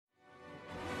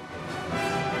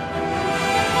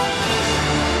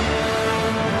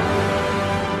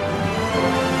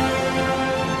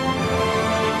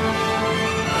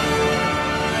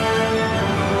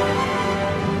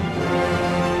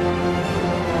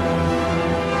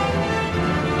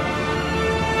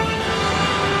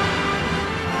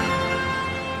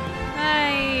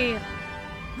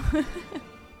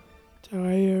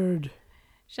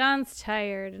John's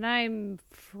tired, and I'm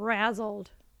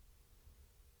frazzled.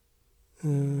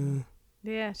 Yeah,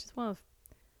 it's just one of...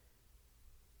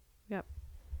 Yep.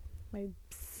 My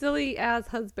silly-ass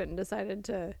husband decided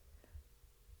to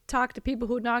talk to people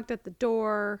who knocked at the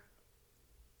door.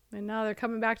 And now they're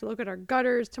coming back to look at our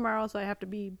gutters tomorrow, so I have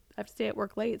to stay at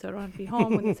work late, so I don't have to be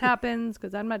home when this happens,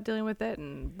 because I'm not dealing with it.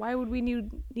 And why would we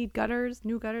need gutters,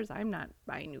 new gutters? I'm not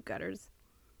buying new gutters.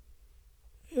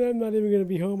 And I'm not even going to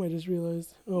be home, I just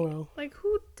realized. Oh, well. Like,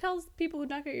 who tells people who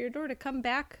knock at your door to come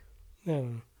back? I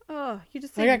don't know. Oh, you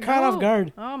just say I got caught off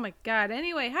guard. Oh, my God.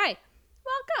 Anyway, hi.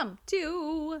 Welcome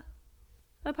to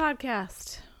the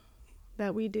podcast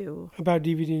that we do. About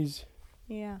DVDs.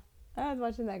 Yeah. I was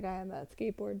watching that guy on that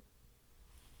skateboard.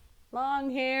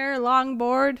 Long hair, long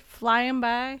board, flying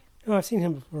by. Oh, I've seen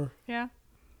him before. Yeah.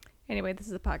 Anyway, this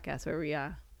is a podcast where we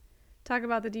talk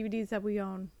about the DVDs that we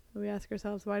own. We ask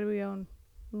ourselves, why do we own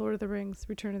Lord of the Rings,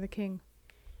 Return of the King?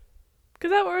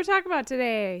 Because that's what we're talking about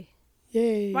today.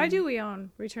 Yay. Why do we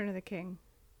own Return of the King?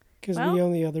 Because we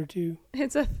own the other two.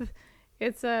 It's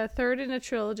a third in a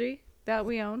trilogy that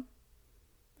we own.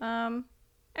 And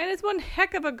it's one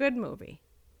heck of a good movie.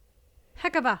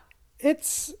 Heck of a.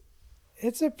 It's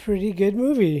a pretty good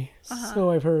movie, so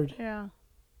I've heard. Yeah.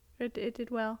 It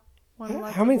did well.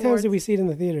 How many times did we see it in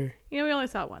the theater? We only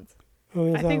saw it once.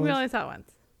 Oh, I think we only saw it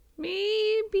once.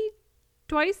 Maybe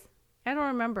twice? I don't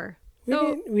remember.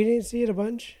 We didn't see it a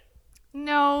bunch?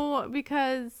 No,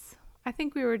 because I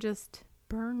think we were just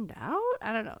burned out.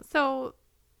 I don't know. So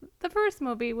the first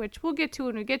movie, which we'll get to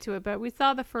when we get to it, but we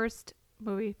saw the first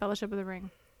movie, Fellowship of the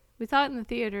Ring. We saw it in the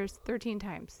theaters 13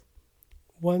 times.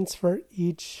 Once for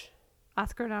each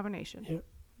Oscar nomination. Yep.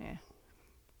 Yeah.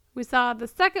 We saw the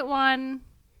second one.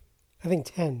 I think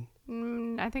 10.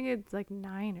 I think it's like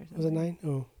 9 or something. Was it 9?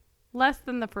 Oh. Less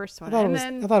than the first one. I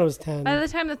thought it was 10. By the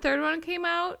time the third one came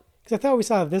out. Because I thought we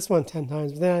saw this one 10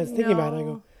 times. But then I was thinking about it. I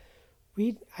go,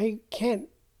 I can't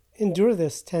endure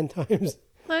this 10 times.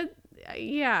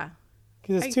 Yeah.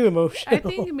 Because it's too emotional. I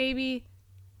think maybe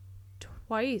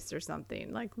twice or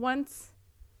something. Like once.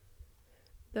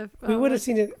 We would have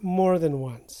seen it more than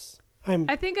once.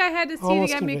 I think I had to see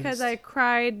it again because I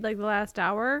cried like the last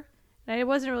hour. And I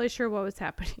wasn't really sure what was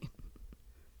happening.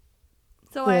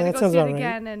 So I had to go see it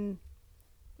again. Right. And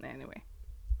anyway.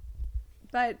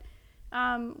 But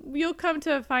you'll come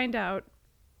to find out.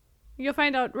 You'll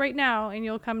find out right now, and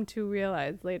you'll come to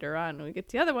realize later on when we get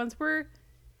to the other ones, we're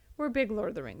big Lord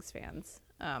of the Rings fans.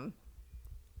 Are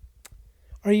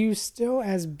you still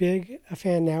as big a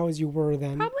fan now as you were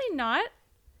then? Probably not.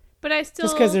 But I still...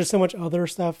 Just because there's so much other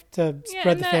stuff to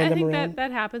spread the fandom around? I think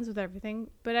that happens with everything.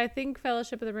 But I think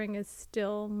Fellowship of the Ring is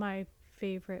still my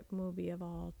favorite movie of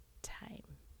all time.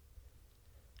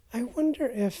 I wonder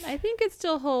if... I think it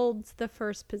still holds the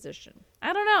first position.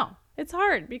 I don't know. It's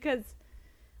hard because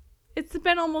it's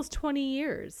been almost 20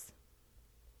 years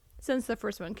since the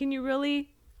first one. Can you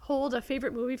really hold a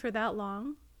favorite movie for that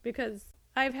long? Because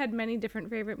I've had many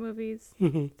different favorite movies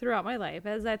throughout my life,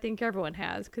 as I think everyone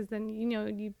has. Because then,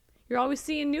 you're always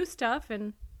seeing new stuff,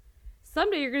 and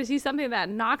someday you're going to see something that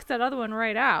knocks that other one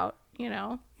right out,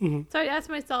 So I asked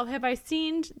myself, have I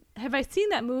seen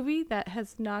that movie that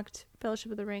has knocked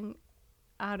Fellowship of the Ring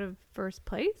out of first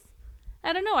place?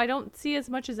 I don't know. I don't see as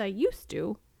much as I used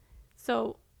to.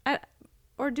 So,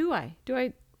 or do I?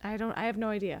 I have no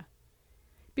idea.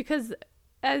 Because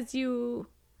as you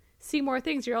see more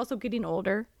things, you're also getting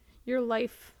older. Your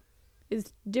life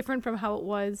is different from how it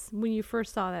was when you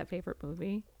first saw that favorite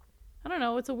movie. I don't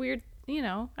know. It's a weird,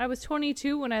 I was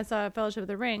 22 when I saw Fellowship of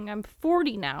the Ring. I'm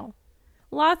 40 now.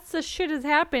 Lots of shit has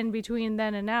happened between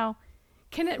then and now.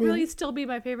 Can it really still be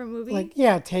my favorite movie?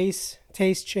 Taste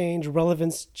change,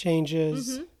 relevance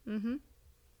changes.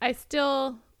 I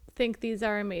still think these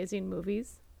are amazing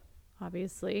movies.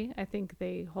 Obviously, I think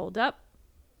they hold up.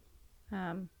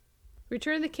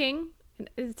 Return of the King.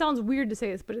 It sounds weird to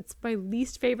say this, but it's my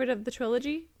least favorite of the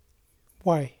trilogy.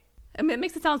 Why? I mean, it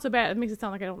makes it sound so bad. It makes it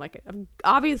sound like I don't like it.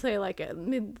 Obviously, I like it. I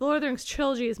mean, the Lord of the Rings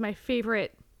trilogy is my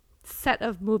favorite set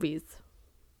of movies.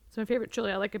 It's my favorite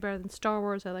trilogy. I like it better than Star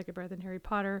Wars. I like it better than Harry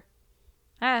Potter.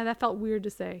 That felt weird to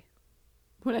say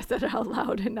when I said it out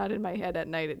loud and not in my head at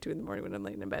night at 2 a.m. when I'm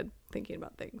laying in bed thinking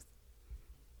about things.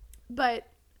 But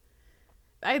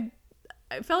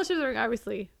Fellowship of the Ring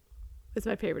obviously is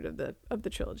my favorite of the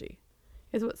trilogy.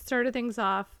 It's what started things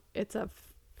off. It's a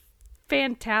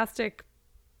fantastic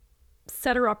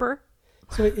setter-upper.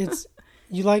 So it's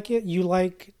you like it? You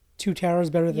like Two Towers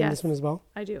better than this one as well?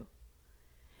 I do.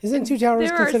 Isn't Two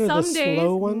Towers considered the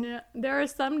slow one? There are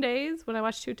some days when I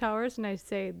watch Two Towers and I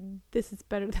say, this is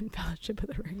better than Fellowship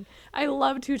of the Ring. I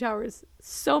love Two Towers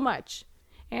so much.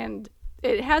 And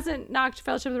it hasn't knocked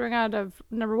Fellowship of the Ring out of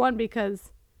number one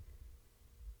because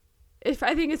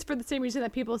I think it's for the same reason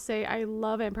that people say I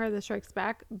love Empire that Strikes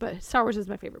Back, but Star Wars is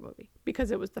my favorite movie because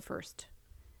it was the first.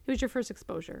 It was your first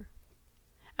exposure.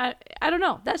 I don't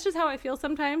know. That's just how I feel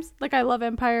sometimes. Like I love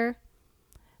Empire,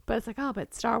 but it's like, oh,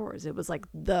 but Star Wars, it was like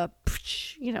the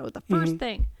first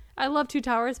thing. I love Two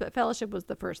Towers, but Fellowship was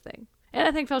the first thing. And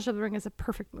I think Fellowship of the Ring is a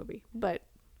perfect movie, but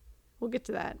we'll get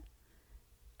to that.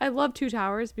 I love Two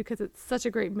Towers because it's such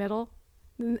a great middle.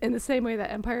 In the same way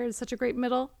that Empire is such a great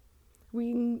middle.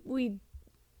 We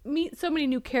meet so many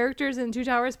new characters in Two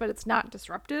Towers, but it's not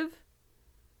disruptive.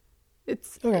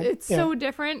 It's so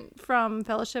different from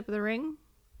Fellowship of the Ring.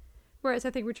 Whereas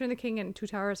I think Return of the King and Two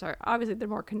Towers are obviously they're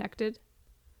more connected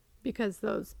because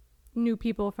those new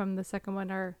people from the second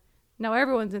one are now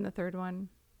everyone's in the third one.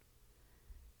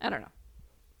 I don't know.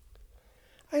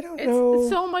 I don't know.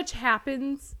 So much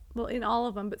happens, well, in all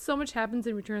of them, but so much happens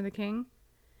in Return of the King.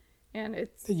 And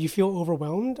it's... Did you feel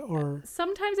overwhelmed or...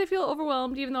 Sometimes I feel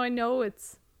overwhelmed, even though I know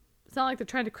it's not like they're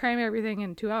trying to cram everything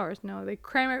in 2 hours. No, they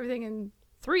cram everything in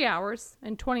 3 hours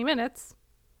and 20 minutes.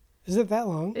 Is it that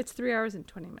long? It's 3 hours and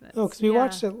 20 minutes. Oh, because we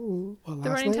watched it last night? The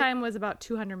running time was about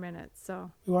 200 minutes,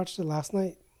 so... We watched it last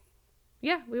night?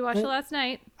 Yeah, we watched it last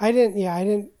night. I didn't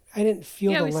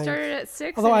feel the length. Yeah, we started at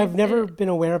 6. Although I've never been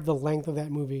aware of the length of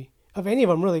that movie. Of any of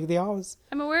them, really. They always...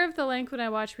 I'm aware of the length when I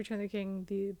watch Return of the King,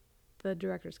 the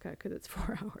director's cut, because it's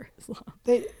 4 hours long.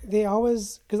 They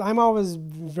always... Because I'm always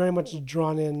very much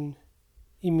drawn in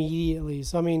immediately.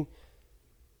 So, I mean,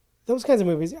 those kinds of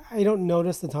movies, I don't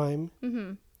notice the time.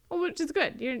 Mm-hmm. Well, which is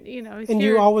good.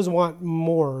 You always want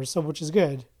more, so which is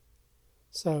good.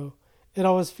 So, it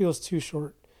always feels too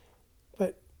short.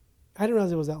 But I didn't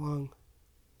realize it was that long.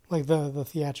 Like the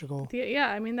theatrical.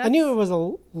 I mean, I knew it was a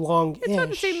long-ish. It's about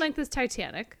the same length as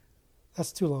Titanic.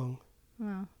 That's too long.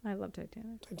 Well, I love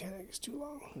Titanic. Titanic is too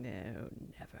long. No,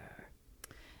 never.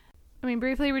 I mean,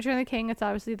 briefly, Return of the King, it's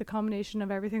obviously the culmination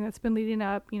of everything that's been leading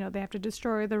up. They have to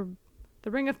destroy the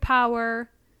Ring of Power.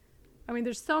 I mean,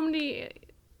 there's so many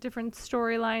different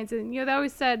storylines. And, they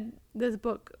always said this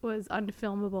book was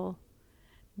unfilmable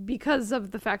because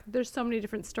of the fact that there's so many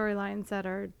different storylines that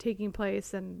are taking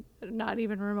place and not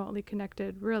even remotely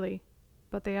connected, really.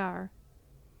 But they are.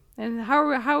 And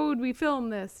how would we film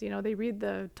this? They read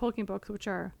the Tolkien books, which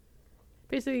are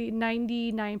basically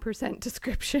 99%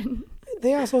 description.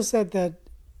 They also said that,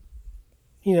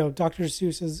 Dr.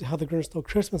 Seuss's How the Grinch Stole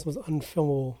Christmas was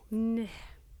unfilmable.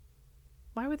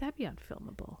 Why would that be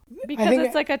unfilmable? Because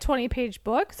it's like a 20-page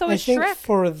book? So it's Shrek. I think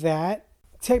for that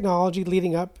technology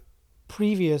leading up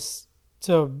previous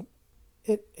to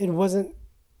it wasn't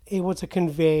able to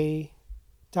convey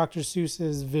Dr.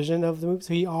 Seuss's vision of the movie.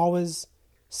 So he always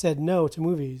said no to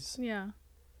movies. Yeah.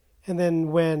 And then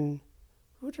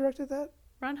who directed that?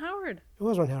 Ron Howard. It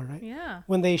was Ron Howard, right? Yeah.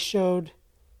 When they showed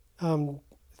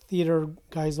Theodore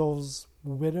Geisel's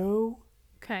widow.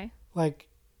 Okay. Like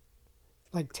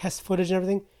test footage and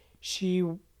everything, she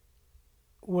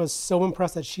was so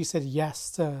impressed that she said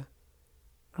yes to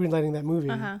greenlighting that movie.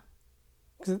 Uh-huh.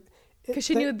 Because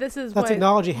she knew this is what...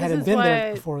 technology hadn't been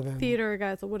there before then. Theodore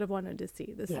Geisel would have wanted to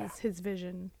see. This is his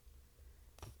vision.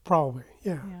 Probably,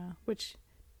 yeah. Yeah, which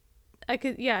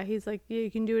he's like, yeah, you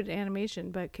can do it in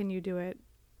animation, but can you do it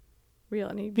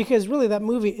real? Because really that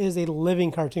movie is a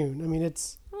living cartoon. I mean,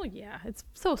 it's... Oh, yeah. It's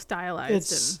so stylized.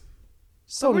 It's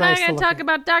so we're nice not going to talk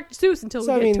about Dr. Seuss until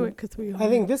we get to it. Cause I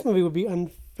think this movie would be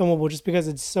unfilmable just because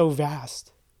it's so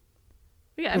vast.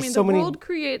 Yeah, there's the world he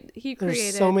created.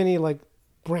 There's so many,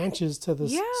 branches to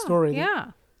this story.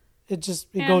 Yeah. It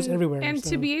goes everywhere. And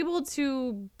to be able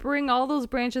to bring all those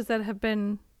branches that have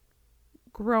been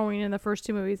growing in the first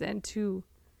two movies and to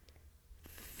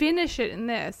finish it in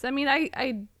this. I mean,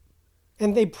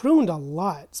 And they pruned a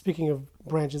lot, speaking of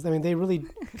branches. I mean, they really...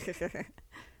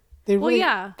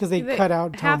 Because they cut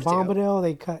out Tom Bombadil.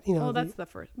 They cut, Well, that's the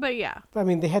first. But yeah. I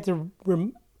mean, they had to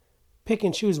pick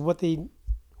and choose what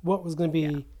was going to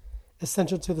be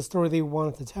essential to the story they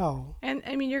wanted to tell. And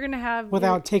I mean, you're going to have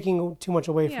without taking too much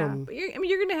away from. But you're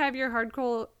going to have your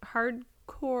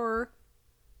hardcore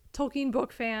Tolkien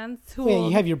book fans who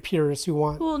you have your purists who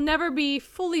will never be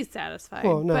fully satisfied.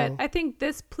 Well, no. But I think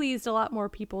this pleased a lot more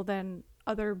people than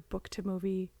other book to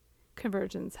movie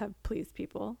conversions have pleased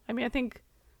people. I mean, I think,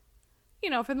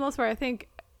 for the most part, I think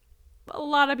a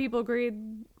lot of people agreed,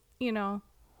 they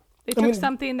took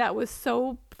something that was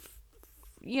so,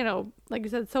 like you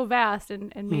said, so vast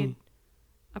and made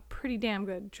a pretty damn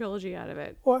good trilogy out of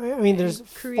it. Well, I mean, there's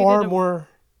far more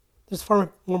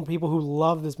people who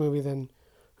love this movie than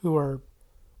who are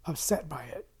upset by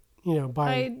it,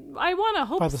 I want to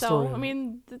hope so. I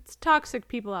mean, it's toxic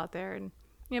people out there, and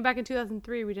back in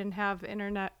 2003, we didn't have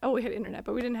internet. Oh, we had internet,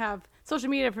 but we didn't have social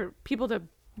media for people to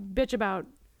bitch about.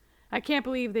 I can't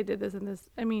believe they did this and this.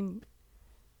 I mean,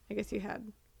 I guess you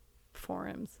had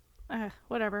forums.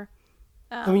 Whatever.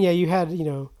 Yeah, you had,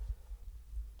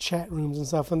 chat rooms and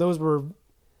stuff, and those were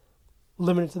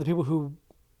limited to the people who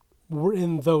were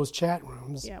in those chat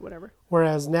rooms. Yeah, whatever.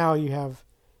 Whereas now you have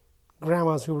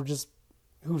grandmas who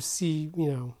see,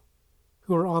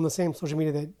 who are on the same social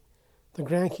media that the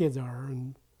grandkids are,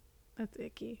 and that's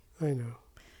icky. I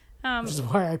know. Which is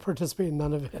why I participate in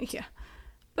none of it. Yeah.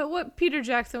 But what Peter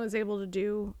Jackson was able to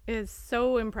do is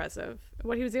so impressive.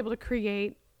 What he was able to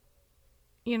create,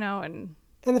 and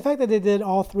the fact that they did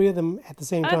all three of them at the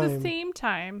same time. At the same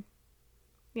time.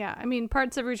 Yeah. I mean,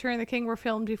 parts of Return of the King were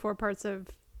filmed before parts of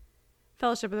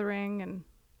Fellowship of the Ring, and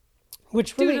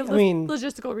which really,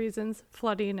 logistical reasons,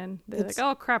 flooding, and they're like,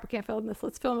 oh crap, I can't film this.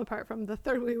 Let's film apart from the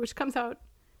third movie, which comes out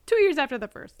 2 years after the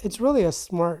first. It's really it's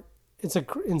an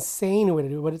insane way to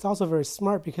do it, but it's also very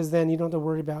smart because then you don't have to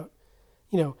worry about,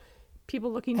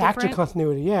 people looking actor different.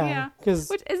 Continuity. Yeah. Isn't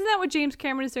that what James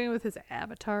Cameron is doing with his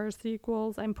Avatar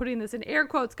sequels? I'm putting this in air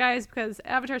quotes, guys, because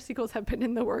Avatar sequels have been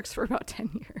in the works for about 10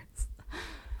 years.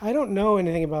 I don't know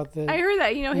anything about I heard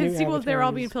that, his sequels, they were all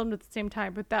Avatars. being filmed at the same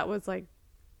time, but that was like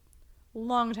a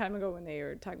long time ago when they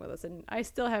were talking about this, and they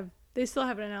still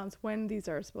haven't announced when these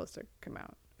are supposed to come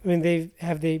out. I mean,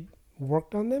 have they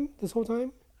worked on them this whole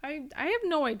time? I have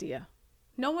no idea.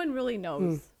 No one really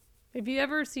knows. If you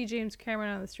ever see James Cameron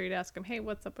on the street, ask him, hey,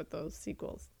 what's up with those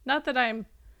sequels? Not that I'm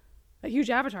a huge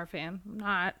Avatar fan. I'm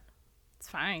not. It's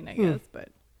fine, I guess. But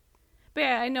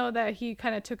yeah, I know that he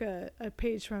kind of took a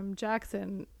page from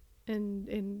Jackson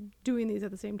in doing these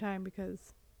at the same time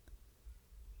because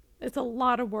it's a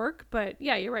lot of work. But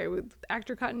yeah, you're right. With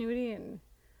actor continuity and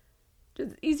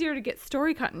just easier to get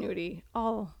story continuity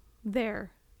all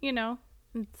there,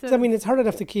 And so, it's hard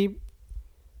enough to keep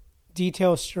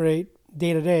details straight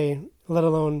day to day, let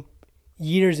alone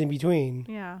years in between.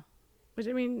 Yeah.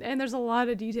 And there's a lot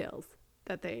of details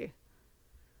that they...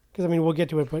 Because, we'll get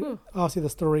to it, but obviously the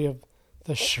story of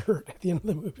the shirt at the end of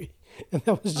the movie. And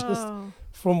that was just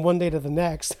from one day to the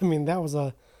next. That was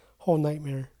a whole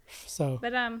nightmare. So,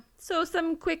 but so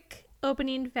some quick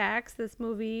opening facts. This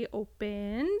movie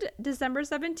opened December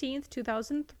 17th,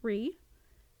 2003.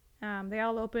 They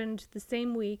all opened the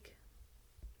same week.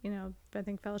 I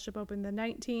think Fellowship opened the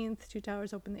 19th, Two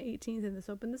Towers opened the 18th, and this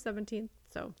opened the 17th.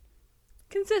 So,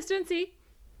 consistency.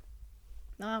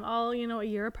 All, a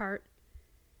year apart.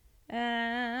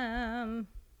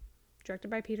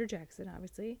 Directed by Peter Jackson,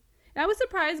 obviously. And I was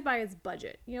surprised by its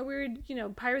budget.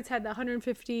 Pirates had the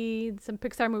 150, some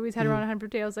Pixar movies had around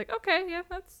 150. I was like, okay, yeah,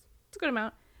 that's a good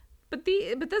amount. But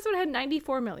this one had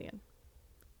 94 million.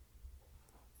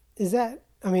 Was that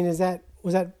is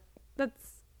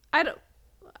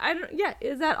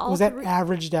that all? Was that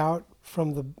averaged out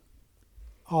from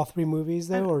all three movies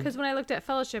though? Because when I looked at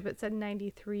Fellowship, it said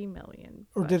 93 million.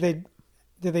 Or did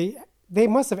they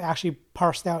must have actually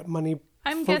parsed out money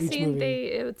I'm for guessing each movie.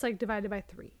 it's like divided by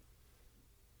 3.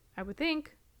 I would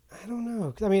think. I don't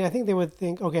know. 'Cause, I think they would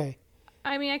think, okay.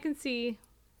 I can see.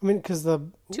 Because the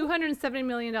 $270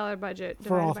 million budget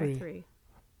for divided all by 3.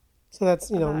 So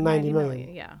that's, About 90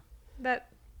 million. Yeah. But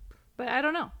I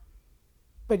don't know.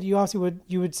 But you also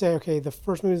would say, okay, the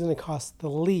first movie is going to cost the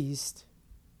least.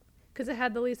 Because it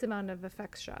had the least amount of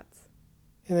effects shots.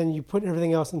 And then you put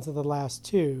everything else into the last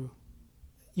 2.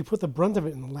 You put the brunt of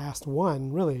it in the last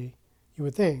one, really, you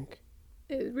would think.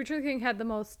 Return of the King had the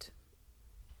most.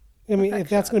 If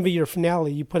that's going to be your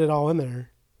finale, you put it all in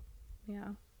there. Yeah.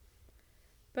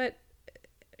 But,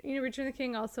 Return of the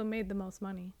King also made the most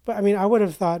money. But, I would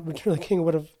have thought Return of the King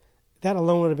that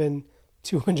alone would have been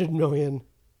 $200 million.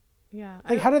 Yeah.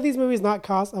 How did these movies not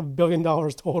cost $1 billion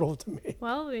total to me?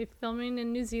 Well, they're filming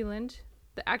in New Zealand.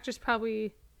 The actors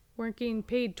probably weren't getting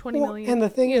paid $20 million. And the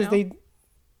thing is,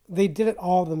 they did it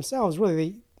all themselves.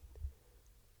 Really,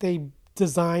 they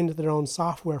designed their own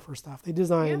software for stuff. They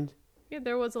designed. Yeah,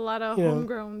 there was a lot of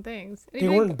homegrown things. They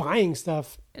weren't buying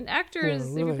stuff. And actors,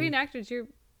 really. if you're paying actors, you're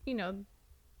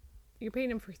paying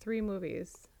them for 3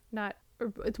 movies.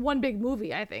 It's one big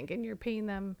movie, I think, and you're paying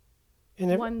them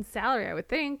one salary, I would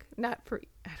think. Not for,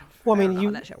 I don't know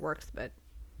how that shit works, but.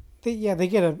 They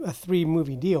get a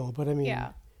 3-movie deal, but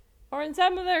Yeah. Or in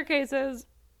some of their cases,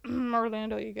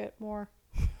 Orlando, you get more.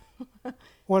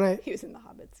 He was in The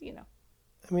Hobbits,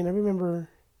 I remember,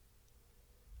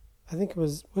 I think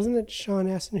wasn't it Sean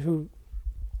Astin who,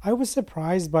 I was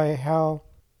surprised by how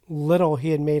little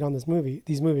he had made on these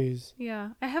movies.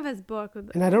 Yeah, I have his book.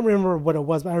 And I don't remember what it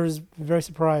was, but I was very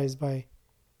surprised by,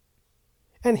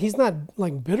 and he's not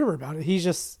bitter about it. He's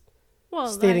just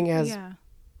stating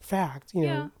fact, you know.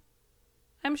 Yeah.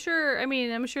 I'm sure. I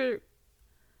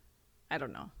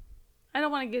don't know. I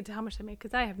don't want to get into how much they make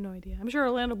because I have no idea. I'm sure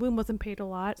Orlando Bloom wasn't paid a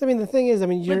lot. I mean, the thing is, I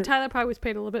mean, Liv Tyler probably was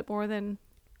paid a little bit more than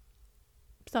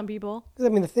some people. I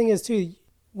mean, the thing is too,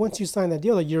 once you sign that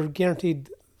deal, you're guaranteed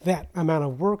that amount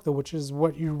of work, though, which is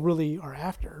what you really are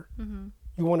after. Mm-hmm.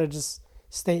 You want to just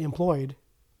stay employed.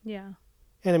 Yeah.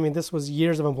 And I mean, this was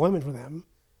years of employment for them.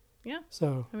 Yeah.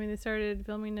 So I mean, they started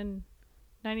filming in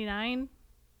 '99.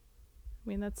 I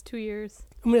mean, that's 2 years.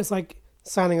 I mean, it's like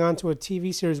signing on to a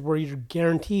TV series where you're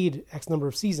guaranteed X number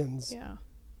of seasons. Yeah.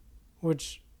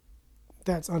 Which,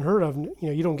 that's unheard of. You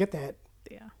know, you don't get that.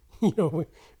 Yeah. You know,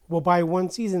 we'll buy one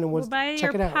season and we'll buy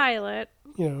check your it out. pilot.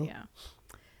 You know. Yeah.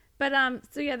 But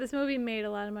so yeah, this movie made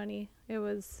a lot of money. It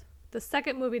was the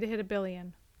second movie to hit $1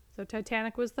 billion. So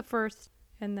Titanic was the first,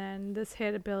 and then this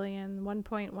hit $1 billion,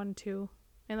 1.12.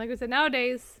 And like I said,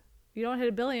 nowadays, if you don't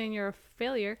hit $1 billion, you're a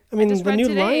failure. I mean, just the read new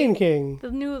today, Lion King. The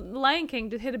new Lion King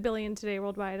did hit $1 billion today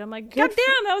worldwide. I'm like, Good God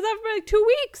damn, that was out for like 2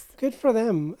 weeks. Good for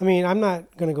them. I mean, I'm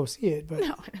not going to go see it, but...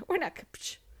 No, we're not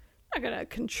going to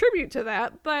contribute to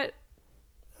that, but...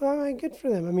 good for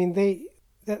them. I mean,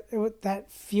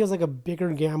 that feels like a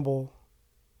bigger gamble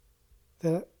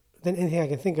than anything I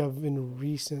can think of in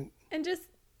recent... And just,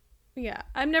 yeah,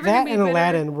 I'm never going to be That and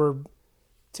Aladdin were,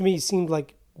 to me, seemed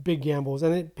like big gambles,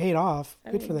 and it paid off.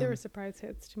 Good for them. They were surprise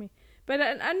hits to me. But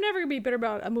I'm never going to be bitter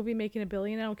about a movie making $1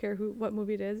 billion. I don't care what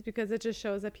movie it is, because it just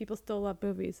shows that people still love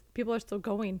movies. People are still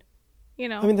going, you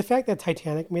know. I mean, the fact that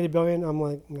Titanic made $1 billion, I'm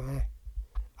like, nah.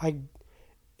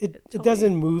 It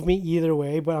doesn't move me either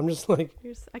way, but I'm just like...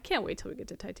 I can't wait till we get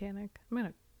to Titanic. I'm going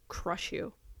to crush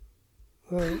you.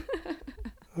 I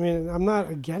mean, I'm not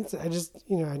against it. I just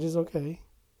okay.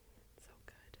 So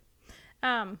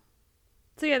good.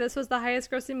 So yeah, this was the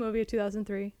highest grossing movie of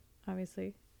 2003.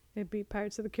 Obviously, it beat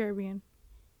Pirates of the Caribbean,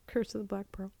 Curse of the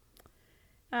Black Pearl.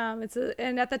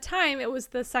 And at the time, it was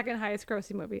the second highest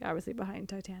grossing movie, obviously behind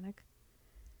Titanic.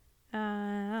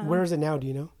 Where is it now? Do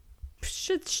you know?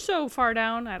 It's so far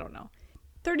down. I don't know.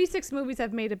 36 movies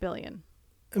have made $1 billion.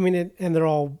 I mean, and they're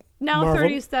all now Marvel,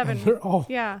 37. They're all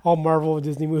all Marvel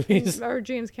Disney movies. Or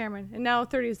James Cameron, and now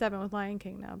 37 with Lion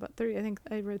King now. But I think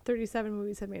I read 37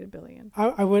 movies have made $1 billion.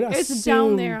 I would assume it's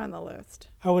down there on the list.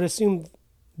 I would assume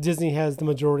Disney has the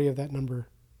majority of that number.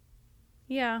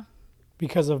 Yeah.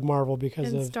 Because of Marvel,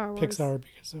 because and of Star Wars. Pixar,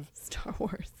 because of Star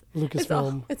Wars,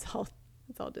 Lucasfilm. It's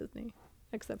all Disney,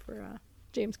 except for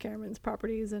James Cameron's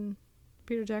properties and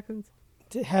Peter Jackson's.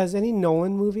 Has any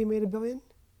Nolan movie made $1 billion?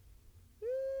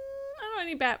 I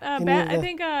don't know any I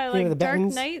think like Dark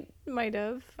Knight might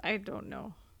have. I don't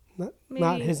know.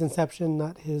 Not his Inception,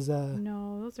 not his.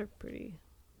 No, those are pretty.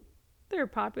 They're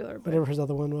popular. But whatever his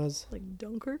other one was. Like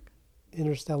Dunkirk.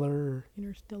 Interstellar.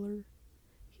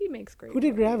 He makes great. Who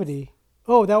did movies. Gravity?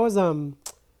 Oh, that was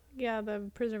Yeah, the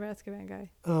Prisoner of Azkaban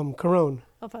guy. Cuarón.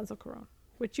 Alfonso Cuarón.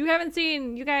 Which you haven't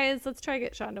seen. You guys, let's try to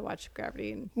get Sean to watch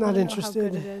Gravity. And not interested. How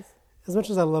good it is. As much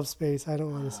as I love space, I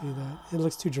don't want to see that. It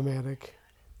looks too dramatic.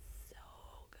 So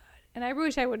good. And I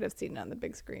wish I would have seen it on the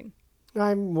big screen.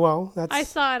 I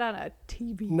saw it on a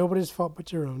TV. Nobody's fault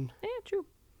but your own. Yeah, true.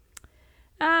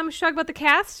 Should we talk about the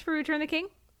cast for Return of the King?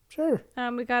 Sure.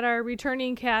 We got our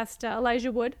returning cast,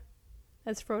 Elijah Wood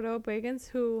as Frodo Baggins,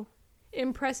 who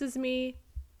impresses me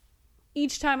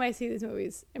each time I see these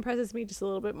movies. Impresses me just a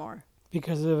little bit more.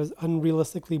 Because of his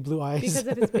unrealistically blue eyes. Because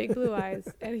of his big blue eyes.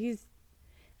 And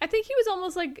I think he was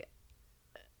almost like,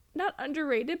 not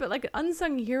underrated, but like an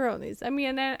unsung hero in these. I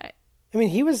mean,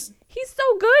 he's so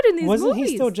good in these movies. Wasn't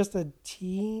he still just a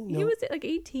teen? No. He was like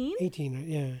 18? 18, right?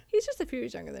 Yeah. He's just a few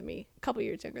years younger than me. A couple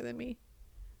years younger than me.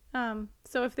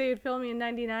 So if they had filmed me in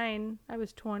 99, I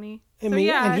was 20.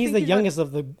 And he's the youngest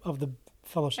of the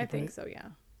fellowship, I think right? so, yeah.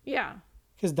 Yeah.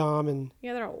 Because Dom and...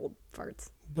 Yeah, they're all old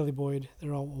farts. Billy Boyd,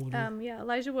 they're all older.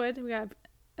 Elijah Wood, we got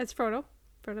as Frodo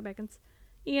Baggins.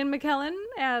 Ian McKellen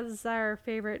as our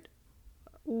favorite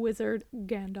wizard,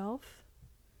 Gandalf.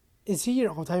 Is he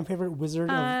your all-time favorite wizard?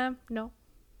 No.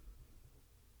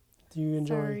 Do you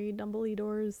enjoy... Sorry,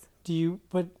 Dumbledore's. Do you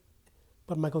put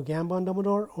Michael Gambon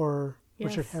Dumbledore or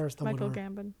Richard Harris Dumbledore? Michael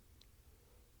Gambon.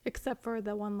 Except for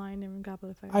the one line in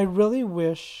Goblet of Fire. I really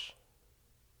wish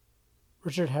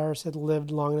Richard Harris had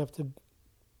lived long enough to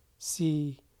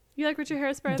see... You like Richard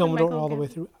Harris better than Dumbledore Michael all the Gambon? way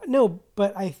through. No,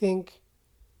 but I think...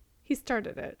 He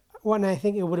started it. Well, and I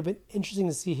think it would have been interesting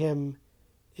to see him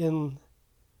in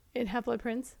Half-Blood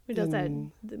Prince, who does that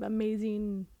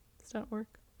amazing stunt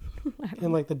work.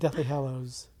 in like the Deathly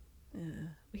Hallows.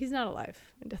 He's not alive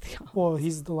in Deathly Hallows. Well,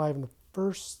 he's alive in the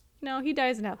first... No, he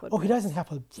dies in Half-Blood Oh, Prince. he dies in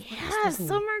Half-Blood. Yes,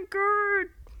 oh my god.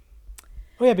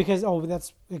 Oh yeah, because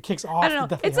it kicks off. I don't know.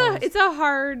 the Deathly Hallows. It's a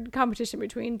hard competition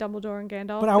between Dumbledore and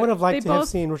Gandalf. But I would have liked They to have both-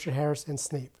 seen Richard Harris and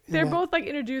Snape. in They're that. both like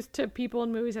introduced to people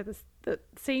in movies at the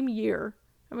same year.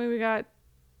 I mean, we got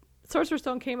Sorcerer's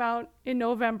Stone came out in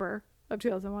November of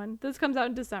 2001. This comes out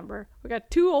in December. We got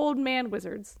two old man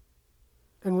wizards.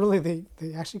 And really, they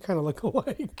actually kind of look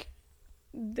alike.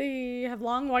 They have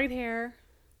long white hair.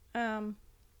 I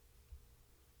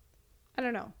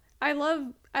don't know. I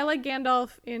like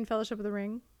Gandalf in Fellowship of the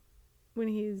Ring when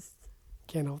he's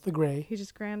Gandalf the Grey.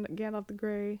 just Gandalf the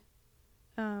Grey.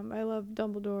 I love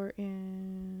Dumbledore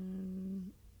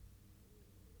in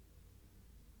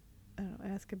I don't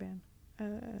know, Azkaban.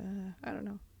 I don't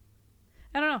know.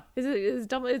 Is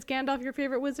Gandalf your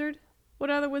favorite wizard? What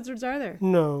other wizards are there?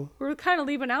 No. We're kind of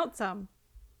leaving out some.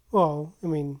 Well, I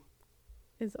mean,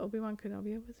 Is Obi-Wan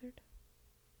Kenobi a wizard?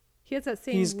 He has that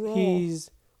same he's role.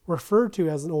 he's referred to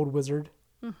as an old wizard.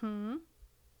 Mm-hmm.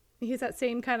 He has that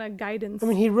same kind of guidance. I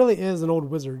mean, he really is an old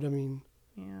wizard. I mean,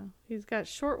 yeah, he's got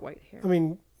short white hair.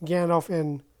 Gandalf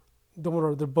and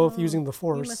Dumbledore, they're both using the You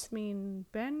Force. must mean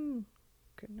Ben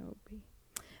Kenobi.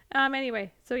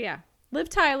 Anyway, so yeah, Liv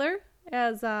Tyler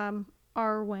as Arwen.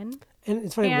 And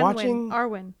it's funny Anwen. watching.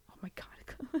 Arwen. Oh my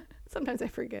god, sometimes I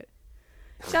forget.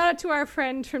 Shout out to our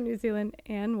friend from New Zealand,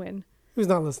 Anwen, Who's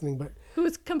not listening, but who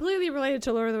is completely related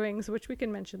to Lord of the Rings, which we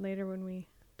can mention later when we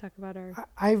talk about our.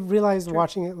 I realized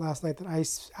watching it last night that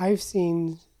I've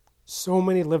seen so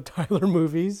many Liv Tyler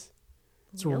movies.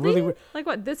 It's really weird. Like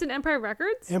what? This and Empire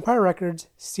Records? Empire Records,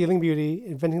 Stealing Beauty,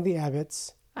 Inventing the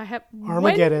Abbots, I have.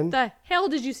 Armageddon. When the hell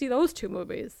did you see those two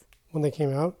movies? when they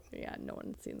came out. Yeah, no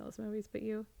one's seen those movies but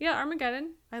you. Yeah,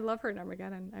 Armageddon. I love her in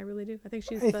Armageddon. I really do. I think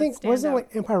she's. I the think wasn't standout.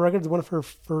 like Empire Records one of her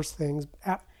first things.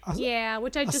 Yeah,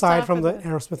 which I just aside saw from for the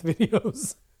Aerosmith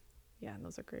videos. Yeah,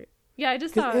 those are great. Yeah, I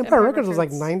just saw Because Empire Records was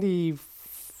like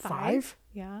 95.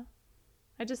 Yeah,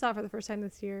 I just saw it for the first time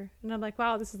this year, and I'm like,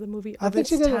 wow, this is the movie I of think its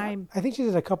she did. time. I think she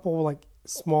did a couple like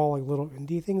small like little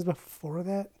indie things before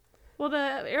that. Well, the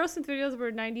Aerosmith videos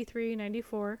were 93,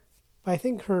 94. But I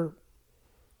think her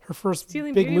first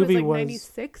Stealing big Beauty movie was like was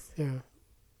 96. yeah.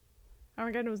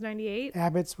 Armageddon was 98.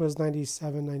 Abbott's was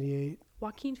 97, 98.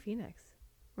 Joaquin Phoenix,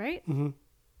 right? Mm-hmm.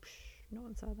 No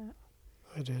one saw that.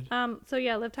 I did. So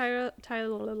yeah, Liv Tyler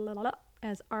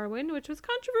as Arwen, which was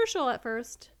controversial at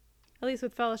first. At least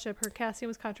with Fellowship, her casting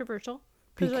was controversial.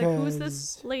 Because like, who is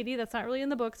this lady that's not really in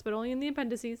the books, but only in the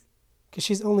appendices? Because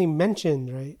she's only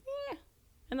mentioned, right?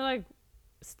 And they're like,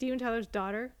 Steven Tyler's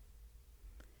daughter.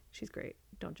 She's great.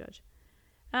 Don't judge.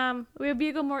 We have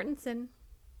Viggo Mortensen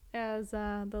as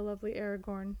the lovely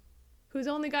Aragorn, who's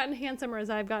only gotten handsomer as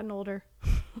I've gotten older.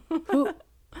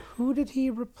 Who did he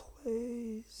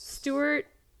replace? Stuart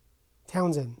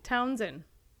Townsend.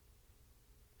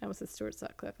 I almost said Stuart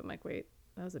Sutcliffe. I'm like, wait,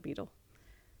 that was a Beatle.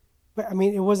 But I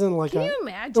mean, it wasn't like Can you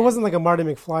imagine? It wasn't like a Marty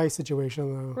McFly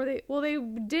situation though. They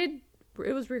did.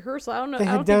 It was rehearsal. I don't know. They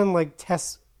had done like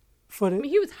test I footage.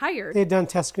 mean, he was hired. They had done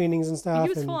test screenings and stuff. He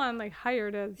was and, full on like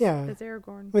hired as Yeah.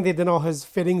 Aragorn. I mean, they'd done all his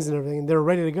fittings and everything, and they were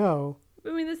ready to go.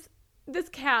 I mean, this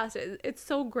cast, it's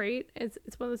so great. It's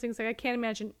one of those things like I can't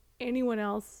imagine anyone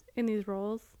else in these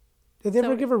roles. Did they So-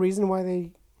 ever give a reason why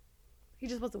they? He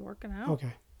just wasn't working out.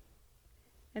 Okay.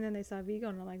 And then they saw Viggo,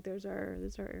 and I'm like, there's our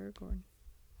Aragorn.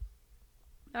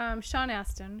 Sean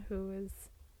Astin, who is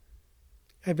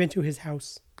I've been to his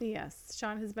house. yes,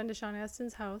 Sean has been to Sean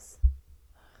Astin's house.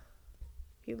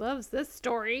 He loves this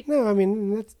story. No, I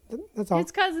mean that's all.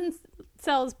 His cousin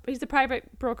he's a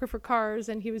private broker for cars,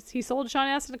 and he sold Sean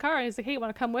Astin a car, and he's like, hey, you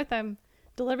want to come with him,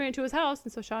 delivering it to his house?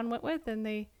 And so Sean went with, and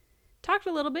they talked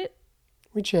a little bit.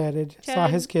 We chatted, saw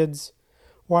his kids,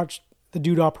 watched the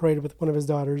dude operated with one of his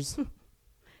daughters,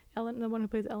 The one who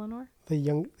plays Eleanor.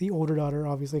 the older daughter,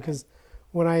 obviously, because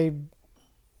when I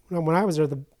was there,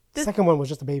 the second one was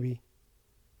just a baby.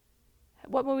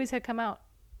 What movies had come out?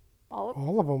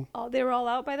 All of them. Oh, they were all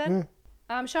out by then?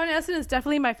 Yeah. Sean Astin is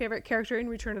definitely my favorite character in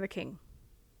Return of the King.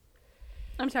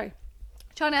 I'm sorry.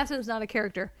 Sean Astin is not a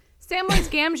character. Samwise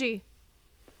Gamgee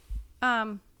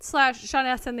 / Sean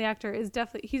Astin, the actor,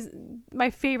 he's my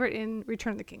favorite in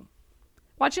Return of the King.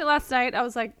 Watching it last night, I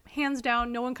was like, hands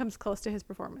down, no one comes close to his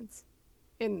performance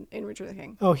in Return of the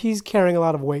King. Oh, he's carrying a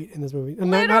lot of weight in this movie. And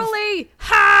Literally!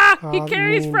 He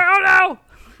carries Frodo!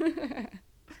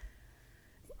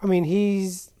 I mean,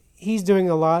 he's doing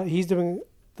a lot. He's doing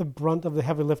the brunt of the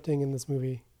heavy lifting in this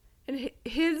movie. And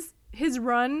his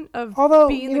run of Although,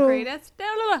 being the greatest,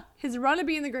 his run of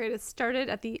being the greatest started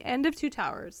at the end of Two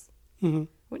Towers, Mm-hmm.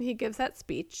 when he gives that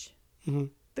speech, Mm-hmm.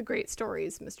 the great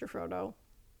stories, Mr. Frodo.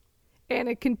 And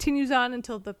it continues on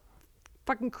until the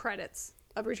fucking credits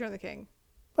of Return of the King.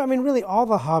 But I mean, really, all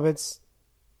the hobbits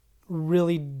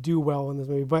really do well in this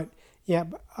movie. But yeah,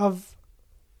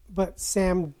 but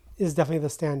Sam is definitely the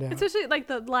standout. Especially like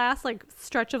the last like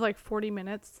stretch of like 40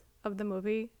 minutes of the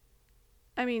movie.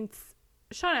 I mean,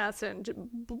 Sean Astin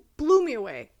blew me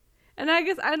away. And I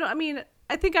guess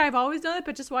I think I've always done it,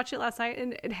 but just watching it last night,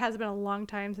 and it has been a long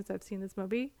time since I've seen this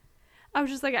movie. I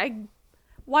was just like,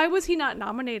 why was he not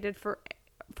nominated for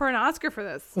an Oscar for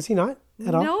this? Was he not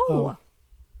at all? No. Oh.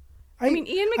 I mean,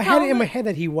 Ian McKellen. I had it in my head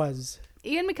that he was.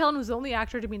 Ian McKellen was the only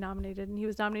actor to be nominated, and he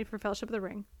was nominated for Fellowship of the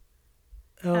Ring.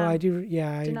 Oh, I do.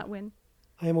 Yeah, did not win.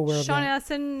 I am aware of that. Sean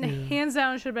Astin, hands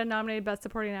down, should have been nominated Best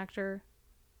Supporting Actor,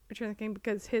 Return of the King,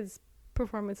 because his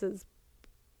performance is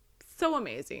so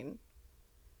amazing.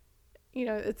 You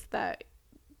know, it's that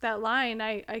line,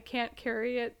 I can't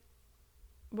carry it,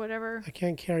 whatever. I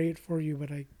can't carry it for you,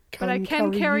 but I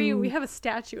can carry you. We have a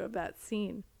statue of that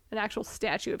scene, an actual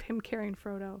statue of him carrying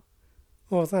Frodo.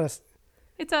 Well, it's not a...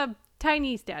 It's a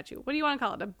tiny statue. What do you want to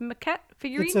call it? A maquette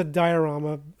figurine? It's a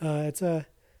diorama.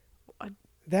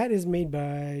 That is made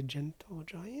by Gentle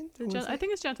Giant? I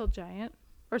think it's Gentle Giant.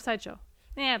 Or Sideshow.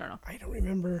 I don't know. I don't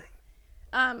remember.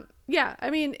 Yeah, I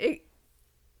mean, it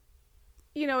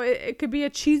could be a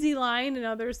cheesy line in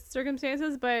other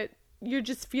circumstances, but you're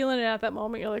just feeling it at that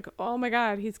moment. You're like, oh my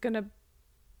God, he's going to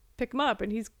pick him up,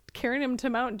 and he's carrying him to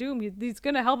Mount Doom. He's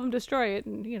going to help him destroy it.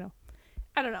 And,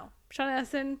 I don't know. Sean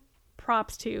Astin,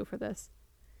 props to you for this.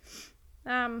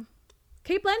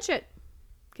 Cate Blanchett.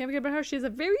 Can't forget about her. She has a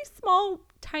very small,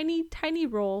 tiny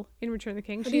role in Return of the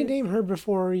King. How do you name her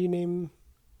before you name...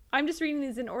 I'm just reading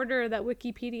these in order that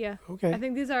Wikipedia. Okay. I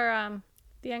think these are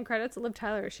the end credits. Liv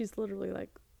Tyler, she's literally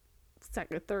like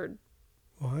third.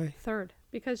 Why? Third.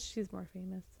 Because she's more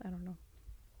famous. I don't know.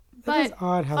 That is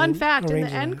odd how fun they fact, in the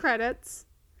arrange end that. credits,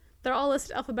 they're all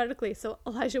listed alphabetically. So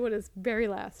Elijah Wood is very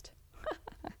last.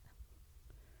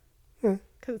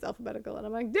 Because it's alphabetical. And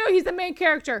I'm like, dude, he's the main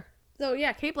character. So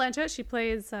yeah, Cate Blanchett, she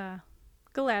plays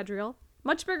Galadriel.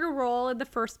 Much bigger role in the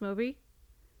first movie.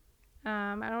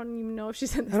 I don't even know if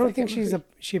she's in the second I don't think movie.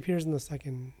 she appears in the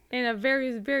second. In a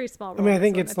very, very small role. I mean, I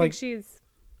think in this it's one. like... she's...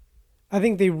 I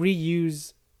think they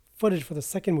reuse footage for the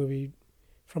second movie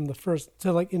from the first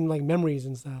to like in like memories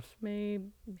and stuff. Maybe.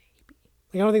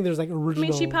 Like I don't think there's like original... I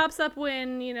mean, she pops up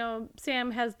when,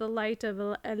 Sam has the light of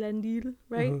Elendil,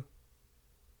 right? Mhm.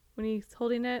 When he's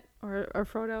holding it, or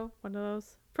Frodo, one of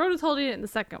those. Frodo's holding it in the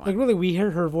second one. Like really, we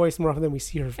hear her voice more often than we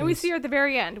see her face. And we see her at the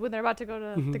very end when they're about to go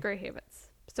to the Grey Havens.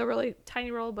 So really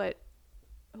tiny role, but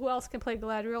who else can play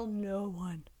Galadriel? No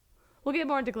one. We'll get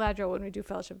more into Galadriel when we do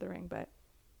Fellowship of the Ring, but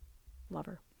love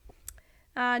her.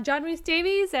 John Rhys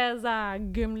Davies as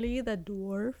Gimli the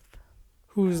dwarf.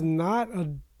 Who's not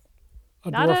a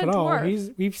Not dwarf a at all.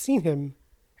 dwarf. We've seen him.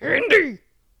 Indy!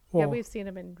 Well, Yeah, we've seen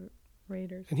him in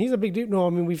Raiders. and he's a big dude. No, I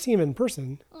mean we've seen him in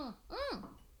person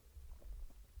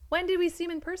When did we see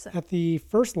him in person? at the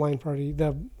first line party,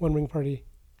 the One Ring party.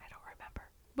 I don't remember.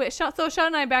 But so Sean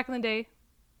and I back in the day,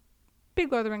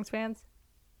 big Lord of the Rings fans,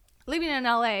 living in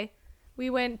LA, we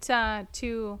went to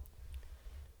two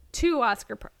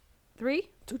Oscar three.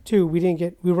 Two, we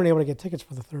weren't able to get tickets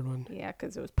for the third one. Yeah,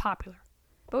 because it was popular.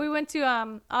 But we went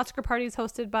to Oscar parties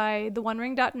hosted by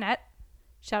theonering.net.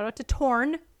 Shout out to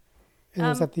Torn, And it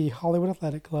was at the Hollywood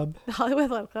Athletic Club. the Hollywood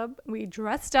Athletic Club. We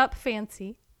dressed up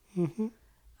fancy. Mm-hmm.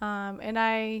 And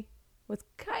I was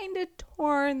kind of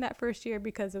torn that first year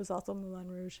because it was also Moulin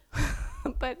Rouge.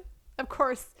 But, of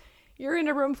course, you're in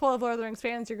a room full of Lord of the Rings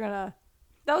fans. That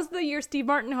was the year Steve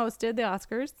Martin hosted the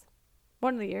Oscars.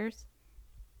 One of the years.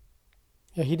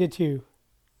 Yeah, he did too.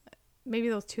 Maybe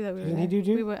those two that we were Didn't he there.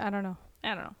 do two? I don't know.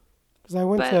 Because I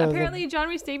went But to apparently John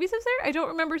Rhys Davies was there. I don't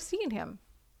remember seeing him.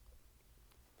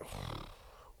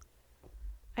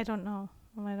 I don't know.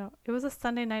 It was a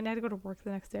Sunday night and I had to go to work the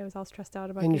next day. I was all stressed out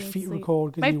about and your getting feet sleep. were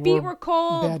cold My because you feet wore were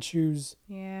cold. bad shoes.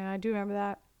 Yeah, I do remember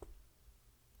that.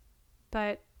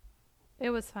 But it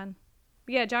was fun.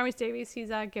 But yeah, John Rhys Davies, he's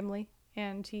Gimli,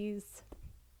 and he's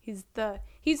the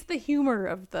humor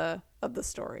of the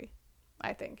story,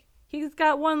 I think. He's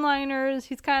got one-liners.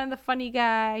 He's kind of the funny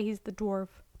guy. He's the dwarf.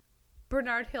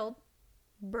 Bernard Hill.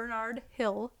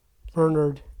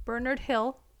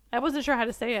 I wasn't sure how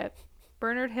to say it.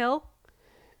 Bernard Hill.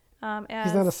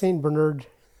 He's not a Saint Bernard.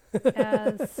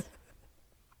 as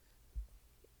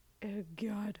oh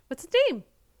God, what's his name?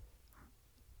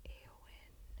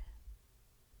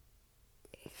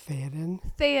 Theoden.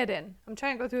 I'm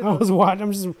trying to go through. I was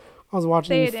watching you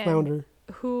Theoden, flounder.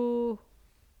 who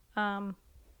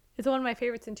is one of my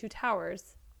favorites in Two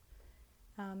Towers.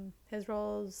 His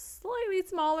role is slightly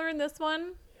smaller in this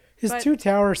one. His Two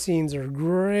Tower scenes are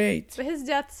great. But his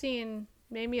death scene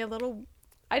made me a little...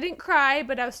 I didn't cry,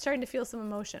 but I was starting to feel some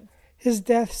emotion. His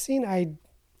death scene, I'm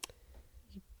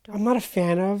not a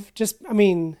fan of.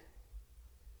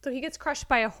 So he gets crushed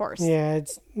by a horse. Yeah,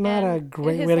 it's not a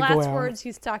great way to go out. His last words,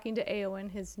 he's talking to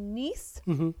Eowyn, his niece.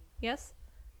 Mm-hmm. Yes?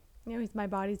 My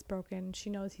body's broken.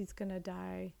 She knows he's going to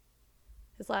die.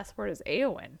 His last word is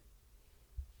Eowyn.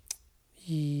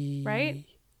 Right?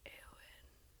 Eowyn.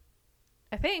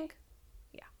 I think.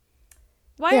 Yeah.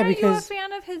 Why aren't you a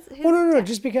fan of his Well, no. death?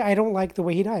 Just because I don't like the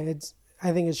way he died.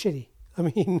 I think it's shitty. I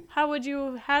mean... How would you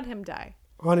have had him die?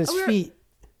 On his feet.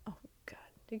 Oh, God.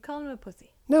 Did you call him a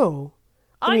pussy? No.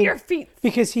 On your feet.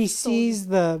 Because he sees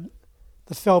the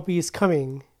Felpies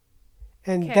coming.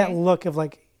 And that look of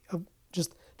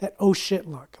just that oh shit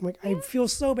look. I'm like, I feel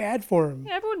so bad for him.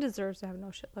 Yeah, everyone deserves to have no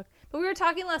shit look. But we were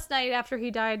talking last night after he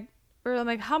died. We were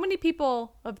like, how many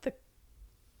people of the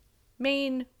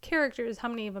main characters, how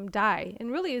many of them die?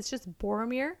 And really, it's just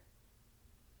Boromir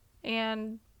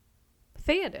and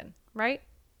Theoden, right?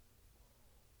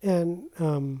 And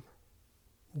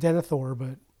Denethor,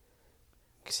 but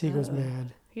because he goes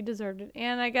mad. He deserved it.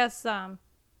 And I guess Sauron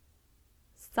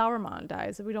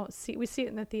dies. We see it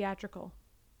in the theatrical.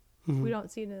 Mm-hmm. We don't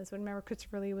see it in this one. Remember,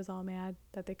 Christopher Lee was all mad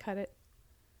that they cut it.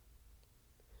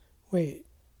 Wait,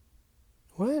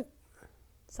 what?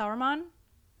 Sauron?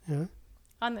 Yeah.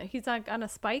 He's on a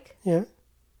spike. Yeah.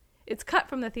 It's cut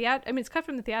from the it's cut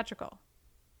from the theatrical.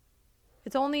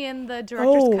 It's only in the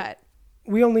director's cut.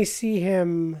 We only see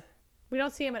him. We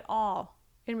don't see him at all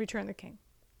in Return of the King.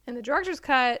 In the director's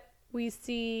cut, we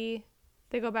see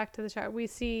they go back to the chart. We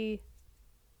see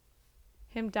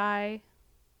him die.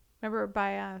 Remember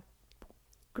by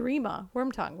Grima,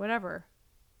 Wormtongue, whatever,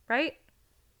 right?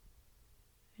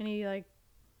 And he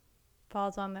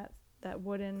falls on that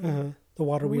wooden the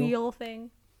water wheel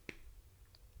thing.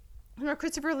 Remember,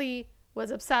 Christopher Lee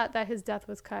was upset that his death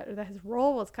was cut, or that his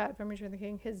role was cut from Return of the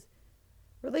King. His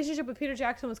relationship with Peter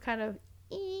Jackson was kind of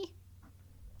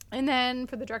And then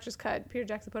for the director's cut, Peter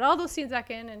Jackson put all those scenes back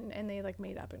in, and they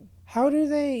made up. And how do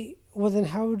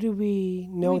we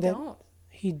know that don't.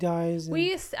 He dies?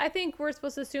 I think we're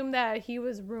supposed to assume that he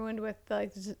was ruined with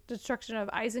the destruction of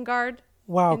Isengard.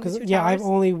 Wow, because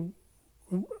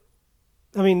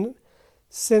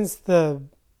since the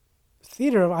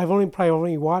theater, I've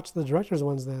only watched the director's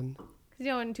ones then. Because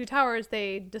in Two Towers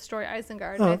they destroy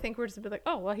Isengard, and I think we're just a bit like,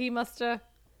 oh well, he must have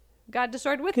got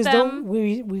destroyed with them.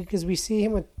 Because we see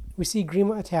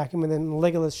Grima attack him, and then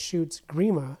Legolas shoots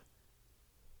Grima.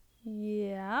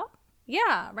 Yeah,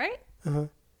 right.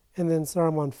 And then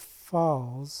Saruman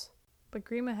falls. But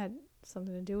Grima had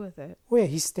something to do with it. Oh yeah,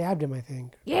 he stabbed him, I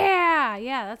think. Yeah,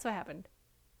 that's what happened.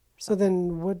 So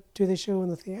then what do they show in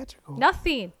the theatrical?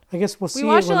 Nothing. I guess we'll see. We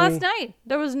watched it last night.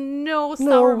 There was no Saruman.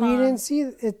 No, we didn't see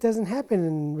it. It doesn't happen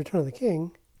in Return of the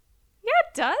King. Yeah,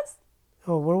 it does.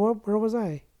 Oh, where was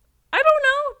I? I don't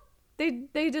know.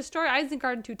 They destroy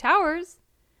Isengard in Two Towers.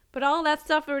 But all that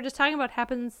stuff we were just talking about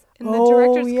happens in the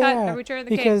director's cut of Return of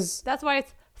the King. That's why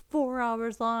it's 4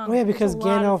 hours long. Oh yeah, because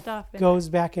Gandalf goes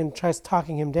back and tries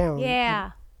talking him down.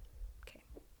 Yeah. Okay.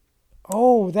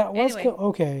 Oh, that was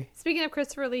okay. Speaking of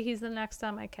Christopher Lee, he's the next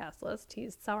on my cast list.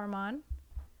 He's Sauron.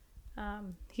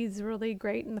 He's really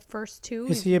great in the first two.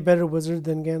 Is he a better wizard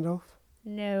than Gandalf?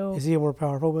 No. Is he a more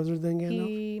powerful wizard than Gandalf?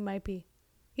 He might be.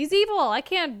 He's evil. I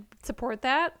can't support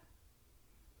that.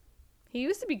 He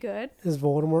used to be good. Is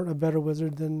Voldemort a better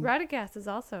wizard than... Radagast is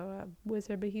also a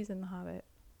wizard, but he's in The Hobbit.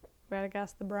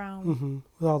 Radagast the Brown. Mm-hmm.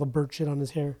 With all the bird shit on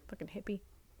his hair. Fucking hippie.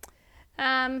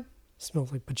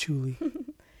 Smells like patchouli.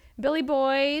 Billy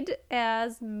Boyd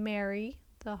as Merry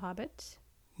the Hobbit.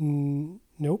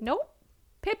 Nope.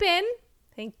 Pippin.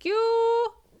 Thank you.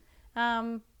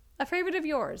 A favorite of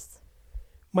yours?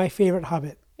 My favorite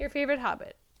Hobbit. Your favorite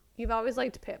Hobbit. You've always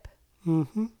liked Pip.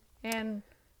 Mm-hmm. And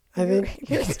I think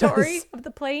your story of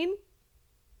the plane.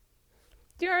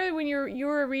 Do you remember when you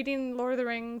were reading Lord of the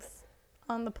Rings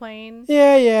on the plane?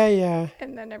 Yeah.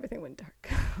 And then everything went dark.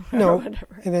 No.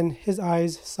 Whatever. And then his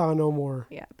eyes saw no more.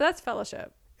 Yeah, but that's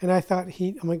Fellowship. And I thought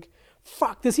I'm like,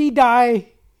 fuck, does he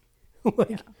die?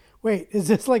 Wait, is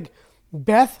this like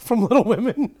Beth from Little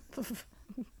Women?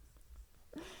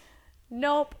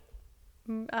 Nope.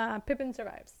 Pippin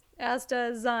survives. As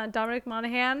does Dominic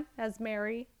Monaghan as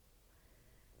Merry.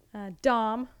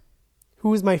 Dom.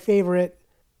 Who is my favorite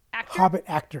Actor? Hobbit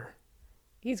actor?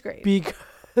 He's great.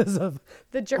 Because of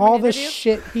the German all interview. the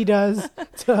shit he does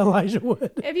to Elijah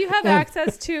Wood. If you have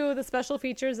access to the special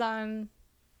features on,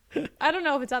 I don't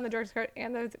know if it's on the director's cut,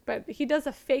 but he does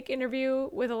a fake interview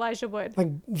with Elijah Wood. Like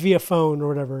via phone or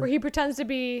whatever. Where he pretends to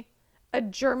be a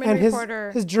German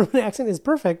reporter. His German accent is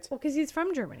perfect. Well, because he's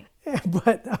from Germany. Yeah,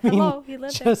 but I mean, he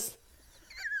lived there.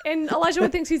 And Elijah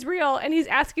Wood thinks he's real, and he's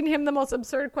asking him the most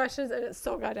absurd questions, and it's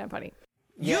so goddamn funny.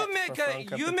 You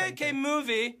make a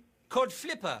movie called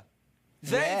Flipper.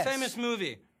 Very famous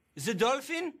movie. The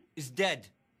dolphin is dead.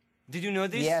 Did you know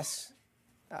this? Yes.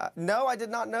 No, I did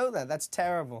not know that. That's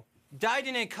terrible. Died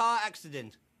in a car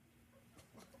accident.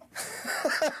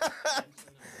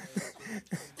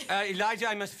 Elijah,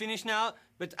 I must finish now,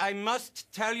 but I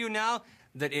must tell you now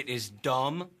that it is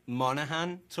Dom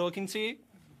Monahan talking to you.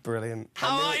 Brilliant.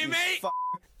 How are you, mate?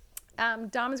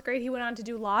 Dom is great. He went on to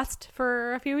do Lost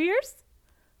for a few years,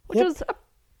 which Yep. was a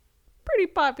pretty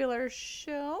popular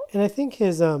show. And I think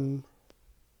his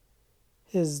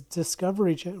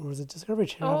Discovery Channel, was it Discovery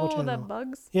Channel? Oh, the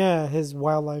bugs. Yeah, his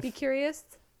wildlife. Be Curious.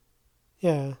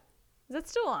 Yeah. Is that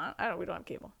still on? We don't have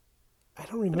cable. I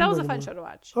don't remember. But that was a fun anymore. show to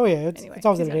watch. Oh yeah, it's, Anyway, it's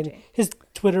always he's entertaining. entertaining. His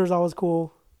Twitter is always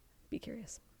cool. Be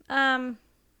Curious.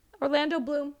 Orlando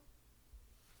Bloom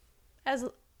as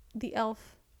the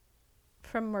elf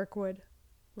from Mirkwood,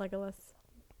 Legolas.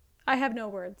 I have no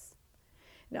words.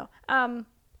 No.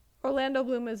 Orlando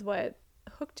Bloom is what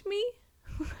hooked me.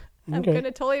 I'm Okay. going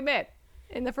to totally admit.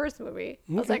 In the first movie,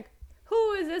 I was Okay. like,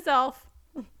 who is this elf?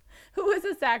 Who is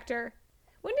this actor?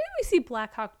 When did we see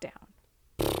Black Hawk Down?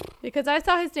 Because I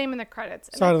saw his name in the credits.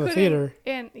 And Saw it I in the couldn't- theater.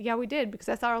 And yeah, we did, because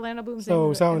I saw Orlando Bloom's name So in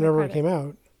we saw it in the whenever it credits. came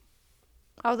out.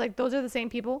 I was like, those are the same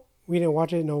people? We didn't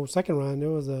watch it no second run. It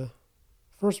was a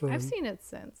first run. I've seen it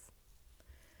since.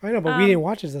 I know, but we didn't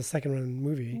watch it as a second run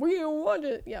movie. We didn't watch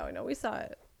it. Yeah, I know. We saw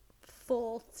it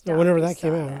full stop. Yeah, whenever We that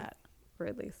came saw out. that.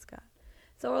 Ridley Scott.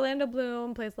 So Orlando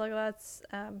Bloom plays Legolas.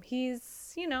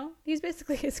 He's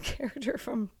basically his character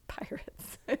from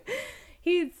Pirates.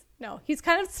 he's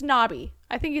kind of snobby.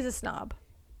 I think he's a snob.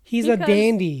 He's a Because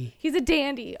dandy. He's a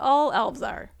dandy. All elves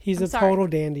are. He's I'm a sorry. total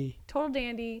dandy. Total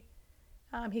dandy.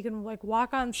 He can like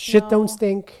walk on snow. Shit don't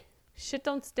stink. Shit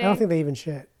don't I stink. don't think they even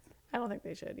shit. I don't think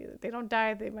they should either. They don't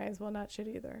die. They might as well not shit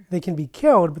either. They can be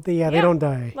killed, but they don't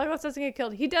die. Legolas doesn't get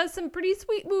killed. He does some pretty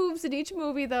sweet moves in each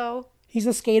movie, though. He's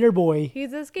a skater boy.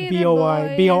 He's a skater B.O.I..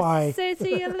 boy. B.O.I.. Say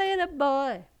see you later,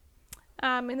 boy.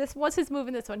 And what's his move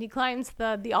in this one? He climbs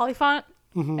the Oliphant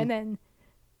and then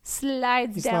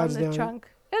slides He down slides the down. trunk.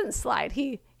 He doesn't slide.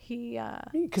 He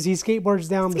Because he skateboards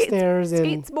down the stairs and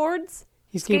skateboards.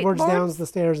 he skateboards down the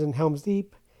stairs in Helm's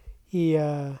Deep. He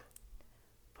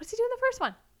What's he do in the first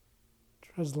one?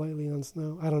 treads lightly on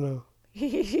snow. I don't know.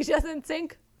 He doesn't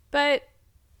sink, but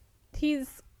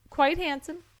he's quite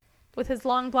handsome with his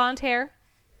long blonde hair.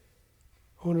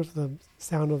 I wonder if the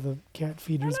sound of the cat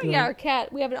feeder is going. Yeah, our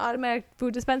cat. We have an automatic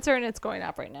food dispenser, and it's going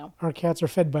off right now Our cats are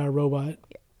fed by a robot.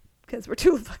 because we're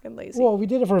too fucking lazy. Well, we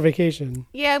did it for vacation.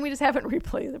 Yeah, and we just haven't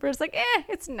replaced it. We're just like,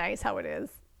 it's nice how it is.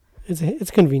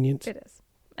 It's convenient. It is.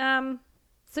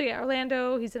 So yeah,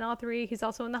 Orlando. He's in all three. He's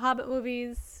also in the Hobbit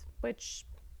movies. Which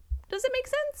does it make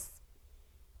sense?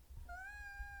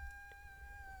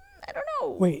 I don't know.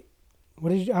 Wait, what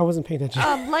did you? I wasn't paying attention.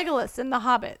 Legolas in the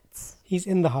Hobbits. He's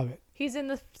in The Hobbit. He's in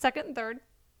the second and third.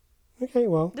 Okay,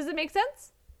 well, Does it make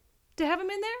sense to have him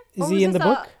in there? Is Or he was in the this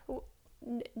book?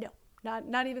 No,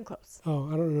 not even close. oh,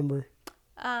 I don't remember.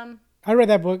 Um, I read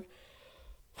that book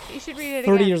you should read it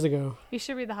 30 again. years ago, You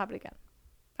should read The Hobbit again.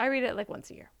 I read it like once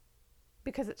a year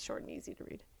because it's short and easy to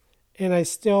read. and I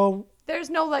still There's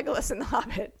no Legolas in The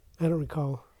Hobbit, I don't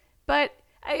recall. but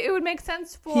it would make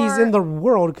sense for. He's in the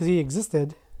world because he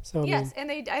existed. So I Yes,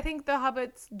 and I think the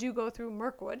hobbits do go through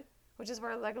Mirkwood, which is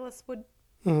where Legolas would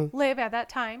Mhm. live at that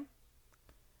time.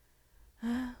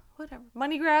 Whatever.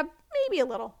 Money grab, maybe a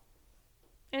little.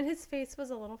 And his face was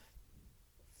a little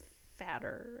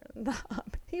fatter in the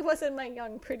Hobbit. He wasn't my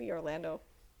young, pretty Orlando.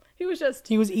 He was just,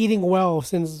 he was eating well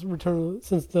since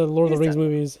the Lord of the He's Rings done.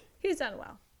 movies. he's done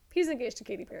well. He's engaged to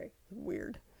Katy Perry.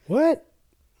 Weird. What?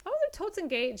 Oh, they're totes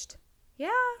engaged. Yeah.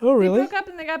 Oh, really? They broke up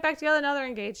and they got back together. Now they're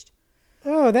engaged.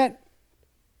 Oh, that.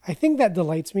 I think that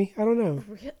delights me. I don't know.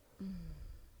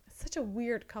 It's such a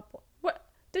weird couple. What?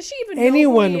 Does she even know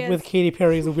Anyone who he is? with Katy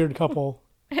Perry is a weird couple.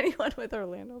 Anyone with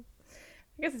Orlando.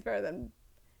 I guess it's better than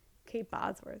Kate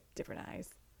Bosworth. Different eyes.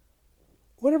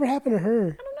 Whatever happened to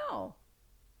her? I don't know.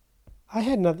 I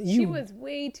had nothing. She was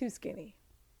way too skinny.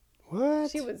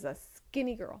 What? She was a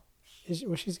skinny girl.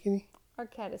 Was she skinny? Our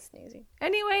cat is sneezing.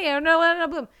 Anyway, Orlando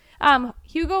Bloom.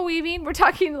 Hugo Weaving. We're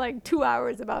talking like 2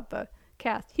 hours about the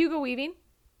cast. Hugo Weaving.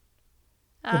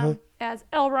 As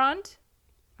Elrond,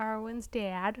 Arwen's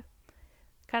dad.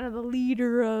 Kind of the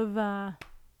leader of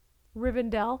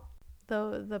Rivendell.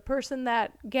 The person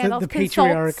that Gandalf The consults.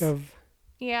 patriarch of.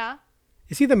 Yeah.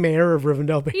 Is he the mayor of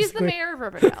Rivendell? Basically, He's the mayor of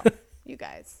Rivendell, you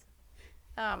guys.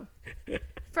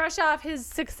 Fresh off his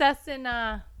success in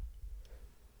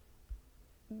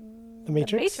The The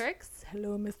Matrix? The Matrix.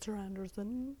 Hello, Mr.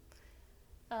 Anderson.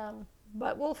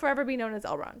 But will forever be known as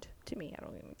Elrond to me. I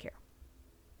don't even care.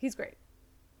 He's great.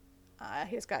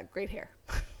 He's got great hair.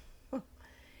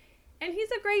 And he's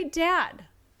a great dad.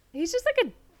 He's just like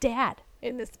a dad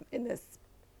in this.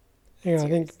 Hang on, I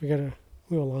think we got a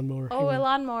lawnmower. Oh, a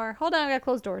lawnmower. Hold on, I gotta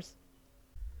close doors.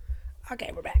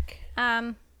 Okay, we're back.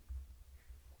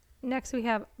 Next we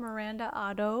have Miranda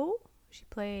Otto. She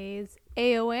plays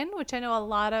Eowyn, which I know a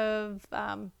lot of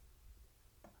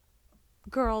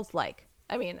girls like.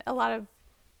 I mean,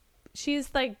 she's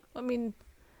like, I mean,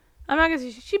 I'm not gonna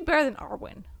say she's better than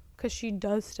Arwen because she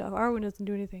does stuff. Arwen doesn't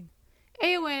do anything.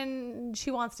 Eowyn,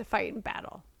 she wants to fight in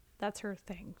battle. That's her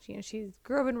thing. She's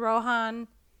grew up in Rohan.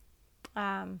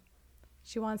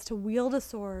 She wants to wield a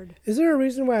sword. Is there a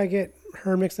reason why I get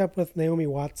her mixed up with Naomi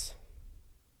Watts?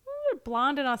 They're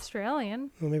blonde and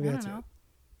Australian. Well, maybe I that's don't it.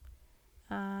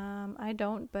 know. I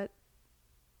don't, but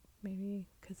maybe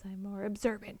because I'm more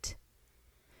observant.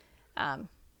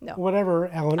 No. Whatever,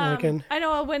 Alan Arkin. I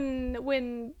know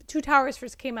when Two Towers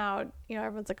first came out,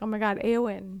 everyone's like, oh my God,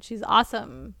 Eowyn, she's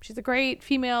awesome. She's a great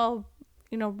female,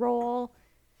 role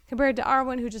compared to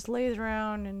Arwen, who just lays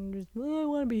around and just, I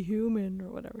want to be human or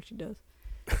whatever she does.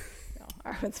 No,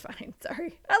 Arwen's fine.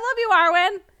 Sorry. I love you,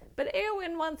 Arwen. But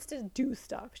Eowyn wants to do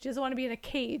stuff. She doesn't want to be in a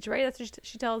cage, right? That's what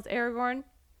she tells Aragorn.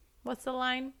 What's the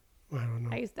line? I don't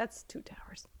know. That's Two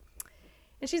Towers.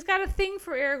 And she's got a thing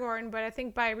for Aragorn, but I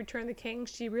think by Return of the King,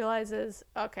 she realizes,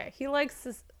 okay, he likes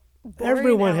this boring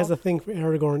Everyone elf. has a thing for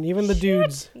Aragorn, even the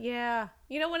dudes. Yeah.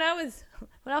 When I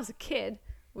was a kid,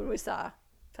 when we saw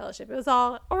Fellowship, it was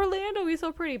all, Orlando, he's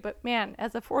so pretty. But man,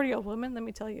 as a 40-year-old woman, let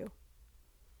me tell you,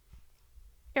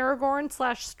 Aragorn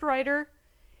 / Strider,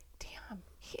 damn,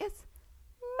 he is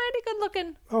mighty good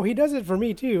looking. Oh, he does it for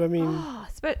me too. I mean,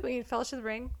 Fellowship of the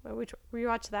Ring, when we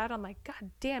rewatched that, I'm like, God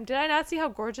damn, did I not see how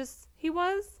gorgeous he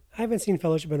was? I haven't seen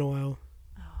Fellowship in a while.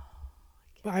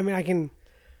 But I mean, I can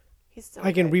Good.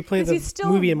 replay 'Cause the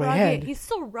movie in my rugged. head. He's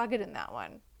still rugged in that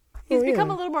one. He's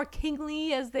become a little more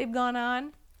kingly as they've gone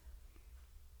on.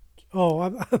 Oh,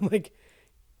 I'm like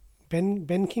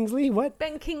Ben Kingsley. What?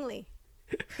 Ben Kingsley.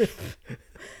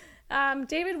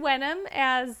 David Wenham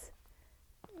as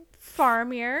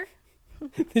Faramir.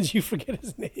 Did you forget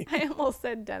his name? I almost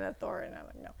said Denethor, and I'm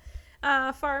like, no.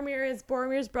 Faramir is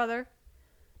Boromir's brother.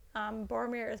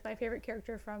 Boromir is my favorite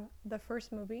character from the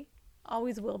first movie.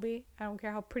 Always will be. I don't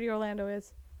care how pretty Orlando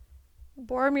is.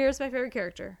 Boromir is my favorite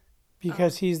character.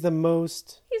 Because he's the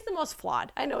most... He's the most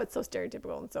flawed. I know it's so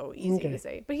stereotypical and so easy to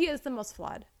say, but he is the most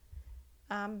flawed.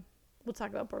 We'll talk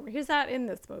about Boromir. He's not in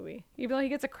this movie. Even though he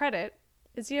gets a credit.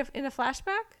 Is he in a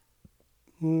flashback?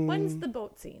 When's the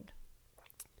boat scene?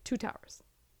 Two Towers.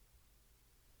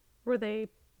 Where they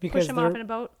push him off in a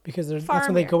boat? Because that's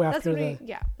when they go after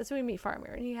that's when we meet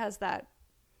Faramir. And he has that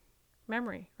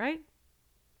memory, right?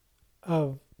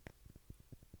 Of...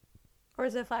 Or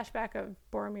is it a flashback of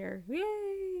Boromir?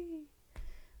 Yay!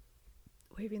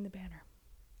 Waving the banner.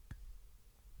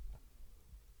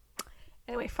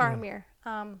 Anyway, Faramir.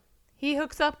 He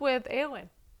hooks up with Eowyn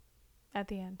at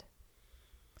the end.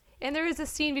 And there is a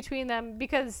scene between them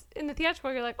because in the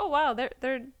theatrical you're like, oh wow,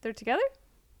 they're together?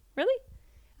 Really?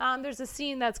 There's a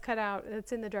scene that's cut out,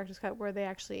 that's in the director's cut where they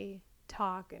actually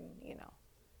talk and,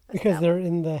 Because they're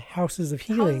in the Houses of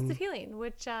Healing. Houses of Healing,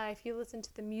 which if you listen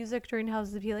to the music during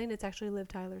Houses of Healing, it's actually Liv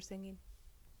Tyler singing.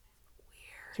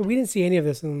 Weird. So we didn't see any of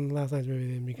this in last night's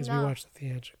movie then because we watched the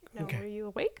theatrical. No, Okay. were you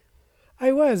awake?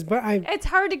 I was, but It's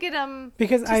hard to get them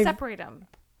separate them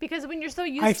because when you're so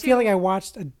used to. I feel like I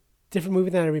watched a different movie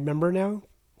than I remember now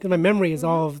because my memory is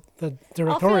all of the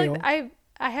directorial. I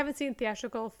haven't seen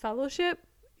theatrical Fellowship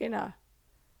in a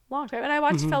long time, and I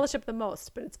watch Fellowship the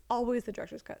most, but it's always the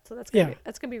director's cut. So that's gonna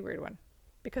be a weird one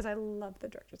because I love the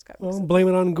director's cut. Well, blame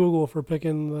it on Google for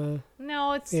picking the.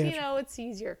 No, it's it's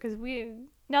easier because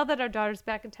now that our daughter's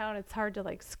back in town, it's hard to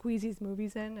like squeeze these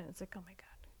movies in, and it's like, oh my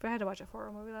god, but I had to watch a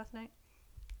horror movie last night.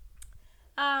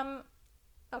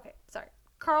 Okay, sorry.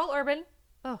 Carl Urban.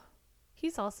 Oh,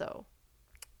 he's also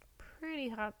pretty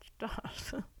hot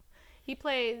stuff. He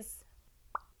plays.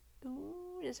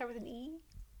 Ooh, does it start with an E?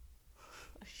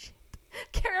 Oh, shit.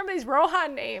 Can't remember these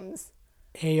Rohan names.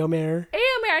 Éomer.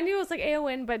 I knew it was like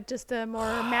Eowyn, but just a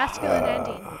more masculine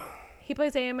ending. He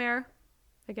plays Éomer.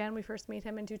 Again, we first meet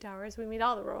him in Two Towers. We meet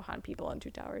all the Rohan people in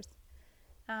Two Towers.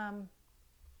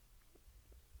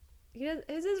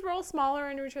 Is his role smaller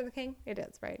in Return of the King? It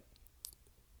is, right?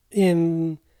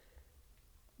 In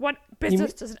what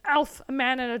business does an elf, a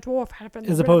man, and a dwarf have in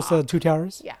the as opposed Rimrock? to Two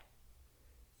Towers? Yeah.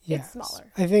 Yes. It's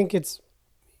smaller. I think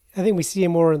we see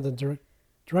him more in the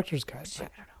director's cut. I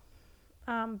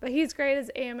don't know. But he's great as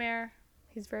Éomer.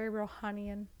 He's very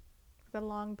Rohanian. The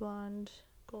long blonde,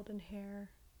 golden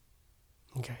hair.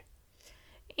 Okay.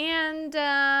 And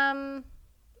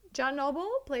John Noble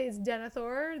plays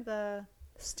Denethor, the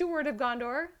steward of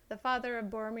Gondor, the father of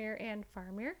Boromir and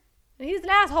Faramir. And he's an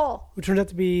asshole. Who turns out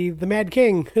to be the Mad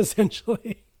King,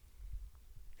 essentially.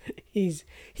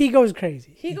 He goes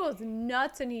crazy. He goes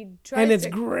nuts and he tries And it's to...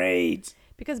 great.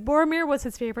 Because Boromir was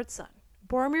his favorite son.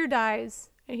 Boromir dies,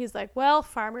 and he's like, well,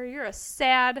 Faramir, you're a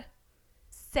sad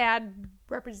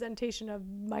representation of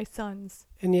my sons.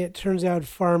 And yet it turns out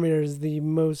Faramir is the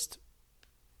most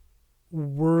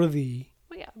worthy.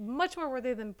 Well, yeah, much more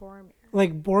worthy than Boromir.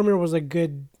 Like, Boromir was a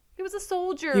good... He was a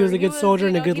soldier. He was a good soldier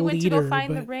and a good he went leader. to go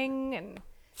find the but ring, and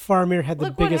Faramir had the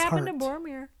look what biggest happened heart. to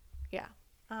Boromir. Yeah.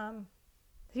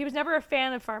 He was never a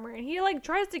fan of Faramir, and he like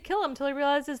tries to kill him until he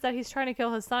realizes that he's trying to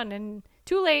kill his son, and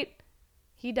too late,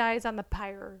 he dies on the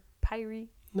pyre.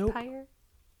 Nope. Pyre?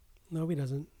 No, he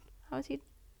doesn't. How is he?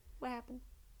 What happened?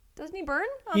 Doesn't he burn?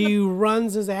 He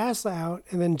runs his ass out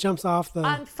and then jumps off the...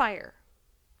 On fire.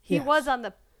 He Yes. was on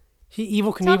the... He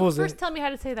Evil Knievel's First, it. tell me how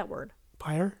to say that word.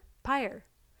 Pyre? Pyre.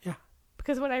 Yeah.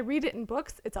 Because when I read it in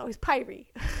books, it's always pyre.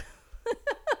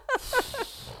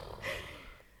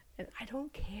 And I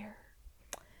don't care.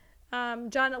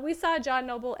 We saw John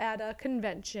Noble at a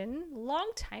convention a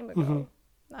long time ago.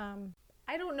 Mm-hmm.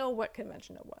 I don't know what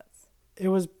convention it was. It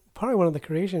was probably one of the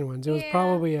creation ones. It was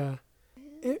probably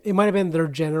it might have been their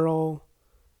general...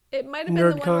 It might have been the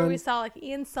one where NerdCon. we saw like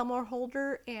Ian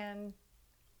Somerhalder and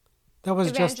That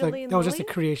was just a Evangeline Lilly?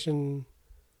 creation...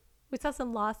 we saw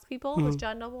some Lost People. Mm-hmm. Was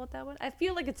John Noble at that one? I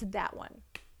feel like it's that one.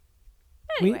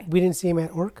 Anyway. We didn't see him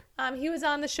at Orc. He was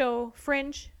on the show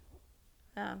Fringe,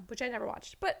 which I never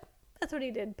watched, but that's what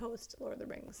he did post Lord of the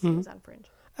Rings. He was on Fringe.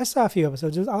 I saw a few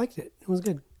episodes. I liked it. It was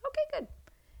good. Okay, good.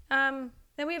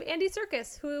 Then we have Andy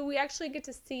Serkis, who we actually get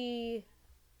to see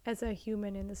as a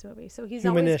human in this movie. So he's Humanish.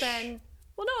 always been...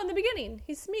 Well, no, in the beginning,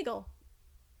 he's Smeagol.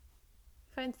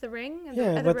 Finds the ring at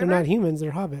Yeah, the but they're river. not humans.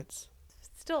 They're hobbits.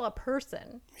 Still a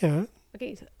person. Yeah. Okay,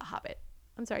 he's a hobbit.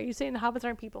 I'm sorry, you saying the hobbits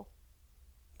aren't people?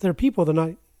 They're people. They're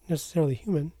not necessarily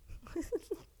human.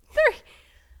 They're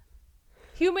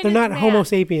human. They're is not man. Homo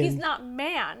sapien. He's not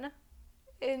man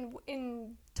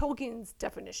in Tolkien's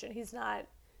definition. He's not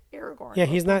Aragorn. Yeah, or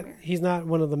he's not. Boromir. He's not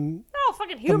one of the No,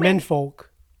 fucking the human.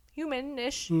 menfolk.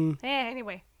 Human-ish.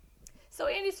 Anyway. So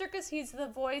Andy Serkis, he's the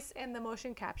voice and the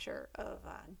motion capture of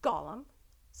Gollum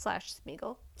 /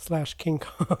 Smeagol. / King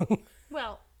Kong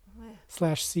Well, /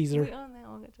 Caesar.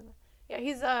 I'll get to that.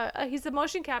 Yeah, he's a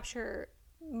motion capture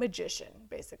magician,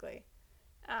 basically.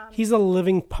 He's a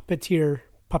living puppeteer,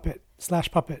 puppet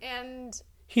 / puppet. And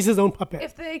He's his own puppet.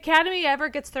 if the Academy ever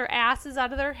gets their asses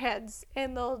out of their heads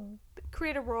and they'll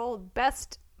create a role of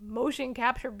best motion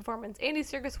capture performance, Andy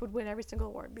Serkis would win every single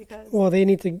award because Well, they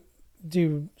need to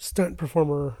do stunt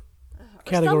performer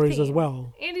categories as something.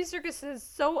 well. Andy Serkis is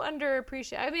so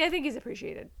underappreciated. I mean, I think he's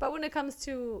appreciated, but when it comes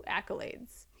to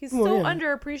accolades, he's Well, so yeah.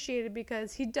 underappreciated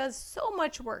because he does so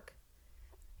much work.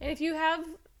 And if you have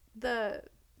the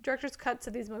director's cuts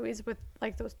of these movies with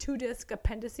like those 2-disc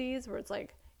appendices where it's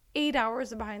like 8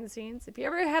 hours of behind the scenes, if you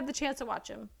ever have the chance to watch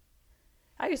them,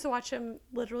 I used to watch them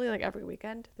literally like every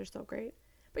weekend. They're so great.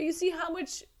 But you see how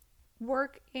much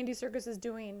work Andy Serkis is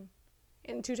doing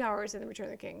in Two Towers and The Return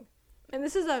of the King. And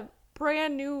this is a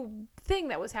brand new thing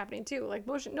that was happening too. Like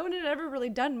motion, no one had ever really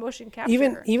done motion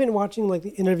capture. Even watching like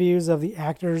the interviews of the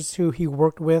actors who he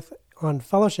worked with on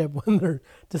Fellowship when they're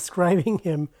describing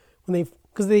him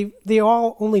because they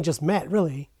all only just met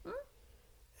really,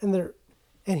 and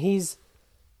he's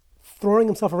throwing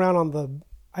himself around on the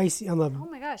icy on the Oh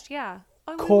my gosh, yeah.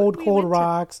 Oh, cold we went to-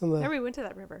 rocks and Yeah, we went to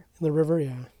that river. the river.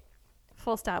 Yeah,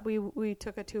 Full stop. We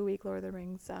took a 2-week Lord of the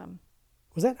Rings.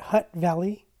 was that Hutt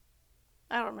Valley?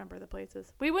 I don't remember the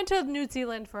places. We went to New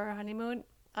Zealand for our honeymoon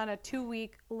on a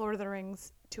 2-week Lord of the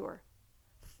Rings tour.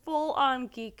 Full on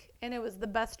geek, and it was the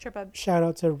best trip I've... Shout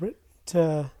out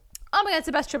to Oh my god, it's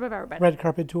the best trip I've ever been. Red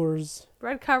Carpet Tours.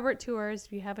 Red Carpet Tours,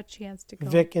 if you have a chance to go.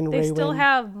 Vic and They still Raywin.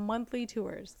 have monthly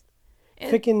tours.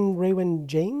 And Vic and Raywin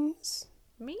James.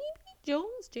 maybe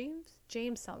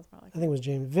James sounds more like I think it was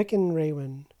James. Vic and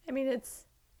Raywin. I mean, it's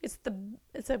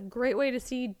a great way to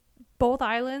see both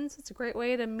islands. It's a great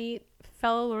way to meet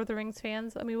fellow Lord of the Rings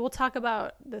fans. I mean, we'll talk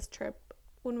about this trip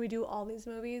when we do all these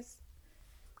movies.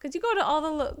 Because you go to all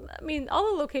the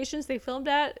locations they filmed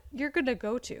at, you're going to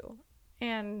go to.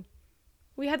 And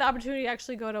we had the opportunity to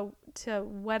actually go to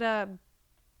Weta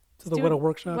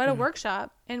Workshop. Weta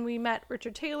Workshop, and we met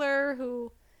Richard Taylor,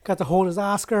 who Got to hold his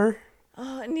Oscar.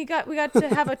 and we got to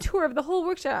have a tour of the whole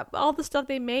workshop, all the stuff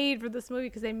they made for this movie,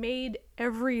 because they made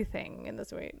everything in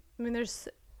this movie. I mean, there's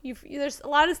there's a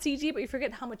lot of CG, but you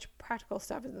forget how much practical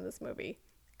stuff is in this movie.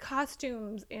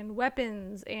 Costumes and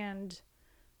weapons and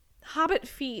hobbit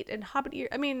feet and hobbit ear.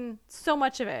 I mean, so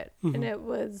much of it. Mm-hmm. And it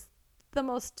was the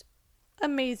most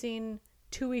amazing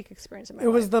 2-week experience of my life.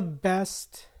 It was the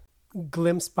best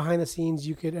glimpse behind the scenes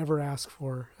you could ever ask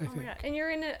for, I think. My God. And you're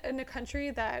in a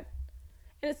country that,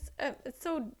 and it's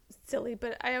so silly,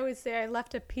 but I always say I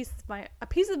left a piece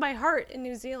of my heart in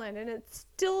New Zealand, and it's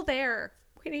still there,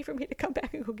 waiting for me to come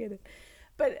back and go get it.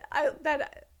 But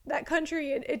that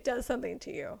country, it does something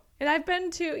to you. And I've been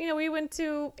to, we went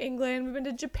to England, we've been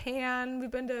to Japan,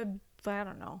 we've been to, I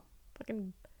don't know,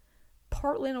 fucking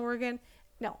Portland, Oregon.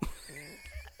 No.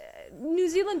 New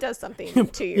Zealand does something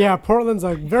to you. Yeah, Portland's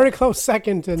a very close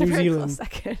second to It's a New very Zealand. close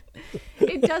second.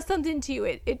 It does something to you.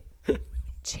 It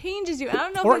changes you. I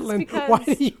don't know Portland. if it's because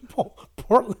Why do you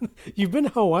Portland? You've been to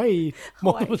Hawaii.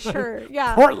 multiple times. sure,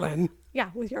 yeah. Portland. Yeah,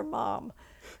 with your mom.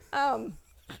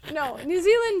 No, New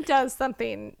Zealand does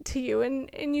something to you, and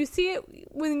you see it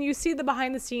when you see the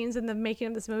behind the scenes and the making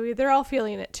of this movie. They're all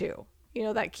feeling it too.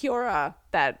 That kia ora,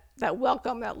 that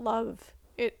welcome, that love.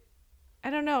 I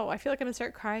don't know. I feel like I'm gonna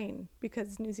start crying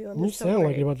because New Zealand You is so sound great.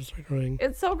 like you're about to start crying.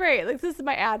 It's so great. Like, this is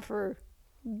my ad for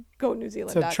Go New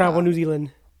Zealand. So travel New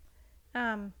Zealand.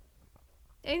 And,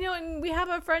 and we have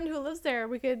a friend who lives there.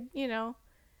 We could,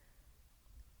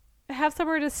 have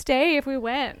somewhere to stay if we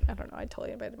went. I don't know. I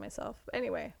totally invited myself.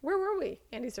 Anyway, where were we?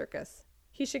 Andy Serkis.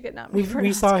 He should get nominated for an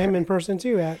We saw Oscar. him in person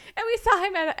too And we saw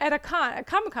him at a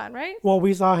Comic-Con, right? Well,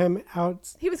 we saw him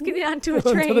out He was getting onto a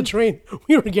onto train. the train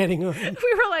we were getting on.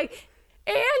 We were like,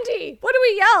 Andy, what do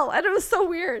we yell? And it was so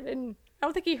weird. And I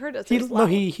don't think he heard us. He It was loud.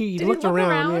 he Did looked he look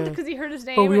around, yeah. because he heard his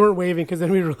name? But we and- weren't waving because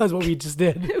then we realized what we just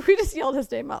did. we just yelled his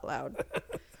name out loud.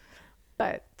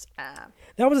 But,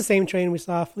 That was the same train we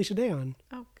saw Felicia Day on.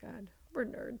 oh God, we're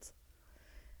nerds.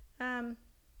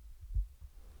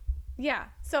 Yeah.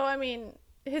 So I mean,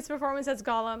 his performance as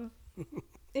Gollum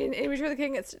in Return of the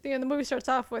King. It's the movie starts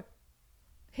off with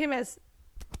him as,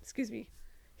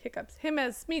 him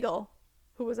as Smeagol,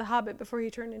 who was a hobbit before he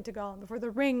turned into Gollum, before the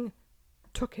ring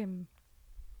took him,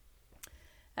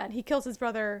 and he kills his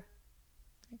brother,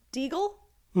 Deagle.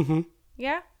 Mm-hmm.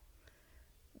 Yeah.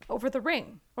 Over the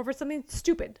ring, over something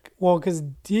stupid. Well, because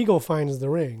Deagle finds the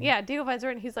ring. Yeah, Deagle finds her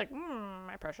and he's like,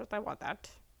 my precious, I want that.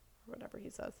 Or whatever he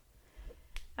says.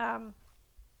 And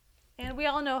we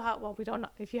all know how, well, we don't know.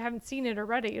 If you haven't seen it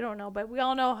already, you don't know. But we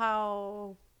all know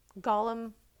how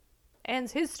Gollum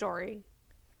ends his story.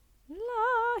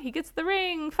 He gets the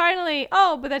ring, finally.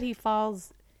 Oh, but then he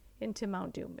falls into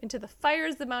Mount Doom, into the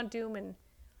fires of Mount Doom. And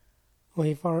Well,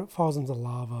 he falls into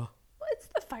lava. well, it's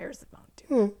the fires of Mount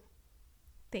Doom.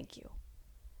 Thank you.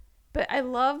 But I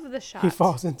love the shot. He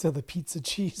falls into the pizza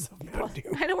cheese of Mount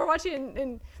Doom. I know we're watching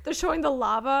and they're showing the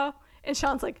lava and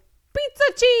Sean's like, pizza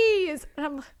cheese! And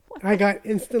I'm like, what? I got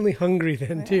instantly hungry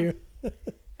then too.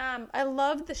 I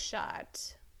love the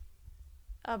shot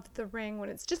of the ring when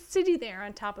it's just sitting there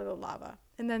on top of the lava.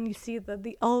 And then you see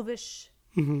the elvish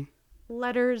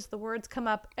letters, the words come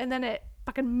up, and then it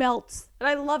fucking melts. And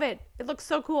I love it. It looks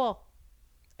so cool.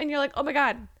 And you're like, oh my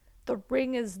God, the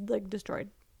ring is like destroyed.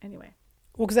 Anyway.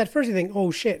 Well, because at first you think, oh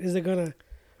shit, is it gonna?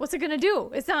 What's it gonna do?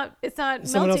 It's not Is someone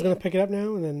else melting. gonna pick it up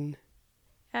now? And then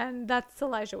And that's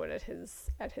Elijah Wood at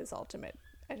his ultimate,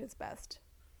 at his best.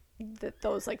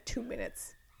 Those like 2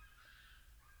 minutes.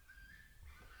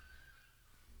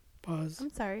 pause. I'm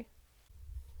sorry.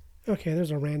 Okay,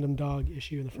 there's a random dog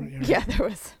issue in the front yard. Yeah, there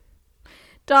was.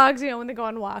 Dogs, when they go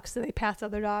on walks and they pass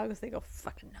other dogs, they go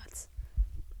fucking nuts.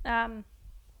 Where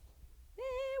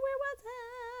was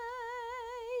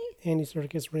I? Andy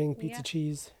Serkis ring, pizza Yeah.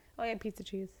 cheese. Oh yeah, pizza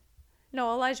cheese.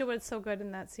 No, Elijah Wood's so good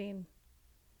in that scene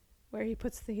where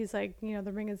he's like,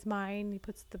 the ring is mine. He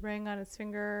puts the ring on his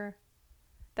finger.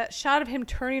 That shot of him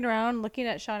turning around, looking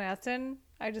at Sean Astin,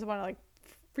 I just want to like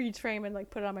freeze frame and like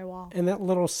put it on my wall. And that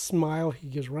little smile he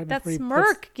gives right That before he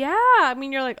smirk, yeah. I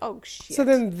mean, you're like, oh shit. So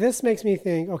then this makes me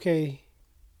think, okay,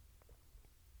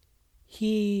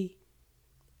 he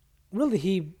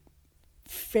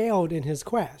failed in his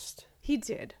quest. He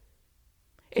did.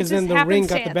 It Because just then the ring got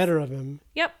the happenstance. better of him.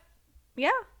 Yep.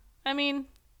 Yeah. I mean,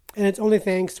 And it's only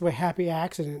thanks to a happy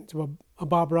accident, to a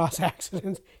Bob Ross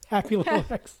accident, happy little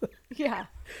accident, yeah.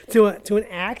 to an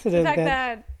The accident fact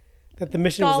that that the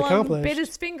mission was Gollum accomplished. bit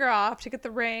his finger off to get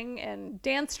the ring and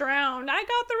danced around. I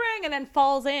got the ring, and then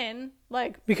falls in.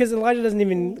 Like, Because Elijah doesn't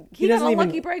even... he got doesn't a even,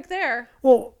 lucky break there.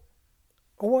 Well,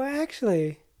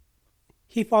 actually,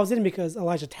 he falls in because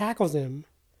Elijah tackles him.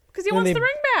 Because he And wants they- the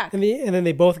ring back. And then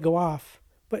they both go off.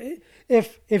 But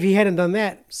if he hadn't done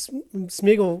that,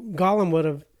 Smeagol Gollum would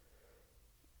have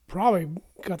probably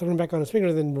got the ring back on his finger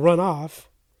and then run off.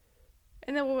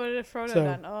 And then what did Frodo So-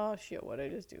 done? Oh shit! What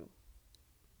did I just do?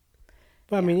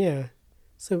 But I mean, yeah.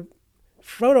 So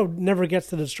Frodo never gets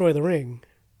to destroy the ring.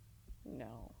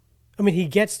 No. I mean, he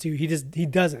gets to. He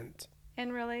doesn't.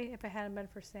 And really, if it hadn't been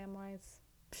for Samwise,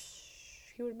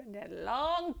 he would have been dead a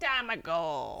long time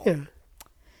ago. Yeah.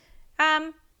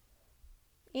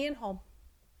 Ian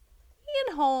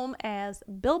Holm as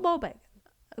Bilbo Baggins,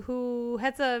 who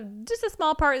has just a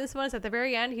small part in this one. Is at the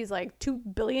very end. He's like 2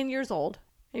 billion years old,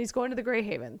 and he's going to the Grey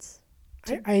Havens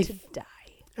to die.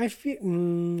 I feel.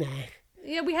 Nah.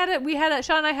 Yeah,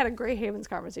 Sean and I had a Grey Havens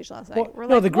conversation last night. Well, We're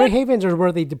no, like, the Grey what? Havens are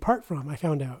where they depart from. I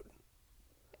found out.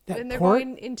 That And they're port,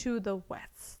 going into the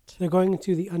west. they're going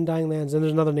into the Undying Lands, and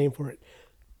there's another name for it.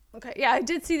 Okay, yeah, I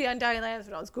did see the Undying Lands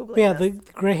when I was Googling But yeah, this.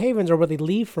 the Grey Havens are where they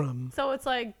leave from. So it's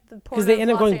like the port Because they of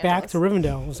end up Los going back to Angeles.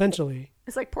 Rivendell, essentially.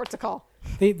 It's like Portugal.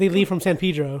 They leave from San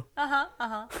Pedro.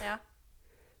 Yeah.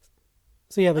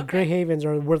 So yeah, the Okay. Grey Havens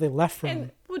are where they left from.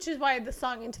 And which is why the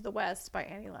song "Into the West" by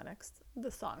Annie Lennox,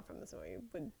 the song from this movie,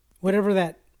 would whatever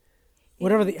the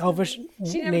Elvish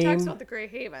she never name, talks about the Grey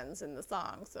Havens in the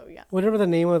song. So yeah, whatever the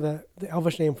name of the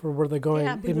Elvish name for where they're going,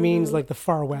 Yeah, it means like the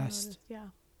far west. yeah.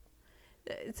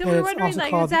 So And we're it's wondering, also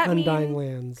like, called does that the Undying mean?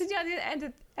 Lands. Because yeah,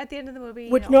 at the end of the movie,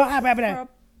 Which you know, no,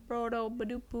 Frodo,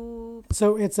 Badoop.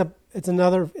 so it's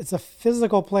a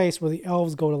physical place where the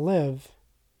elves go to live,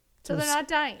 So they're not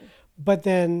dying. but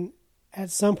then at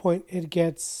some point it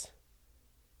gets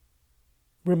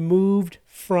removed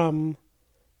from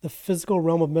the physical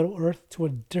realm of Middle Earth to a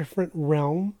different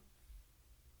realm.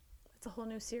 It's a whole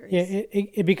new series. Yeah,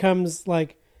 it becomes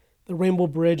like the Rainbow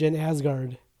Bridge in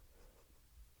Asgard, Isn't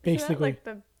that basically. like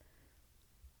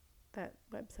that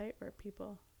website where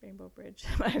people Rainbow Bridge.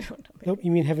 I don't know. Maybe. Nope, you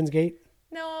mean Heaven's Gate?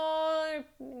 No, I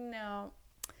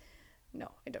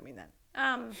don't mean that.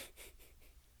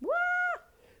 What?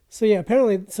 So yeah,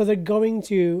 apparently, so they're going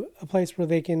to a place where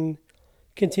they can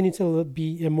continue to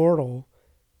be immortal,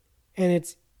 and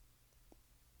it's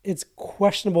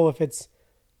questionable if it's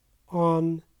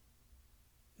on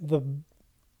the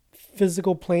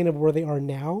physical plane of where they are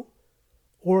now,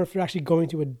 or if they're actually going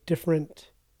to a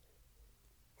different,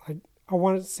 I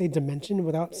want to say dimension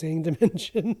without saying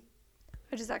dimension.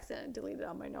 I just accidentally deleted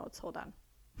all my notes. Hold on.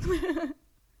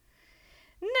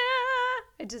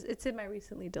 It's in my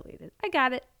recently deleted. I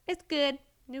got it. It's good.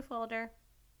 New folder.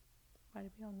 Why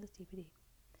did we own this DVD?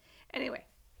 Anyway,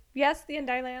 yes, the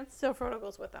Undying Lands. So Frodo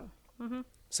goes with them. Mm-hmm.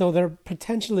 So they're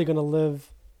potentially going to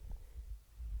live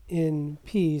in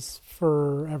peace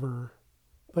forever,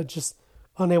 but just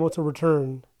unable to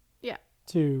return Yeah,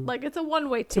 to like it's a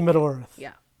one-way to ticket. Middle Earth.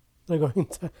 Yeah. They're going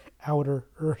to Outer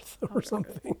Earth or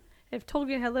something. If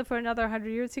Tolkien had lived for another 100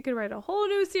 years, he could write a whole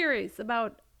new series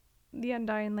about the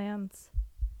Undying Lands.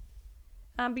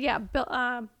 But yeah,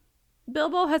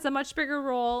 Bilbo has a much bigger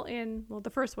role in, well,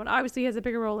 the first one. Obviously, he has a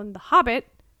bigger role in the Hobbit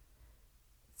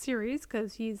series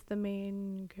because he's the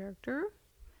main character.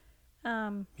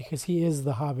 Because he is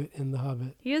the Hobbit in the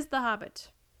Hobbit. He is the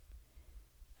Hobbit.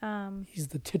 He's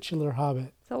the titular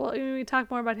Hobbit. So we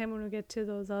talk more about him when we get to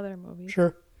those other movies.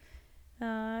 Sure.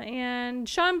 And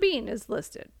Sean Bean is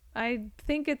listed. I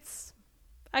think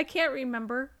I can't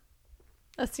remember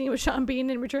a scene with Sean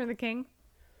Bean in Return of the King.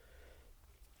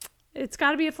 It's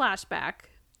got to be a flashback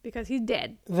because he's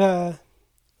dead. So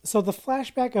the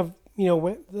flashback of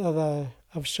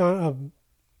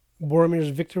Boromir's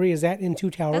victory, is that in Two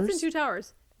Towers? That's in Two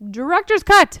Towers. Director's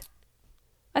cut.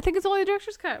 I think it's only a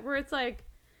director's cut where it's like,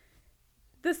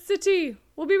 the city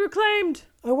will be reclaimed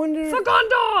I wonder. for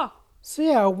Gondor. So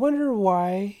yeah, I wonder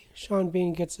why Sean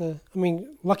Bean gets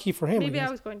lucky for him. Maybe I I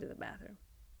guess. was going to the bathroom.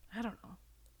 I don't know.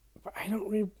 But I don't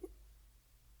really.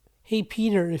 Hey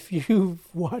Peter, if you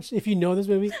know this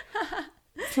movie,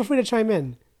 feel free to chime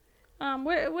in.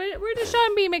 Where does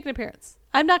Sean Bean make an appearance?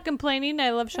 I'm not complaining. I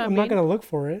love Sean I'm Bean. not going to look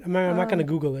for it. I'm not going to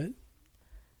Google it.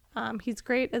 He's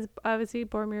great as obviously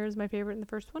Boromir is my favorite in the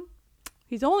first one.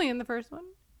 He's only in the first one.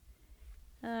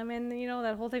 And you know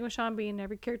that whole thing with Sean Bean,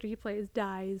 every character he plays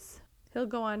dies. He'll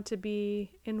go on to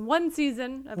be in one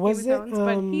season of Game of Thrones,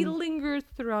 but he lingers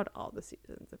throughout all the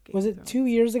seasons of Game Was of it Thrones. 2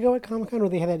 years ago at Comic-Con where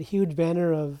they had that huge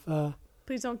banner of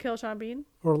Please don't kill Sean Bean.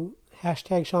 or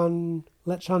hashtag Sean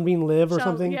let Sean Bean live or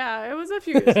something? Yeah, it was a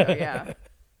few years ago. Yeah,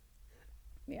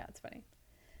 yeah, it's funny.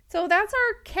 So that's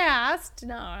our cast.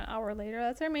 No, an hour later,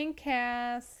 that's our main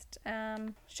cast.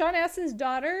 Sean Astin's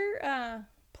daughter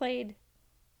played.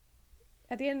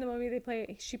 At the end of the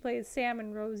movie, she plays Sam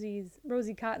and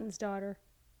Rosie Cotton's daughter,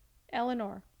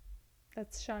 Eleanor.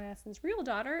 That's Sean Astin's real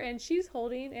daughter, and she's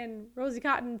holding, and Rosie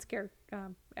Cotton's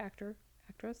actress,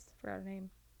 forgot her name,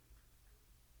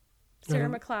 Sarah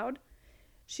McLeod.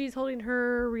 She's holding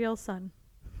her real son.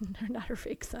 not her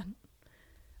fake son,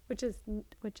 which is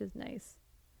nice.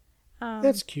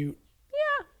 That's cute.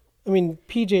 Yeah. I mean,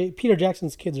 Peter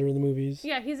Jackson's kids are in the movies.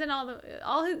 Yeah, he's in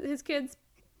all his kids,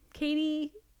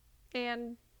 Katie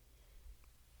and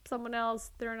someone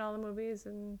else. They're in all the movies,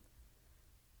 and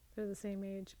they're the same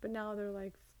age. But now they're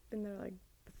like in their like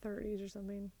 30s or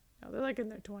something. No, they're like in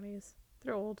their 20s.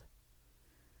 They're old.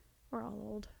 We're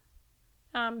all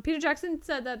old. Peter Jackson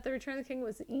said that The Return of the King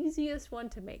was the easiest one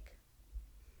to make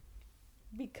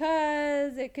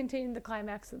because it contained the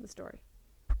climax of the story.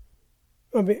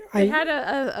 I mean, It had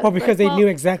a because they knew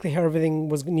exactly how everything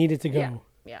was needed to go.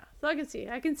 Yeah. So I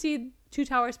can see Two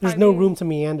Towers. There's no room to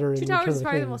meander. Two Towers is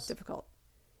probably the most difficult.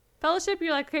 Fellowship,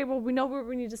 you're like, okay, well, we know where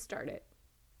we need to start it.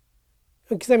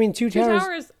 Because I mean, Two Towers. Two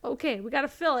Towers, okay, we got to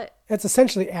fill it. That's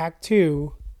essentially Act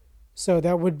 2, so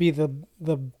that would be the.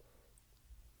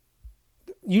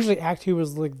 Usually, Act 2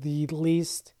 was like the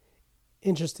least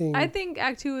interesting. I think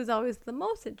Act 2 is always the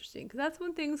most interesting because that's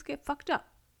when things get fucked up.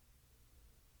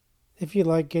 If you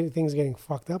like things getting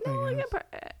fucked up, No, I guess.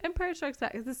 like Empire Strikes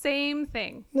Back. It's the same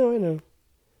thing. No, I know.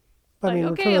 But Like, I mean,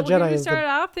 okay, Return of the Jedi we is started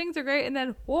off, things are great, and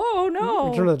then, whoa, no.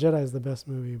 Return of the Jedi is the best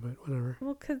movie, but whatever.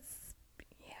 Well, because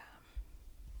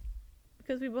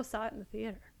we both saw it in the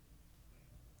theater.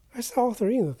 I saw all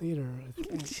 3 in the theater. I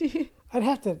think. I'd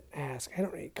have to ask. I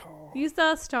don't recall. You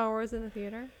saw Star Wars in the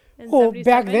theater? Well,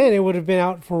 back then it would have been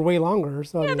out for way longer.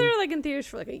 So Yeah, I mean, they were like in theaters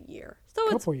for like a year. So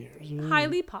a it's couple years.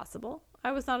 highly possible.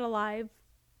 I was not alive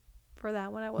for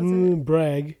that when I wasn't.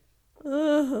 Brag.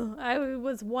 Ugh. I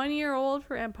was 1 year old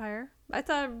for Empire. I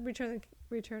saw Return of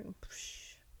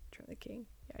the King.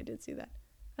 Yeah, I did see that.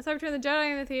 I saw Return of the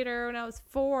Jedi in the theater when I was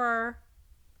 4.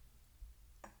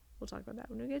 We'll talk about that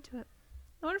when we get to it.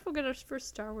 I wonder if we'll get our first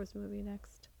Star Wars movie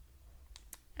next.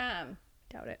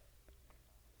 Doubt it.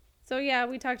 So yeah,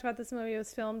 we talked about this movie. It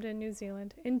was filmed in New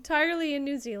Zealand, entirely in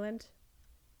New Zealand.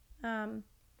 I'm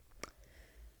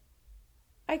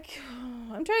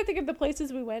trying to think of the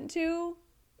places we went to,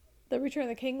 the Return of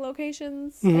the King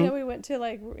locations. Mm-hmm. I know we went to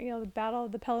the Battle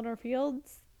of the Pelennor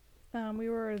Fields. We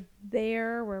were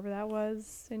there, wherever that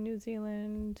was, in New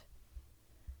Zealand.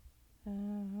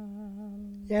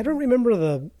 Yeah, I don't remember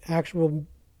the actual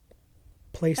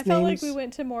place I names. felt like we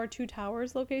went to more Two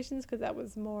Towers locations because that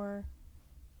was more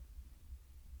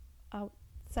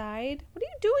outside. What are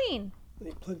you doing? Let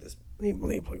me plug this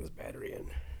battery in.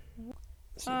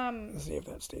 Let's see if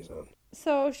that stays on.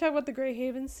 So, should I talk about the Grey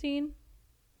Haven scene?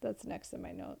 That's next in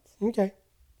my notes. Okay.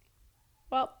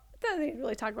 Well, it doesn't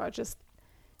really talk about it, just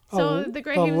so the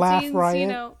Grey Haven laugh scenes,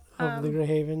 riot of the Grey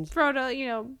Havens.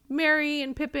 Frodo, Merry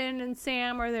and Pippin and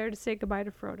Sam are there to say goodbye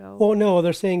to Frodo. Well, no,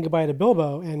 they're saying goodbye to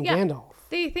Bilbo and Gandalf.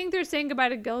 They think they're saying goodbye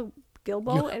to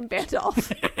Gilbo and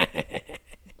Gandalf.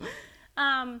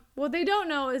 What they don't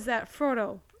know is that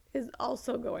Frodo is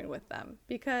also going with them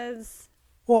because.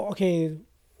 Well, okay.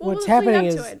 What's let's happening lead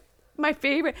is up to it. My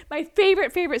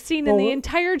favorite scene in the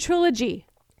entire trilogy.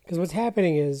 Because what's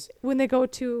happening is when they go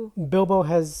to Bilbo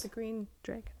has the Green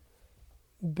Dragon.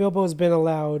 Bilbo's been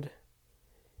allowed.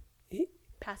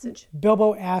 Passage.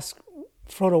 Bilbo asks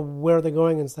Frodo where they're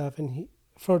going and stuff, and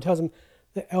Frodo tells him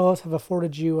the elves have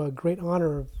afforded you a great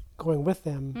honor of going with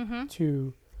them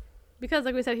to. Because,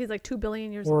 like we said, he's like 2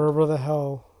 billion years wherever old. the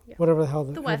hell, whatever the hell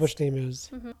the elvish West. name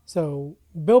is. So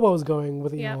Bilbo's going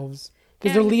with the elves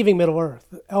because they're And- leaving Middle Earth.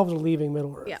 The elves are leaving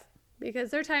Middle Earth. Yeah,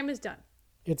 because their time is done.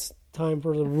 It's time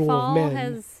for the rule Fall of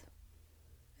men.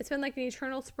 it's been like an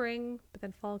eternal spring, but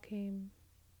then fall came,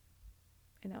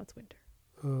 and now it's winter.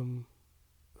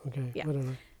 Okay, Yeah.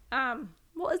 whatever.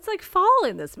 Well, it's like fall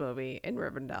in this movie in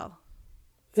Rivendell.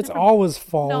 It's always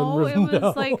fall. No, in it was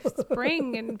Rivendell. like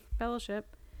spring in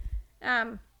Fellowship.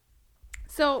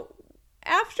 So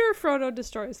after Frodo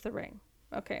destroys the ring,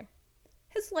 okay,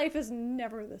 his life is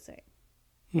never the same,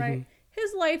 right?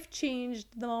 His life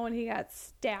changed the moment he got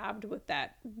stabbed with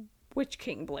that Witch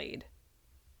King blade,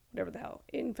 whatever the hell,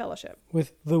 in Fellowship.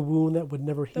 with the wound that would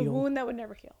never heal. The wound that would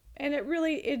never heal. And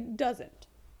it doesn't.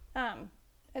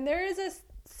 And there is a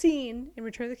scene in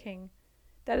Return of the King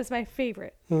that is my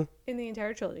favorite in the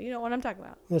entire trilogy. You know what I'm talking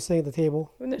about. They're sitting at the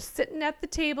table. When they're sitting at the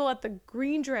table at the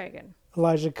Green Dragon.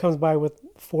 Elijah comes by with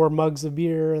 4 mugs of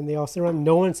beer, and they all sit around.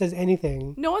 No one says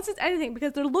anything. No one says anything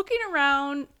because they're looking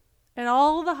around, and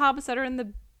all the hobbits that are in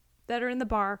the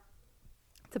bar.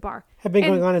 It's a bar. Have been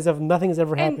going on as if nothing's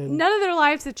ever And happened. none of their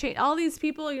lives have changed. All these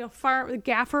people, the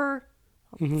gaffer,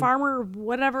 farmer,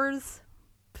 whatever's,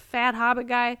 fat hobbit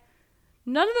guy.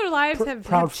 None of their lives have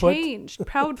Proudfoot. changed.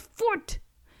 Proud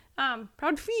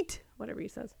feet, whatever he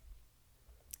says.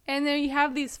 And then you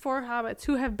have these 4 hobbits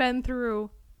who have been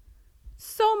through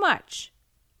so much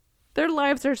Their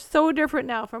lives are so different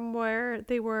now from where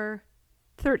they were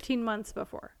 13 months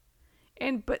before.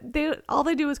 But all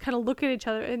they do is kind of look at each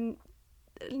other, and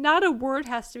not a word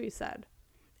has to be said.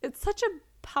 It's such a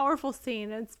powerful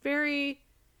scene. It's very,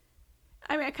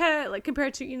 I mean, I kind of like compare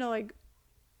it to, you know, like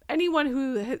anyone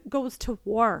who goes to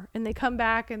war and they come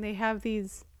back and they have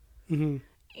these,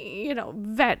 you know,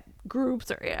 vet groups,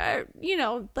 or, you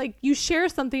know, like you share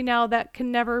something now that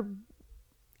can never,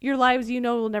 your lives, you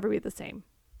know, will never be the same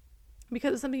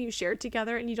because it's something you shared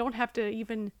together, and you don't have to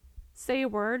even say a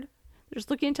word. They're just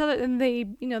looking at each other, and they,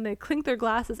 you know, they clink their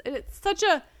glasses, and it's such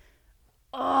a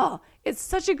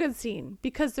good scene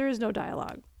because there is no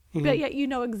dialogue, but yet you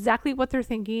know exactly what they're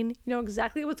thinking, you know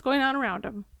exactly what's going on around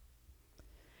them.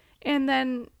 And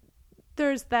then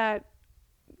there's that,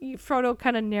 Frodo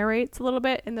kind of narrates a little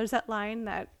bit, and there's that line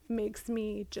that makes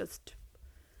me just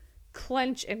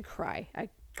clench and cry. I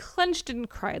clenched and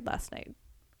cried last night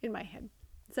in my head.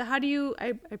 So how do you,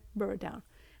 I wrote it down.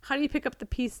 How do you pick up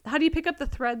the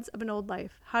threads of an old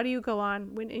life? How do you go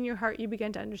on when in your heart you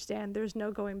begin to understand there's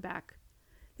no going back?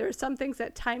 There are some things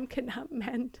that time cannot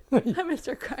mend. I'm going to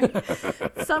start crying.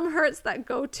 Some hurts that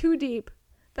go too deep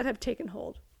that have taken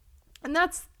hold. And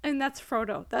that's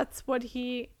Frodo. That's what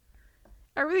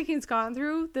everything he's gone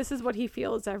through, this is what he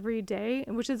feels every day,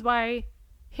 and which is why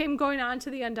him going on to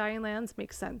the Undying Lands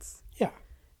makes sense. Yeah.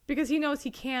 Because he knows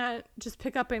he can't just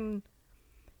pick up and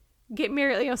get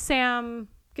married. You know, Sam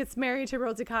gets married to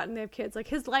Rosie Cotton, they have kids. Like,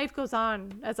 his life goes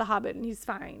on as a hobbit, and he's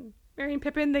fine. Merry and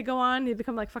Pippin, they go on, they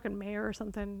become like fucking mayor or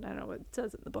something. I don't know what it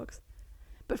says in the books.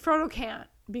 But Frodo can't,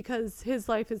 because his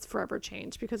life is forever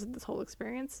changed because of this whole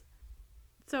experience.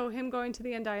 So him going to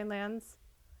the Undying Lands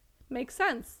makes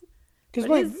sense.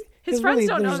 Because his friends really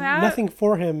don't know that. There's nothing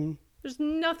for him. There's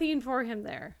nothing for him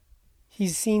there.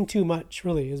 He's seen too much,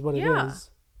 really, is what it is.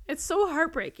 It's so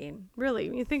heartbreaking, really,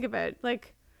 when you think of it.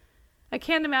 Like, I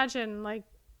can't imagine, like,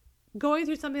 going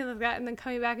through something like that and then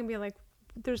coming back and being like,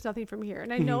 there's nothing from here.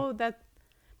 And I know that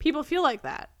people feel like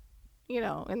that, you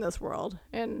know, in this world.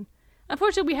 And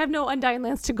unfortunately, we have no Undying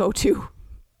Lands to go to.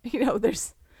 You know,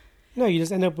 No, you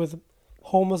just end up with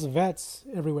homeless vets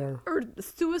everywhere. Or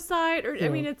suicide. Or, yeah. I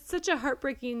mean, it's such a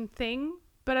heartbreaking thing.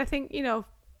 But I think, you know,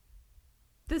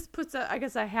 this puts,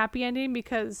 a happy ending,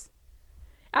 because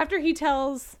after he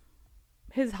tells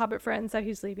his hobbit friends that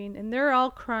he's leaving and they're all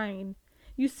crying,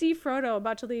 you see Frodo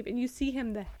about to leave, and you see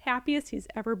him the happiest he's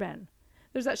ever been.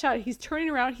 There's that shot. He's turning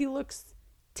around. He looks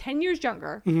 10 years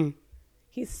younger.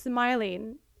 He's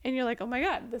smiling, and you're like, oh my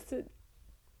God,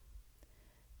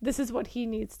 this is what he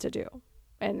needs to do.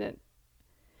 So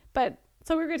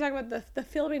we're going to talk about the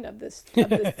filming of this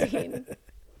scene.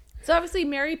 So obviously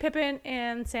Merry, Pippin,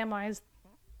 and Samwise,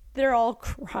 they're all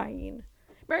crying.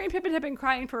 Merry and Pippin have been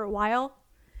crying for a while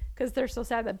because they're so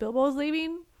sad that Bilbo's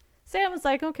leaving. Sam was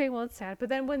like, okay, well, it's sad. But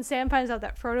then when Sam finds out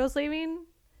that Frodo's leaving,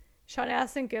 Sean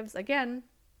Astin gives, again,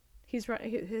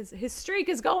 his streak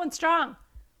is going strong.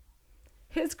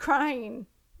 His crying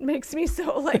makes me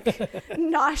so, like,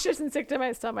 nauseous and sick to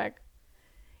my stomach.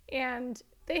 And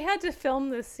they had to film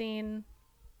this scene,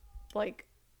 like,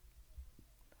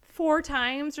 4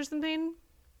 times or something.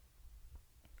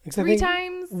 3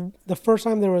 times. The first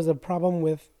time there was a problem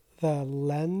with the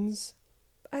lens.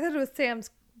 I thought it was Sam's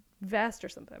vest or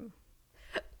something.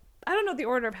 I don't know the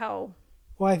order of how.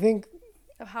 Well, I think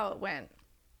of how it went.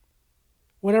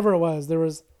 Whatever it was, there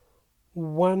was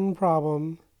one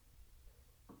problem,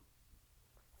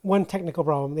 one technical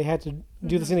problem. They had to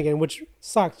do the scene again, which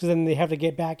sucks because then they have to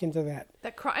get back into that.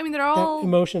 I mean, they're all that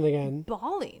emotion again,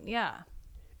 bawling. Yeah.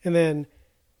 And then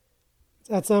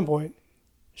at some point,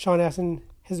 Sean Astin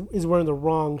is wearing the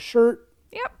wrong shirt.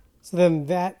 Yep. So then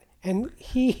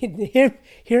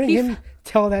hearing him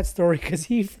tell that story, because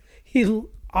he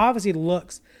obviously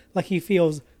looks like he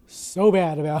feels so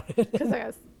bad about it.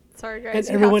 Because sorry guys,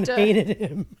 and everyone hated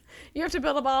him. You have to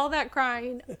build up all that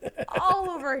crying all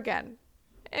over again.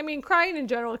 I mean, crying in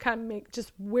general kind of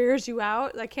just wears you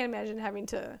out. I can't imagine having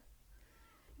to.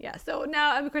 Yeah. So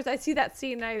now, of course, I see that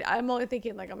scene, and I'm only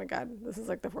thinking like, oh my God, this is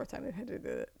like the 4th time they had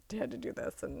to do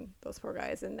this, and those poor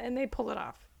guys, and they pulled it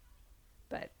off.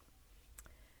 But.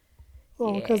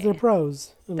 Well, because they're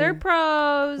pros. They're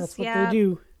pros. That's what they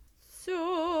do.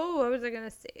 So what was I gonna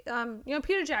say?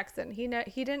 Peter Jackson. He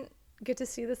didn't get to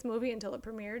see this movie until it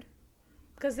premiered,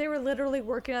 because they were literally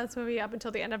working on this movie up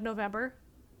until the end of November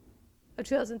of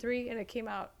 2003, and it came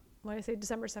out, what did I say,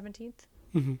 December 17th.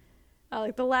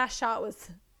 Like the last shot was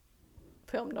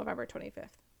filmed November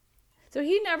 25th. So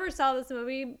he never saw this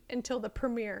movie until the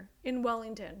premiere in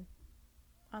Wellington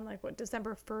on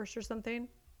December 1st or something.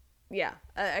 Yeah,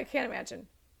 I can't imagine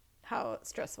how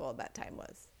stressful that time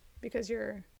was, because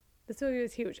This movie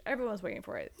was huge. Everyone was waiting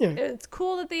for it. Yeah. It's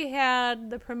cool that they had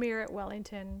the premiere at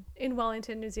Wellington,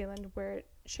 New Zealand, where it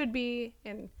should be,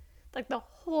 and like the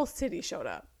whole city showed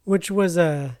up. Which was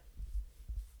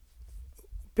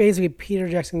basically Peter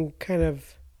Jackson kind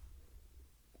of.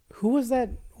 Who was that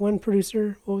one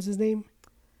producer? What was his name?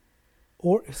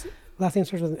 Or last name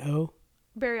starts with an O.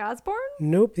 Barry Osborne?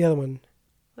 Nope, the other one.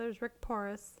 There's Rick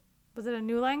Porras. Was it a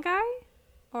New Line guy?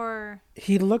 Or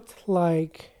He looked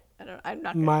like I'm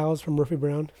not Miles from Murphy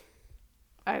Brown.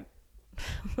 I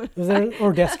Was there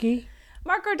Ordesky?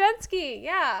 Mark Ordensky.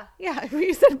 Yeah.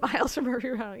 You said Miles from Murphy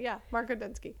Brown. Yeah, Mark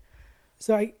Ordensky.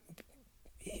 So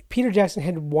Peter Jackson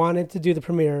had wanted to do the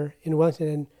premiere in Wellington,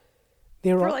 and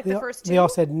they were For the first two? They all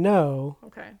said no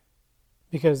Okay.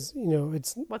 because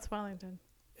What's Wellington?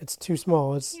 it's too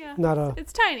small. It's Yeah. not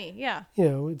It's tiny. Yeah.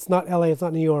 it's not LA, it's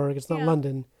not New York, it's not Yeah.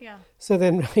 London. Yeah. So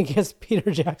then I guess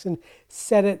Peter Jackson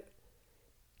said it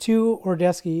to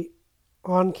Ordesky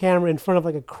on camera in front of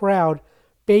like a crowd,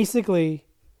 basically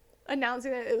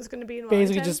Announcing that it was going to be in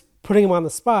Wellington. just putting him on the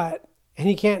spot, and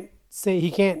he can't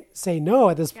say no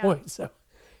at this Yeah. point. So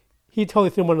he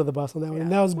totally threw him under the bus on that one,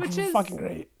 and that was Which is- fucking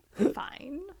great.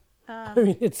 Fine. I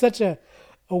mean, it's such a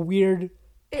weird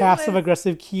passive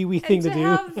aggressive Kiwi thing to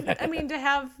do. To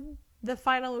have the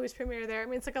final movie's premiere there. I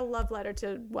mean, it's like a love letter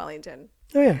to Wellington.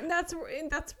 Oh yeah, And that's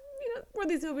where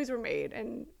these movies were made,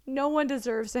 and no one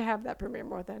deserves to have that premiere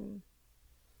more than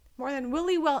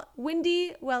Windy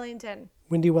Wellington.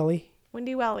 Windy Welly.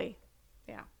 Windy Welly.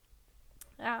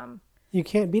 Yeah. You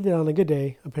can't beat it on a good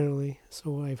day, apparently.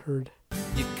 So I've heard.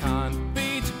 You can't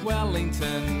beat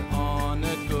Wellington on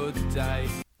a good day.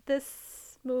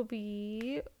 This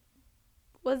movie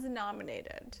was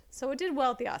nominated, so it did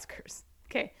well at the Oscars.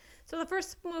 Okay, so the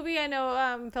first movie I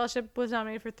know, Fellowship, was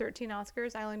nominated for 13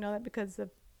 Oscars. I only know that because of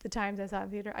the times I saw it in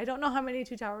theater. I don't know how many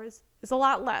Two Towers. It's a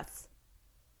lot less.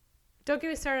 Don't get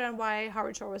me started on why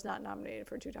Howard Shore was not nominated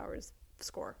for Two Towers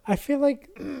score. I feel like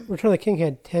Return of the King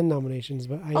had 10 nominations,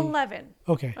 but 11.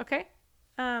 Okay. Okay.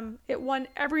 It won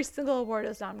every single award it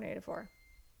was nominated for,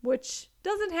 which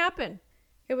doesn't happen.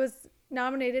 It was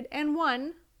nominated and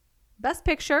won Best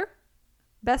Picture,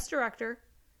 Best Director,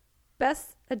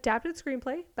 Best Adapted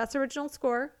Screenplay, Best Original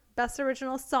Score, Best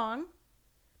Original Song,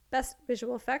 Best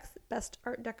Visual Effects, Best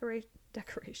Art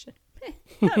Decoration.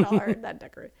 Not all art, that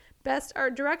decorate. Best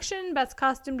Art Direction, Best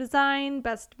Costume Design,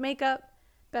 Best Makeup,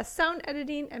 Best Sound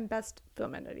Editing, and Best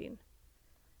Film Editing.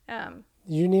 Did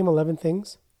you name 11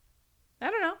 things? I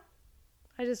don't know.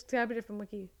 I just grabbed it from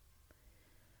Wiki.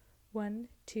 1,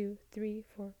 2, 3,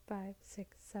 4, 5,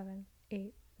 6, 7,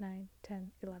 8, 9,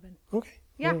 10, 11. Okay.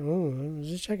 Yeah. I was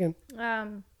just checking.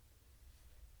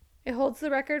 It holds the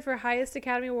record for highest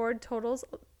Academy Award totals,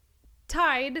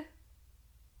 tied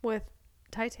with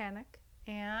Titanic.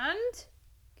 And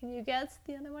can you guess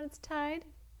the other one it's tied?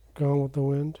 Gone with the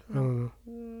Wind? I don't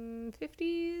know.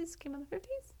 50s? Came out in the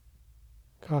 50s?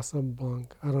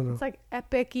 Casablanca? I don't know. It's like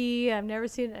epic-y. I've never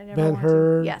seen it. I never Ben-Hur?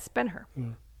 wanted to. Yes, Ben-Hur.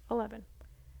 11.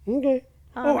 Okay.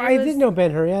 I did know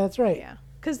Ben-Hur. Yeah, that's right. Yeah.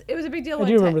 Because it was a big deal I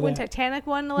do remember when that. Titanic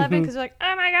won 11. Because they're like,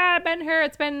 oh my God, Ben-Hur.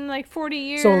 It's been like 40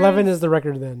 years. So 11 is the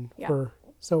record then. Yeah.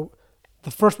 So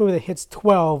the first movie that hits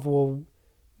 12 will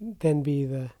then be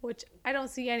the... Which I don't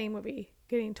see any movie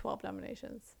getting 12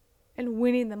 nominations and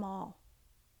winning them all.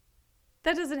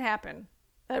 That doesn't happen.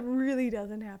 That really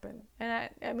doesn't happen. And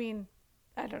I mean,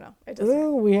 I don't know. It doesn't.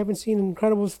 Well, we haven't seen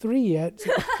Incredibles 3 yet.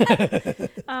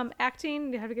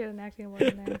 Acting, you have to get an acting award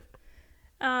in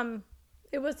there.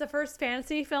 It was the first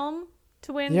fantasy film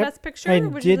to win Yep, Best Picture, I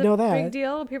which did is a know that. big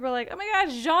deal. People are like, oh my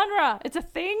gosh, genre. It's a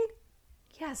thing.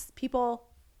 Yes, people.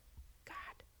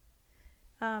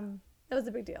 God. That was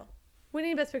a big deal.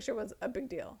 Winning Best Picture was a big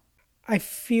deal. I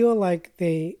feel like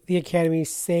the Academy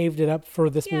saved it up for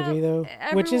this Yeah, movie, though.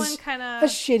 Which everyone is kinda- a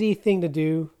shitty thing to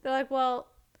do. They're like, well,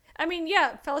 I mean,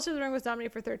 yeah, Fellowship of the Ring was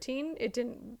nominated for 13. It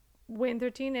didn't win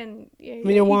 13, and you I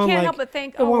mean, it won can't like, help but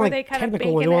think, it won were like they kind of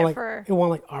technical banking ones. It won it like, for... it won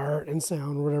like art and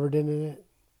sound or whatever, didn't it?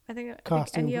 I think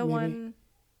Costume, Enya maybe. won.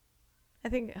 I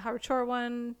think Howard Shore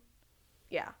won.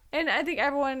 Yeah. And I think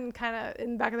everyone kind of,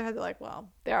 in the back of their head, they're like, well,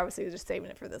 they're obviously just saving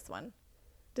it for this one.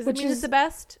 Does Which it mean is- it's the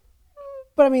best?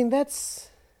 But I mean,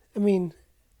 I'm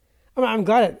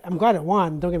glad it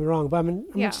won. Don't get me wrong, but I'm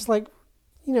Yeah. just like,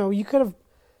 you could have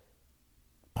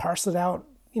parsed it out,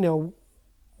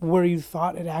 where you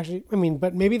thought it actually. I mean,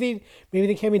 but maybe the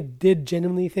Academy did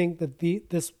genuinely think that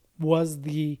this was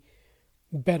the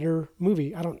better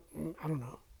movie. I don't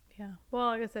know, Yeah. Well,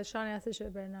 like I said, Sean Astin should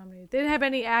have been nominated. They didn't have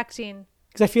any acting.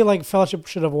 because I feel like Fellowship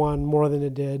should have won more than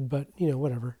it did. But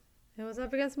whatever. It was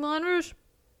up against Moulin Rouge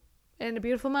and A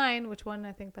Beautiful Mind, which won,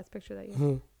 I think, Best Picture that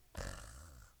year.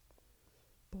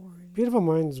 boring. Beautiful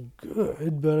Mind's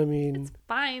good, but I mean, It's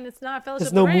fine. It's not Fellowship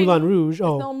it's of no the Ring. Moulin Rouge. It's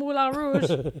Oh, no Moulin Rouge.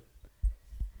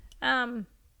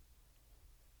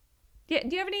 Yeah.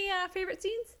 Do you have any favorite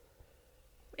scenes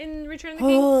in Return of the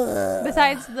King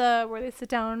besides the where they sit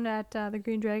down at the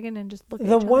Green Dragon and just look at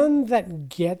the each other? one that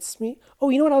gets me. Oh,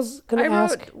 you know what I was gonna I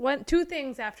ask? wrote two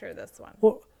things after this one.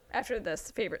 Well, After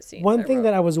this favorite scene. one thing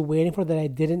that I was waiting for that I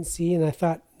didn't see, and I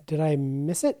thought, did I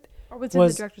miss it? or was in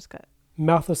the director's cut.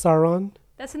 Mouth of Sauron,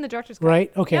 That's in the director's cut.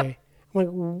 right? Okay. Yep.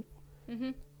 I'm like,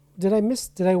 did I miss?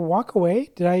 Did I walk away?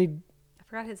 Did I? I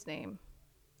forgot his name.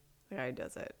 The guy who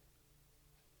does it.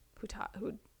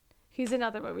 Who he's in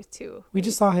other movies too. We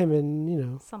just saw him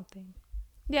in, Something.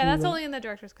 Yeah, that's only in the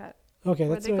director's cut. Okay,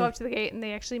 Where that's they go up to the gate and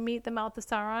they actually meet the Mouth of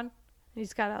Sauron. And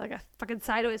he's got like a fucking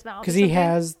sideways mouth. because he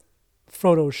has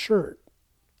Frodo's shirt,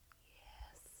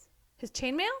 his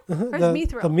chainmail the or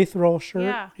his mithril. the mithril shirt.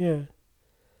 Yeah.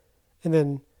 And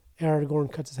then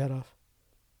Aragorn cuts his head off.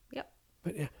 Yep.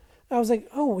 But yeah, I was like,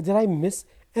 oh, did I miss?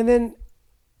 And then,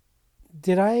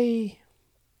 did I?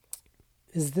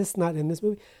 Is this not in this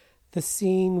movie? The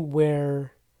scene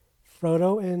where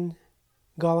Frodo and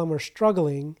Gollum are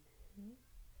struggling,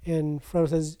 and Frodo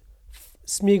says,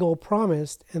 "Smeagol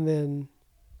promised," and then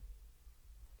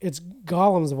it's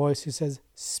Gollum's voice who says,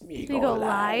 "Smeagol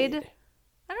lied."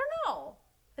 I don't know.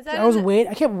 Is that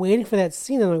I kept waiting for that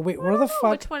scene. I'm like, wait, where the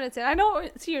fuck? Which one it's in? I know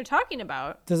what scene you're talking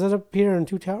about. Does it appear in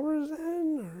Two Towers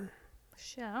then? Or?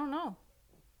 Shit, I don't know.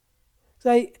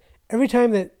 So every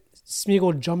time that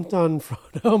Smeagol jumped on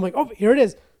Frodo, I'm like, oh, here it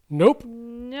is. Nope.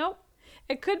 Nope.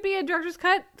 It could be a director's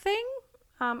cut thing.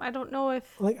 I don't know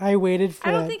if. Like I waited for.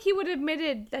 I don't that. think he would have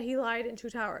admitted that he lied in Two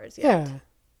Towers yet. Yeah.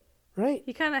 Right.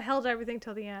 He kind of held everything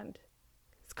till the end.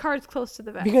 His card's close to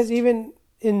the vest. Because even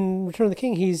in Return of the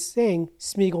King, he's saying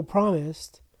Smeagol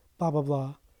promised, blah blah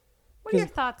blah. What are your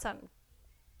thoughts on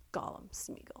Gollum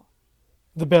Smeagol?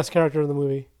 The best character in the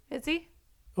movie. Is he?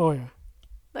 Oh yeah.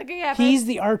 Like yeah. He's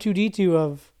the R2D2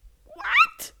 of.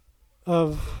 What?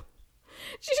 Of.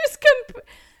 She just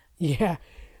Yeah.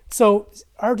 So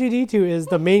R2D2 is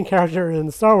the main character in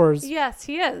Star Wars. Yes,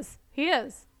 he is. He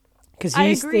is. Because I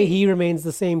agree. he remains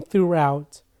the same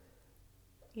throughout.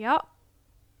 Yep.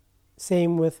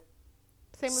 Same with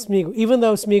Same with Smeagol. Even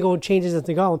though Smeagol changes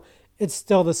into Gollum, it's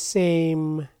still the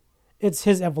same. It's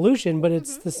his evolution, but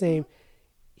it's the same.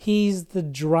 He's the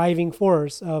driving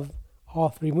force of all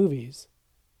three movies.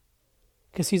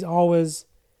 Because he's always...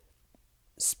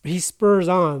 He spurs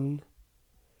on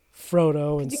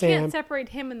Frodo and you Sam. can't separate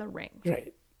him in the ring.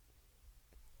 Right.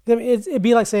 I mean, it'd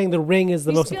be like saying the Ring is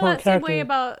the You most feel important that same character. way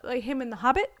about like him in the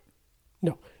Hobbit?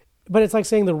 No. But it's like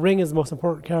saying the Ring is the most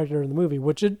important character in the movie,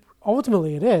 which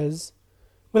ultimately it is.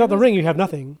 Without the Ring, you have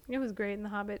nothing. It was great in the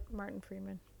Hobbit. Martin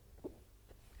Freeman.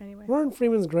 Anyway. Martin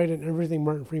Freeman's great at everything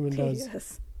Martin Freeman does.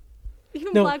 Yes.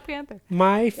 Even No. Black Panther.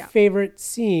 My favorite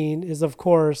scene is, of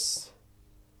course,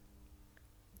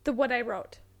 The what I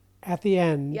wrote. at the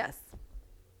end Yes.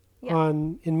 Yeah.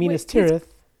 in Minas Wait, his- Tirith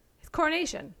His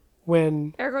coronation.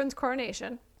 when Aragorn's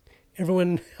coronation.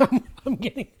 everyone I'm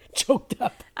getting choked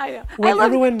up. I know. When I love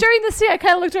everyone- during the scene. I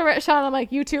kind of looked over at Sean. I'm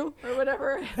like, you too, or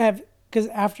whatever. Because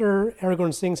after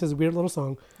Aragorn sings his weird little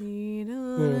song, I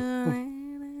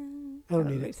don't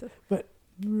need it. But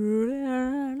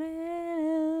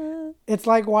it's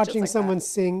like watching like someone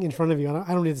sing in front of you.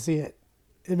 I don't need to see it.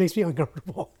 It makes me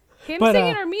uncomfortable. Him But,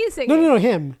 singing or me singing? No,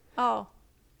 him. Oh,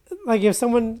 Like if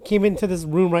someone came into this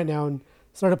room right now and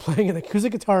started playing an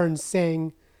acoustic guitar and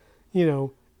sang,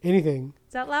 anything.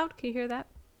 is that loud? Can you hear that?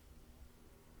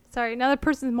 Sorry, another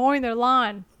person's mowing their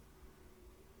lawn.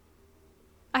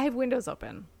 I have windows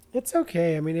open. It's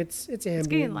okay. I mean, it's ambient. It's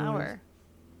getting noise. louder.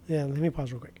 Yeah, let me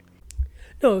pause real quick.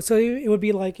 No, so it would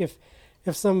be like if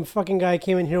some fucking guy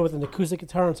came in here with an acoustic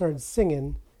guitar and started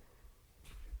singing.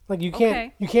 Like you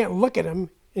can't look at him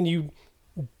and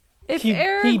If he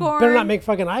Aragorn better not make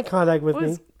fucking eye contact with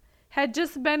me. had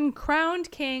just been crowned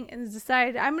king and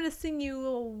decided, I'm going to sing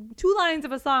you 2 lines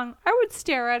of a song, I would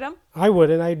stare at him. I would,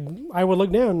 and I would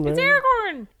look down. It's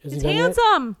Aragorn. Has he He's done that?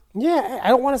 handsome. Yeah, I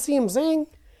don't want to see him sing.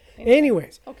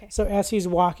 Anyways, Okay. So as he's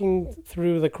walking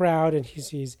through the crowd and he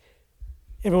sees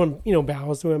everyone,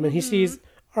 bows to him, and he sees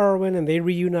Arwen and they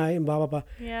reunite and blah blah blah.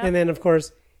 Yeah. And then of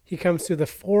course he comes to the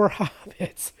 4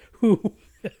 hobbits who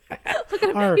Look at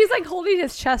him. are He's like holding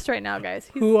his chest right now,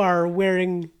 guys. who are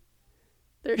wearing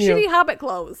They're you know, shitty Hobbit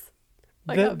clothes.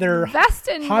 Like their a vest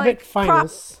and Hobbit like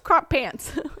finest. crop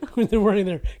pants. They're wearing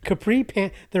their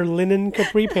their linen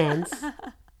capri pants,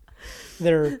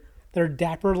 their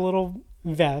dapper little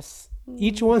vests.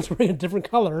 Each one's wearing a different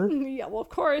color, Yeah, well, of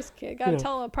course, kid. Gotta You know.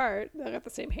 tell them apart. They got the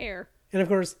same hair. and of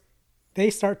course, they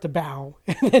start to bow,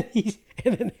 and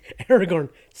then Aragorn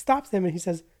stops them and he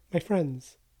says, "My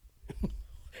friends."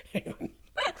 Hang on.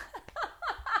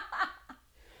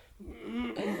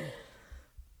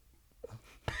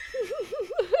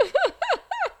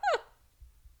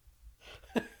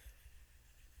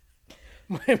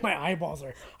 My eyeballs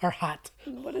are hot.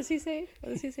 What does he say?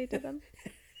 What does he say to them?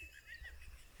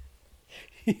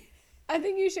 I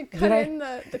think you should cut in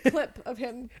the clip of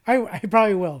him. I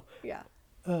probably will. Yeah.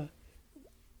 I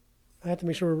have to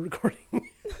make sure we're recording.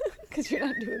 Because you're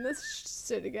not doing this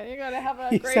shit again. You're going to have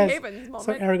a Grey Havens moment.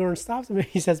 So Aragorn stops him and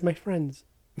he says, "My friends."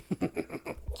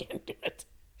 Can't do it.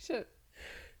 Shit.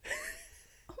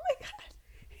 Oh my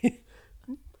God.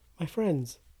 "My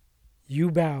friends,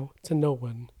 you bow to no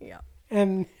one." Yeah.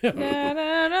 And So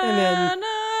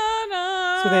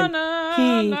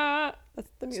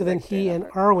then he and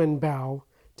Arwen bow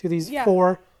to these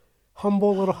 4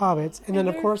 humble little hobbits, and then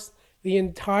of course the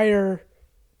entire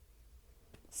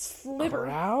sliver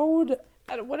crowd,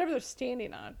 whatever they're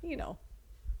standing on, you know,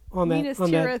 on Minas that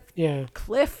Tirith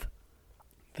cliff.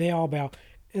 They all bow,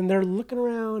 and they're looking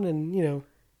around, and you know,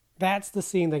 that's the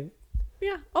scene.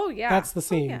 That's the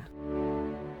scene. Yeah.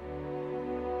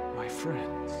 My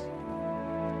friends.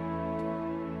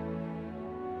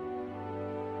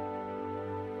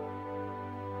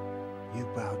 You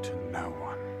bow to no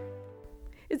one.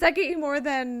 Does that get you more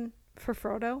than for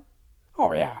Frodo?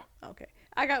 Oh yeah. Okay.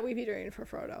 I got weepy during for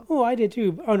Frodo. Oh, I did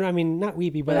too. Oh no, I mean not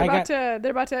weepy, but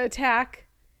they're about to attack,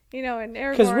 you know, and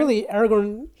Aragorn. Because really,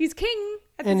 Aragorn, he's king,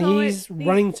 and he's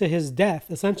running to his death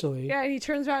essentially. Yeah, and he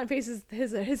turns around and faces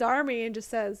his army and just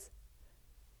says,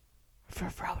 "For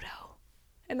Frodo,"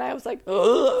 and I was like,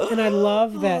 "Ugh." And I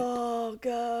love that. Oh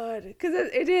God, because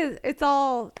it's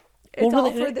all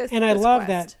for this. And I this love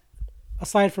quest. that.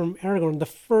 Aside from Aragorn, the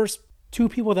first 2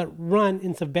 people that run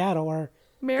into battle are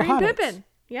Merry the and hobbits. Pippin.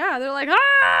 Yeah, they're like,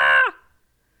 ah!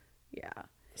 Yeah.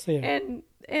 So yeah.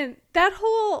 And that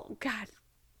whole,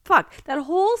 that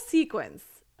whole sequence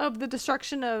of the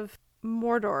destruction of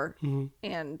Mordor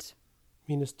and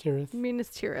Minas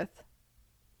Tirith.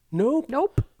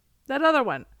 Nope. That other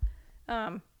one.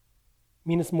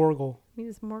 Minas Morgul.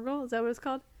 Minas Morgul, is that what it's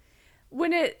called?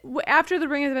 After the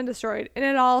ring has been destroyed and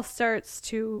it all starts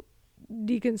to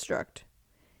deconstruct.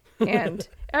 And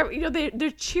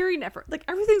they're cheering effort. Like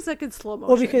everything's like in slow motion.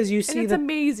 Well, because you see and it's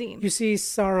amazing. You see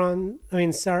Sauron's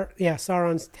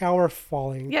tower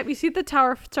falling. Yep, you see the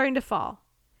tower starting to fall.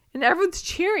 And everyone's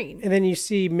cheering. And then you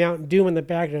see Mount Doom in the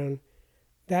background.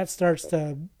 That starts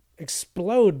to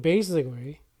explode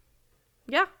basically.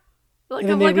 Yeah. And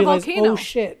then they realize, a volcano. Oh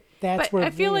shit, that's but where I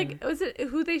feel like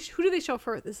who do they show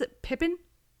first? Is it Pippin?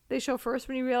 They show first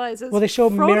when he realizes they show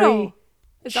Frodo Merry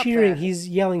is up cheering. there. He's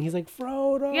yelling. He's like,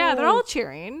 "Frodo!" Yeah, they're all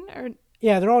cheering.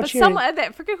 They're all cheering. I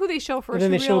forget who they show first. And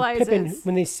then they show realizes Pippin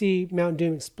when they see Mount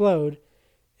Doom explode,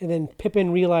 and then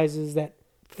Pippin realizes that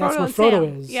that's where and Frodo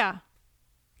Sam. is.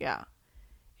 Yeah,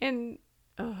 and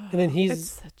then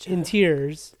he's in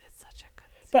tears. It's such a good.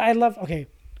 But I love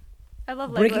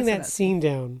Legolas breaking in that it. scene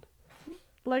down.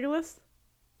 Legolas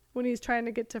when he's trying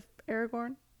to get to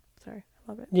Aragorn. Sorry,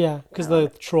 I love it. Yeah, because the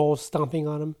troll's stomping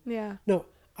on him. Yeah. No,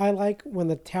 I like when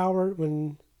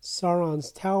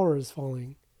Sauron's tower is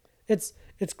falling. It's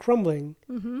crumbling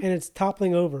and it's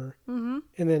toppling over, and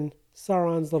then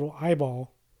Sauron's little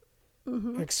eyeball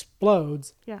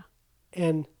explodes. Yeah.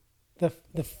 And the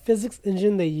physics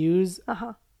engine they use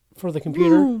for the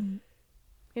computer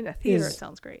in a theater it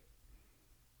sounds great.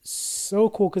 So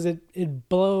cool because it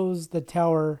blows the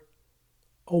tower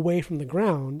away from the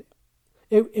ground.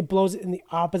 It blows it in the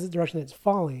opposite direction that it's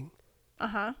falling.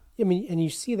 I mean, and you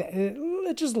see that, and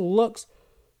it just looks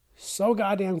so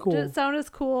goddamn cool. Did it sound as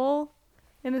cool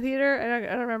in the theater? I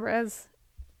don't remember as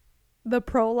the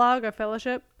prologue of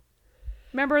Fellowship.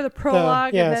 Remember the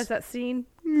prologue and there's that scene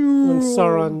when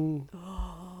Sauron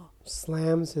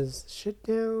slams his shit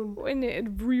down, and it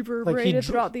reverberated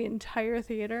throughout the entire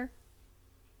theater.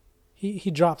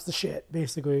 He drops the shit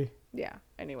basically. Yeah.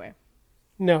 Anyway.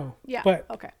 No. Yeah. But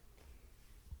okay.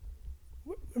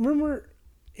 Remember,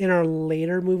 in our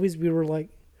later movies, we were like,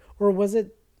 or was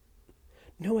it?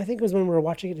 No, I think it was when we were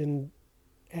watching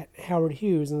it at Howard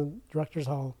Hughes in the director's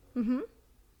hall. Mm-hmm.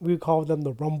 We called them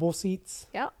the rumble seats.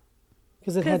 Yeah.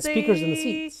 Because it had speakers in the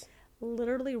seats.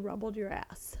 Literally rumbled your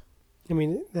ass. I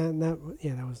mean, that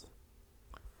was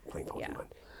plain Pokemon.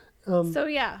 Yeah. So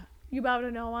yeah, you bow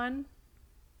to no one.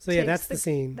 So yeah, that's the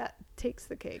scene. That takes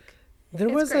the cake. There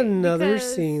was another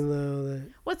scene though.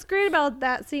 What's great about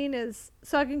that scene is,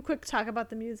 so I can quick talk about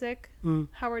the music.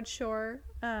 Howard Shore,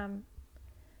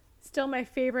 still my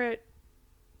favorite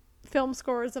film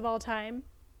scores of all time.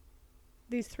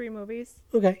 these 3 movies.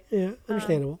 Okay, yeah,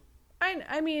 understandable.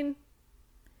 I mean,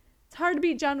 it's hard to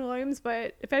beat John Williams,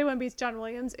 but if anyone beats John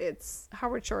Williams, it's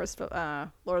Howard Shore's Lord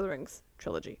of the Rings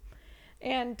trilogy.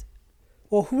 And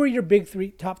Well, who are your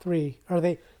big top 3? Are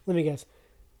they? Let me guess.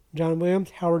 John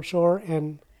Williams, Howard Shore,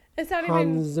 and it's not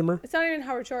Hans Zimmer. It's not even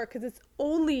Howard Shore because it's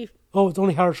only Oh, it's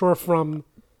only Howard Shore from.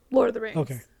 Lord of the Rings.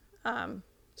 Okay.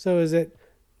 So is it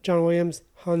John Williams,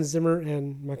 Hans Zimmer,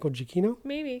 and Michael Giacchino?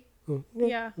 Maybe. Oh,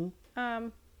 Yeah.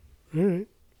 All right.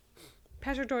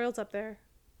 Patrick Doyle's up there,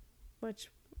 which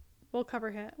we'll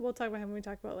cover him. We'll talk about him when we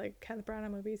talk about like Kenneth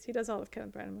Branagh movies. He does all of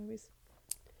Kenneth Branagh movies.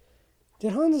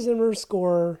 Did Hans Zimmer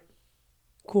score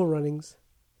Cool Runnings?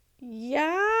 Yeah,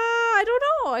 I don't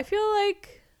know. I feel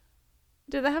like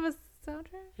did that have a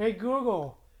soundtrack? Hey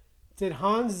Google, did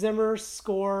Hans Zimmer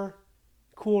score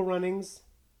Cool Runnings?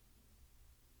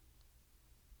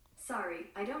 Sorry,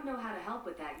 I don't know how to help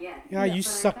with that yet. Yeah, you but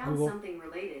suck, I found Google. something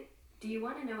related. Do you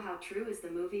want to know how true is the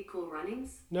movie Cool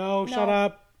Runnings? No, shut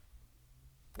up.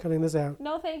 Cutting this out.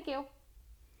 No, thank you.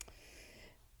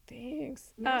 Thanks.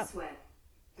 No sweat.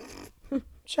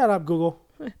 Shut up, Google.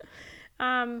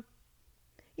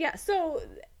 Yeah, so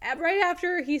right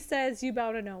after he says you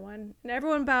bow to no one and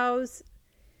everyone bows,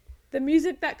 the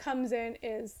music that comes in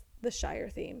is the Shire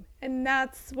theme, and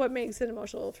that's what makes it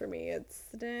emotional for me. It's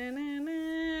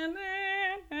and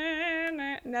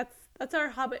that's our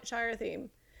Hobbit Shire theme,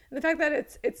 and the fact that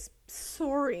it's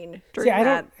soaring during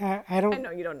that. I don't. I know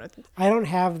you don't know. I don't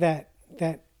have that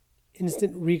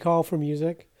instant recall for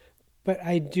music, but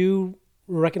I do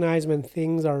recognize when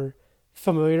things are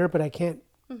familiar, but I can't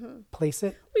place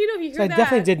it. Well, you know, if you hear So I that,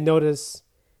 definitely did notice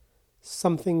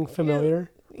something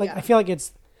familiar. Yeah. I feel like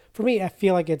it's for me. I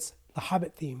feel like it's the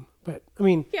Hobbit theme, but I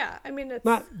mean, Yeah, I mean it's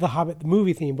not the Hobbit the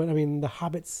movie theme, but I mean the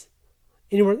Hobbits.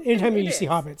 Anytime It you see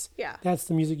is. Hobbits, Yeah. that's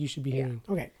the music you should be hearing.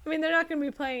 Okay. I mean, they're not going to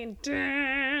be playing.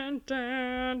 Dun,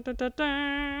 dun, dun, dun,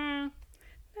 dun,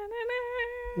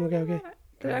 Okay. They're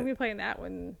not going to be playing that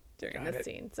one during this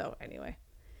scene. So anyway,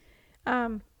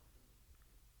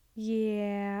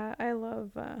 yeah, I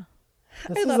love.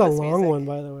 This I is love a this long music. one,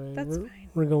 by the way. That's we're, fine.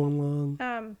 We're going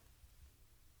long.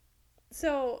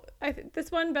 So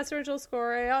this one Best Original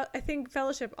Score. I think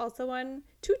Fellowship also won.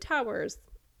 Two Towers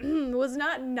was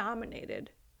not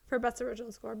nominated for Best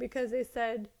Original Score because they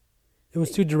said It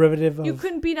was too derivative of. you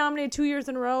couldn't be nominated 2 years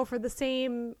in a row for the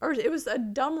same, or it was a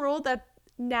dumb rule that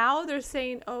now they're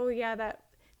saying, oh yeah,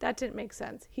 that didn't make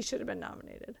sense. He should have been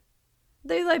nominated.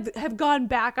 They have gone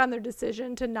back on their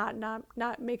decision to not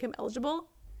make him eligible.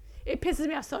 It pisses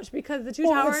me off so much because the Two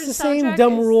Towers. It's the same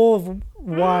dumb rule of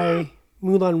why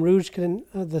Moulin Rouge couldn't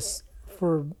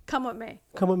for Come What May.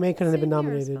 Come What May couldn't have been Same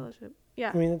year as nominated. Fellowship.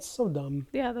 Yeah. I mean, it's so dumb.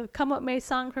 Yeah, the Come What May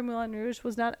song from Moulin Rouge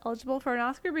was not eligible for an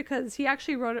Oscar because he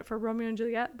actually wrote it for Romeo and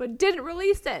Juliet, but didn't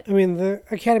release it. I mean, the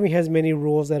Academy has many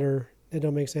rules that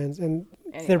don't make sense, and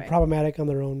they're Anyway. problematic on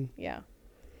their own Yeah.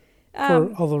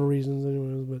 for other reasons,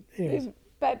 anyways. But anyways,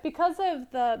 But because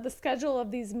of the schedule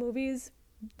of these movies,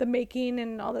 the making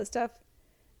and all that stuff,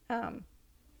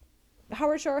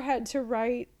 Howard Shore had to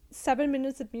write 7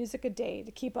 minutes of music a day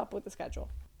to keep up with the schedule.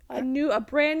 A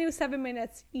brand new 7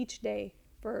 minutes each day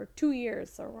for 2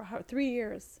 years or 3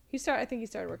 years. I think he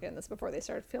started working on this before they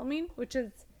started filming, which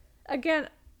is again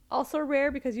also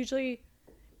rare because usually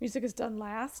music is done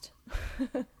last.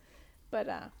 But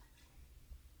I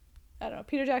don't know.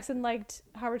 Peter Jackson liked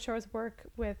Howard Shore's work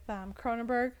with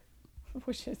Cronenberg,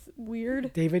 which is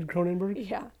weird. David Cronenberg.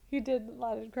 Yeah, he did a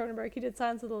lot of Cronenberg. He did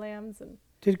Silence of the Lambs and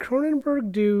Did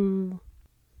Cronenberg do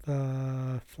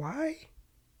The Fly?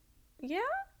 yeah.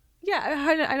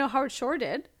 I know Howard Shore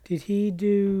did. Did he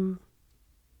do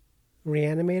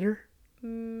Reanimator?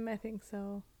 I think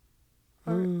so.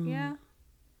 Or yeah.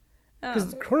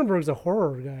 Because Cronenberg's a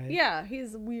horror guy. Yeah,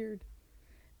 he's weird.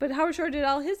 But Howard Shore did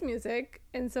all his music,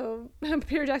 and so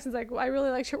Peter Jackson's like, well, I really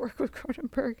liked your work with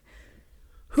Cronenberg.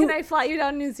 Can I fly you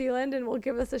down to New Zealand and we'll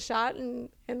give this a shot and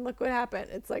look what happened?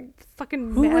 It's like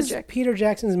fucking Who was magic. Peter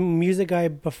Jackson's music guy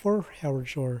before Howard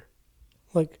Shore?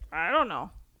 Like, I don't know.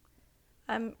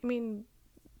 I mean,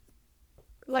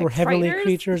 like for Heavenly Frighteners?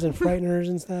 Creatures and Frighteners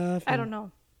and stuff. I don't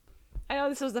know. I know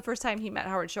this was the first time he met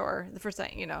Howard Shore. The first time,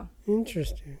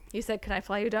 Interesting. he said, "Can I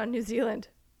fly you down to New Zealand?"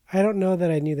 I don't know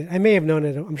that I knew that. I may have known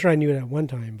it. I'm sure I knew it at one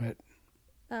time, but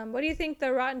What do you think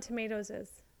the Rotten Tomatoes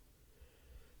is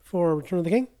for Return of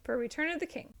the King, for Return of the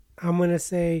King? I'm going to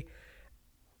say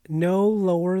no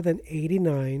lower than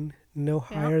 89, no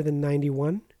higher than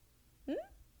 91.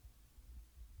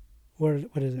 What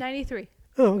is it? 93.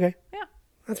 Oh, okay. Yeah.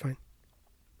 That's fine.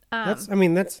 That's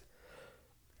That's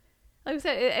like I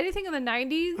said, anything in the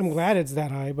 90s. I'm glad it's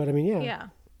that high, but I mean, yeah. Yeah.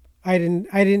 I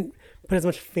didn't put as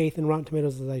much faith in Rotten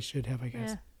Tomatoes as I should have, I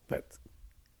guess. Yeah. But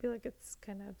I feel like it's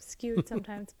kind of skewed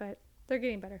sometimes, but they're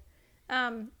getting better.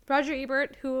 Roger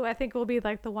Ebert, who I think will be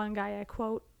like the one guy I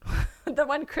quote, the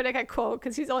one critic I quote,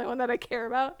 because he's the only one that I care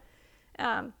about.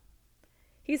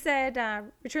 He said,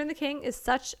 Return of the King is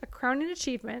such a crowning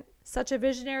achievement, such a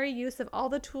visionary use of all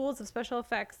the tools of special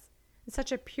effects, and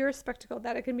such a pure spectacle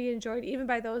that it can be enjoyed even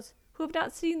by those who have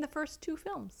not seen the first two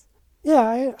films. yeah,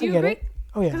 I Do you get agree? it.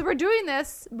 Oh yeah. Because we're doing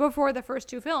this before the first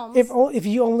two films.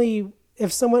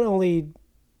 If someone only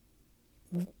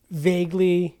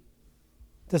vaguely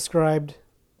described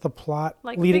the plot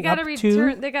like leading they gotta up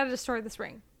to, they gotta destroy this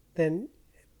ring. then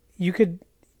you could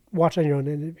watch on your own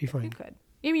and it'd be fine. You could.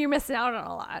 I mean, you're missing out on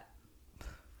a lot.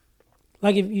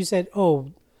 Like if you said,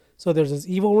 "Oh, so there's this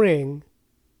evil ring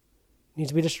needs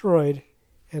to be destroyed,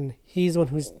 and he's the one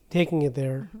who's taking it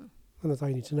there," and that's all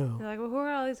you need to know. You're like, well, who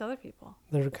are all these other people?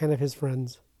 They're kind of his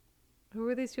friends. Who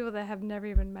are these people that have never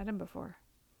even met him before?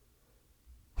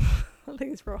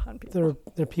 These Rohan people.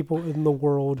 They're people in the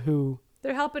world who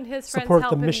They're helping his friends support the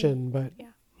helping- mission, but Yeah.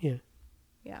 yeah.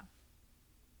 Yeah.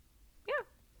 Yeah.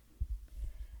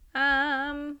 Yeah,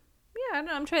 I don't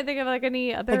know. I'm trying to think of like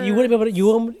any other. Like you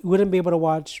wouldn't be able to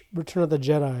watch Return of the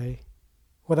Jedi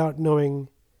without knowing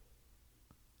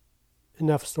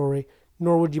enough story,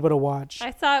 nor would you be able to watch.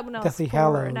 I saw it when I was Deathly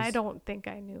 4, and Hallows. I don't think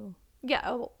I knew.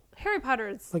 Yeah, Harry Potter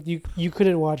is. Like you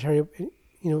couldn't watch Harry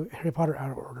Potter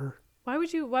out of order. Why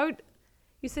would you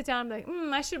sit down and be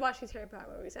like, I should watch these Harry Potter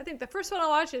movies? I think the first one I'll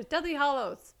watch is Deathly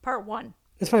Hallows, Part 1.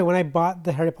 It's funny, when I bought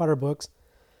the Harry Potter books,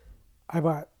 I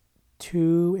bought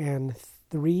 2 and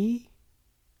 3,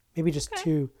 maybe just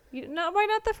 2, Why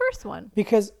not the first one?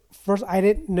 because first I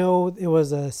didn't know it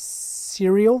was a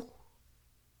serial.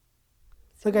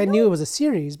 Like I knew it was a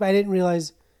series, but I didn't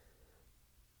realize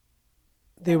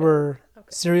they were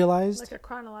serialized. Like a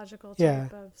chronological Yeah.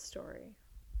 type of story.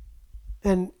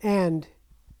 And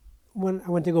when I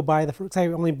went to go buy the first, I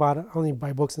only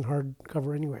buy books in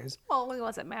hardcover anyways. Well, only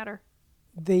ones that matter.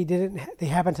 They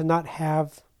happened to not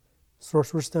have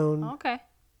Sorcerer's Stone, Okay.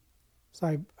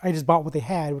 so I just bought what they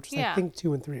had, which was Yeah. I think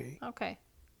 2 and 3. Okay.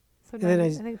 So And then I I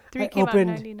think 3 I came out in opened-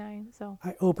 99. So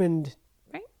I opened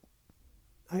right.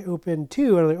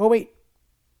 2 and I'm like, oh wait,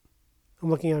 I'm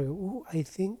looking at it. Ooh, I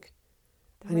think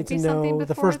There I might need to be something know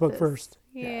the before first book this. first.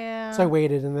 Yeah. So I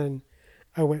waited and then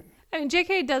I went. I mean,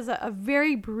 J.K. does a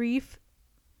very brief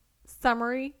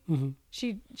summary. Mhm.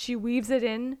 She weaves it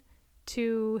in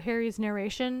to Harry's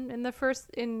narration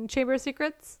in Chamber of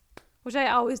Secrets, which I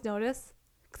always notice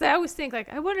because I always think like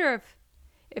I wonder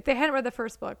if they hadn't read the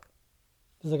first book,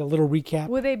 There's like a little recap.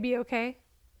 would they be okay?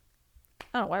 I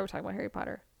don't know why we're talking about Harry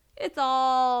Potter. It's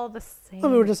all the same. I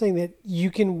mean, we're just saying that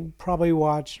you can probably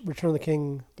watch Return of the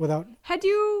King without. Had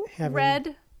you having-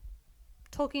 read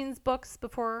Tolkien's books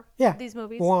before Yeah, these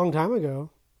movies? a long time ago.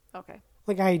 Okay.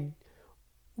 Like I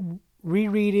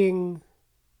rereading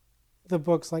the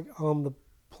books like on the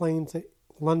plane to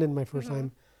London my 1st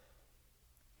time.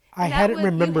 I And that hadn't was-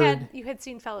 remembered. You had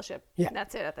seen Fellowship. Yeah. And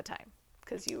that's it at the time.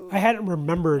 Because you. I hadn't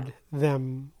remembered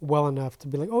them well enough to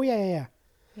be like, oh yeah.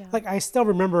 Yeah. Like I still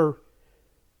remember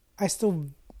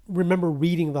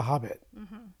reading The Hobbit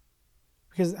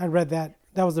because I read that.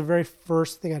 That was the very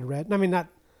first thing I'd read. And I mean, not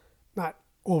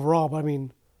overall, but I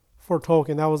mean, for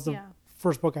Tolkien, that was the Yeah.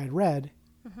 first book I'd read.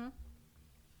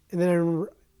 And then I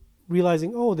remember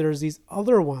realizing, oh, there's these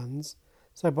other ones.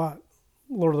 So I bought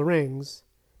Lord of the Rings.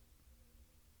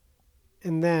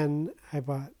 And then I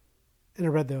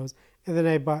read those. And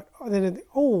then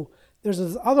there's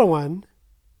this other one.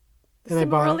 And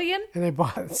Silmarillion? I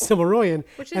bought Silmarillion.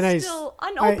 Which is and still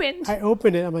unopened. I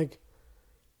opened it. I'm like,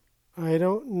 I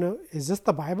don't know. Is this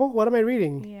the Bible? What am I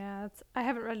reading? Yeah, I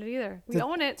haven't read it either. We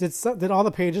own it. Did all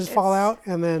the pages fall out?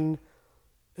 And then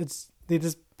they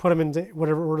just put them into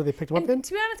whatever order they picked them up in? And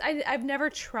to be honest, I've never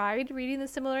tried reading the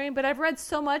Silmarillion, but I've read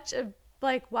so much of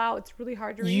like, wow, it's really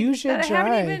hard to read. You should that try.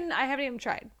 I haven't even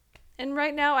tried. And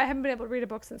right now, I haven't been able to read a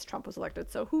book since Trump was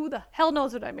elected. So who the hell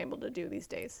knows what I'm able to do these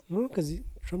days? Well, because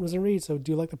Trump doesn't read, so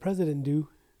do like the president do.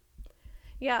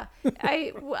 Yeah,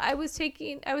 I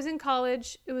was in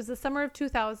college. It was the summer of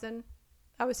 2000.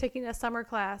 I was taking a summer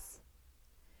class,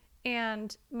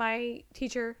 and my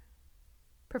teacher,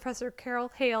 Professor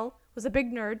Carol Hale, was a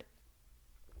big nerd,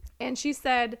 and she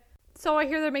said, "So I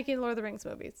hear they're making Lord of the Rings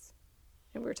movies,"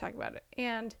 and we were talking about it.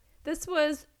 And this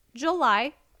was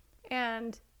July,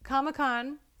 and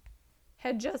Comic-Con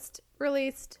had just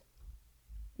released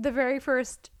the very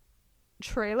first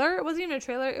trailer. It wasn't even a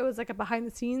trailer, it was like a behind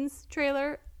the scenes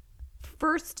trailer,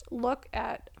 first look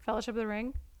at Fellowship of the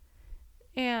Ring,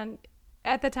 and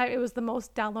at the time it was the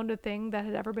most downloaded thing that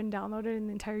had ever been downloaded in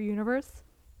the entire universe.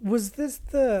 Was this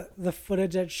the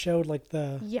footage that showed like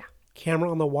the Yeah. camera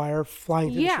on the wire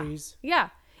flying through the trees? Yeah.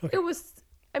 Okay. It was,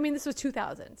 I mean, this was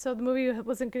 2000. So the movie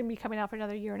wasn't going to be coming out for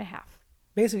another year and a half.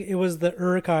 Basically, it was the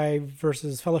Uruk-hai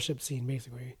versus Fellowship scene,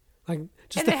 basically. Like,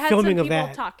 just And the it had filming some of people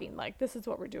that. talking, like, this is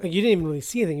what we're doing. Like, you didn't even really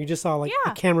see anything. You just saw, like,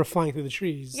 Yeah. a camera flying through the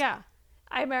trees. Yeah.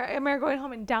 I remember going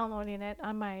home and downloading it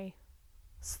on my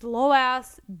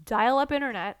slow-ass dial-up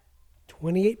internet.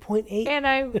 28.8. And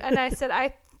I said,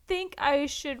 I think I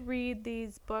should read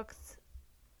these books.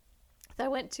 So I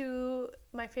went to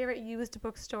my favorite used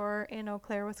bookstore in Eau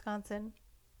Claire, Wisconsin,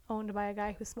 owned by a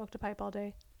guy who smoked a pipe all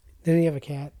day. Didn't he have a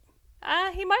cat?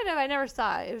 He might have. I never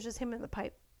saw it. It was just him and the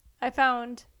pipe. I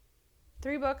found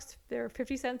 3 books. They were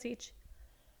 50 cents each.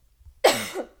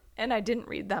 And I didn't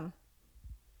read them.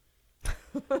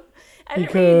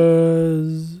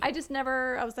 I just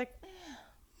never, I was like,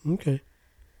 Okay.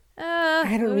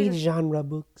 I don't read genre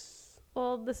books.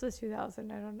 well, this was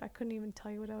 2000. I couldn't even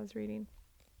tell you what I was reading.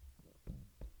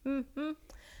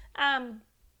 I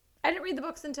didn't read the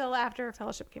books until after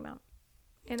Fellowship came out.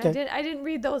 And Okay. I didn't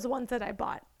read those ones that I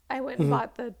bought. I went and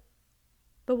bought the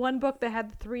one book that had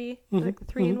the 3, like the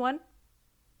 3 in 1.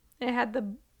 And it had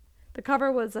the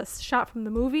cover was a shot from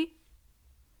the movie.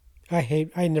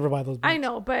 I never buy those books. I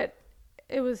know, but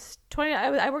it was 20.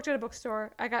 I worked at a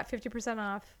bookstore. I got 50%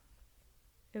 off.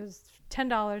 It was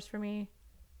 $10 for me.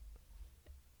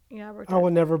 Yeah, I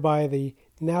will never buy the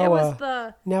It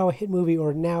was now a hit movie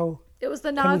or now. It was the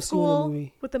Coming Nod soon, the School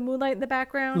movie. with the moonlight in the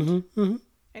background.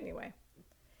 Anyway,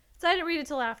 so I didn't read it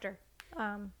till after,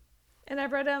 and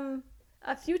I've read them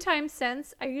a few times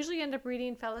since. I usually end up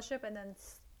reading Fellowship and then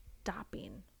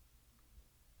stopping,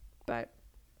 but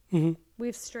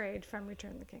we've strayed from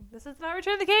Return of the King. This is not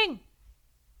Return of the King.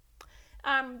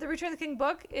 The Return of the King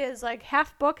book is like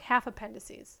half book, half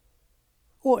appendices.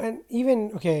 Well, and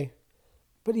even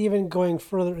but even going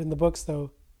further in the books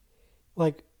though,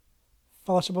 like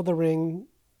Fellowship of the Ring,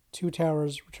 Two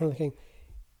Towers, Return of the King,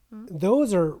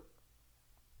 those are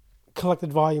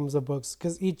collected volumes of books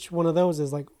because each one of those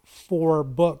is like 4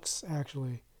 books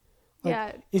actually. Like,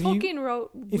 Yeah, if Tolkien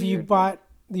wrote. If you weirdly. bought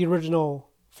the original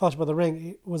Fellowship of the Ring,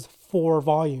 it was 4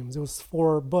 volumes. It was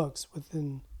 4 books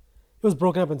within. It was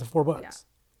broken up into 4 books.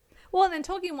 Well, and then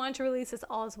Tolkien wanted to release this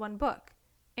all as one book,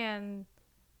 and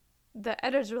the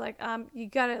editors were like, "You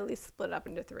got to at least split it up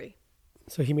into 3."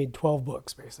 So he made 12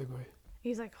 books basically.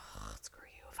 He's like, "Oh, screw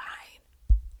you, fine."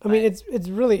 I mean,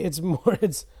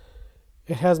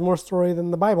 it has more story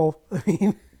than the Bible. I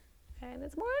mean, And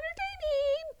it's more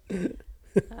entertaining.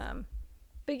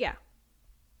 But yeah,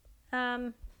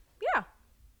 yeah.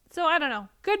 So I don't know.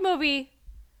 Good movie.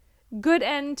 Good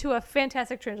end to a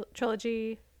fantastic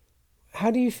trilogy. how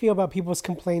do you feel about people's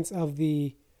complaints of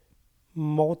the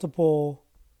multiple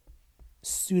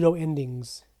pseudo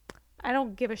endings? I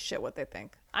don't give a shit what they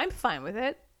think. I'm fine with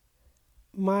it.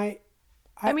 I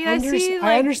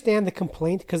I understand the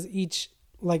complaint because each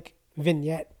like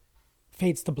vignette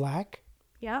fades to black.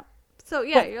 Yeah. So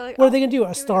yeah, But you're like, what are they gonna do?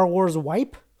 A Star Wars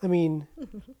wipe? I mean,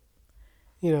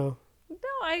 No,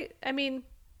 I mean,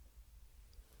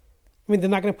 they're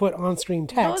not gonna put on-screen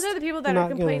text. those are the people that They're are not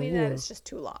gonna, complaining you that know, it's just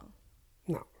too long.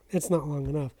 No, it's not long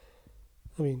enough.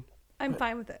 I mean, I'm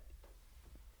fine with it.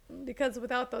 Because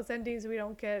without those endings, we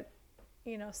don't get,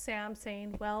 Sam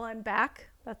saying, "Well, I'm back."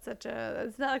 That's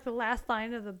it's not like the last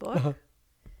line of the book.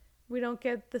 We don't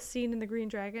get the scene in the Green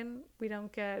Dragon. We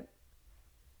don't get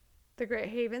the Great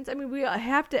Havens. I mean, we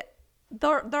have to,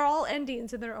 they're all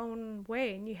endings in their own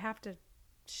way, and you have to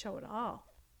show it all.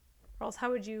 Or else how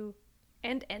would you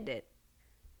end it?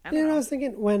 I don't know. I was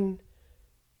thinking when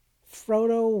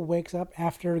Frodo wakes up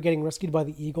after getting rescued by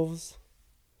the Eagles,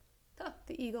 Oh,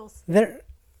 the Eagles. they're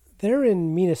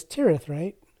in Minas Tirith,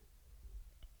 right?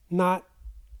 Not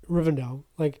Rivendell.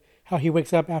 Like how he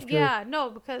wakes up after. Yeah, no,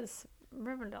 because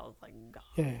Rivendell's like gone.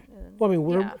 Yeah. Well, I mean,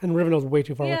 Yeah. and Rivendell's way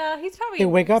too far away. Yeah, he's probably They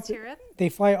in wake up. Minas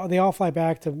Tirith. They all fly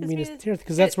back to Minas Minas- Tirith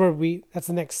because that's where that's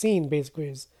the next scene basically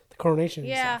is the coronation. and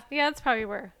Yeah, stuff. yeah, that's probably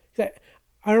where.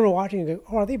 I remember watching and go,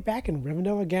 oh, are they back in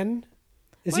Rivendell again?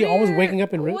 Is he What are always your- waking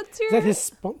up in Rivendell? what's Is that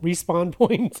his respawn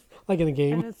point, like in a And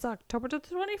game? it's October the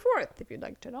 24th, if you'd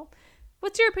like to know.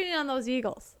 What's your opinion on those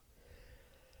Eagles?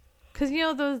 Because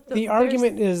The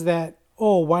argument is that,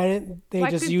 why didn't they Why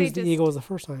just couldn't they use the just- Eagles the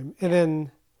first time? And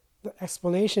then the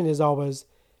explanation is always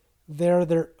they're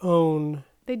their own.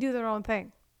 they do their own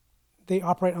thing. They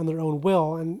operate on their own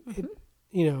will, and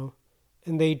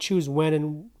and they choose when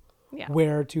and Yeah,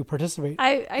 where to participate.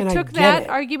 I And took get that it.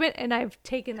 argument and I've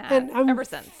taken that and I'm ever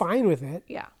since. fine with it.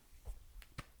 Yeah,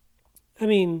 I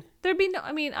mean, there'd be no.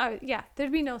 I mean,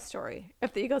 there'd be no story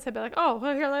if the Eagles had been like, "Oh,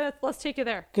 well, here, let's take you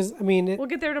there. because I mean, We'll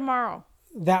get there tomorrow."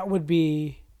 that would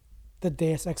be the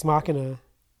Deus Ex Machina.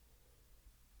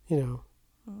 You know.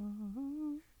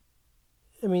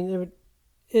 I mean,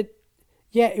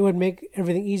 it would make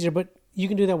everything easier, but you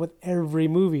can do that with every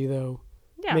movie, though.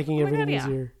 Yeah. Making Oh my everything God, yeah.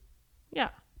 easier. Yeah.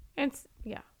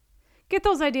 Get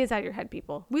those ideas out of your head,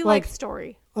 people. We like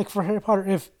story. Like for Harry Potter,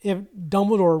 if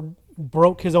Dumbledore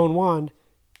broke his own wand,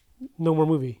 no more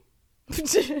movie.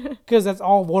 Because that's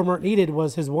all Voldemort needed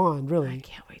was his wand, really. I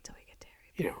can't wait till we get to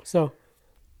Harry Potter. So,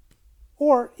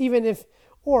 or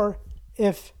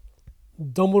if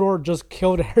Dumbledore just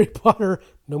killed Harry Potter,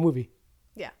 no movie.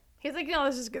 Yeah. He's like,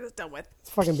 let's just get this done with. It's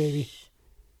fucking baby.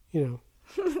 You know.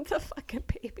 The fucking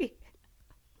baby.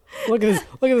 Look at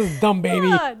this dumb baby.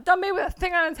 Dumb baby with a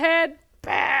thing on his head.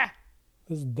 Bah.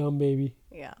 This dumb baby.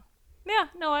 Yeah. Yeah.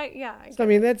 No, I I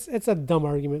mean, it's a dumb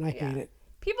argument. I hate it.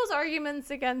 People's arguments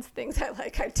against things I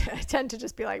like, I tend to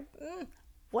just be like,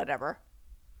 whatever.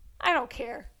 I don't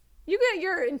care.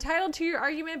 You're entitled to your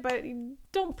argument, but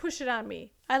don't push it on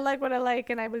me. I like what I like,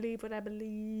 and I believe what I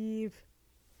believe.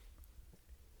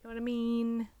 You know what I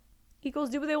mean? Eagles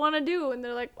do what they want to do, and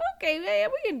they're like, okay, yeah,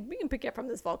 we can pick you up from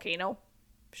this volcano.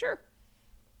 Sure.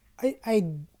 I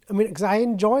mean, because I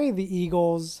enjoy the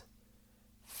Eagles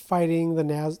fighting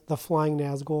the flying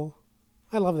Nazgul.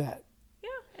 I love that. Yeah,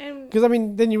 and because I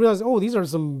mean, then you realize, oh, these are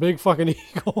some big fucking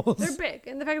eagles. they're big,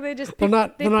 and the fact that they just they're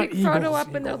not pick Frodo eagles,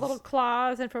 up in their little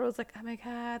claws, and Frodo's like, oh my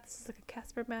God, this is like a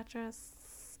Casper mattress.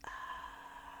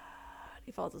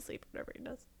 He falls asleep, whatever he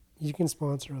does. You can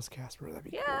sponsor us, Casper. That'd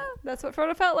be cool. That's what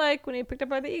Frodo felt like when he picked up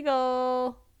by the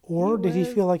eagle. Or did he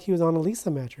feel like he was on a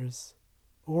Lisa mattress?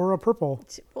 Or a purple?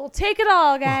 We'll take it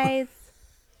all, guys.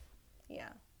 Yeah.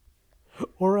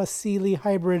 Or a Sealy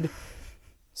hybrid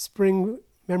spring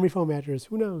memory foam mattress.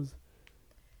 Who knows?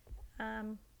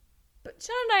 But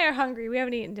Sean and I are hungry. We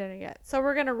haven't eaten dinner yet. So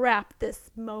we're going to wrap this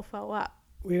mofo up.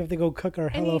 We have to go cook our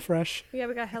HelloFresh. Yeah,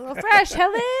 we got HelloFresh.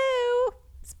 Hello.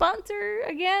 Sponsor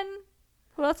again.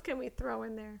 Who else can we throw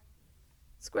in there?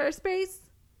 Squarespace?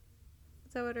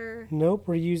 Is that what Nope,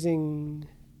 we're using...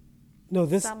 No,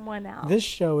 someone else. This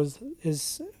show is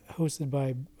hosted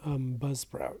by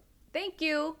Buzzsprout. Thank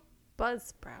you,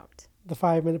 Buzzsprout. The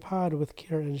 5-Minute Pod with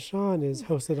Kara and Sean is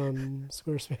hosted on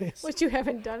Squarespace. Which you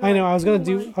haven't done. I know. I was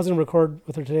gonna record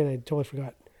with her today, and I totally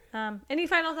forgot. Any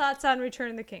final thoughts on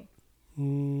Return of the King?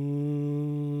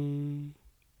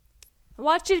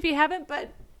 Watch it if you haven't,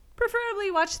 but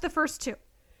preferably watch the first two.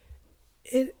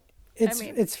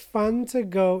 It's fun to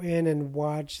go in and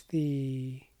watch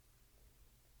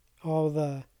all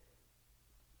the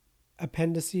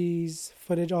appendices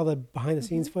footage, all the behind the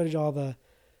scenes footage, all the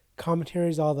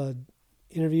commentaries, all the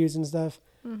interviews and stuff.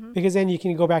 Because then you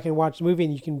can go back and watch the movie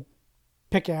and you can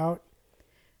pick out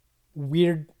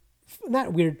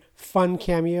fun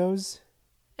cameos.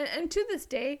 And to this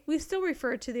day, we still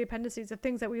refer to the appendices of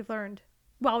things that we've learned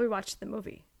while we watched the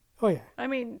movie. Oh, yeah. I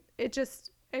mean,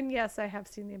 and yes, I have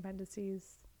seen the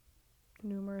appendices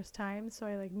numerous times, so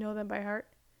I know them by heart.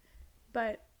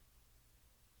 But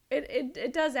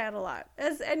it does add a lot.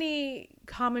 As any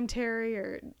commentary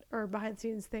or behind the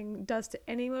scenes thing does to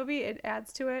any movie, it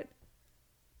adds to it.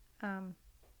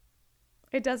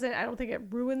 It doesn't, I don't think it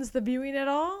ruins the viewing at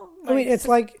all. I mean, it's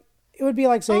like, it would be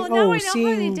like saying, now I know how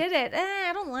they did it.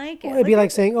 I don't like it. Well, it'd be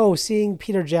like saying, seeing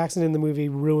Peter Jackson in the movie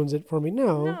ruins it for me.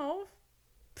 No.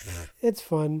 It's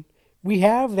fun. We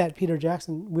have that Peter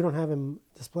Jackson. We don't have him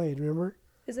displayed, remember?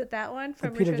 Is it that one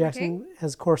from Peter Jackson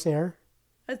as Corsair?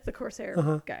 That's the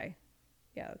Corsair guy.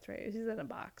 Yeah, that's right. He's in a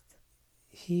box.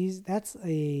 That's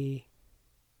a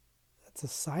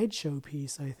sideshow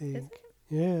piece, I think. Is it?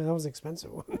 Yeah, that was an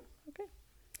expensive one. Okay.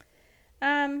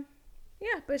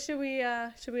 Yeah, but should we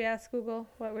ask Google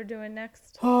what we're doing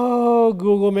next? Oh,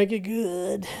 Google, make it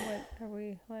good.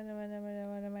 What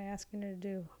am I asking her to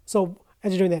do? So,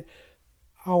 as you're doing that,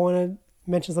 I want to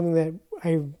mention something that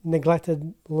I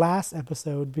neglected last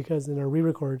episode because in our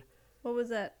re-record. What was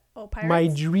that? Oh, Pirates? My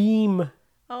dream.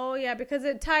 Oh, yeah, because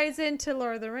it ties into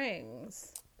Lord of the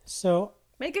Rings. So.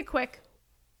 Make it quick.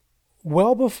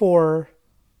 Well before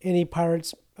any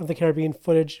Pirates of the Caribbean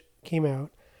footage came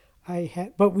out,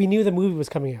 but we knew the movie was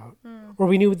coming out, or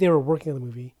we knew they were working on the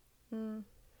movie.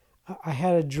 I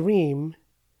had a dream,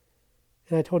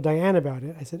 and I told Diane about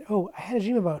it. I said, I had a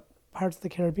dream about Pirates of the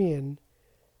Caribbean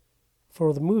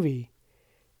for the movie.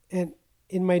 And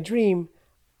in my dream,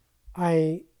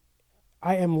 I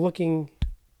am looking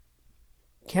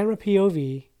camera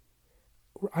POV.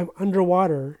 I'm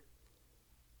underwater.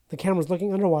 The camera's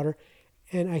looking underwater,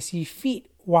 and I see feet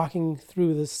walking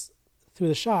through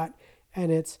the shot,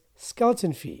 and it's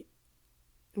skeleton feet.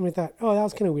 And we thought, that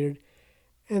was kind of weird.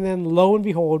 And then lo and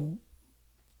behold,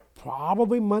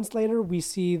 probably months later, we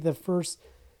see the first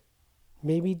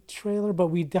maybe trailer, but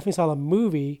we definitely saw the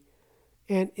movie.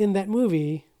 And in that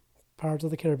movie, Pirates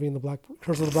of the Caribbean,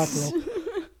 Curse of the Black Pearl,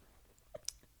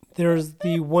 there's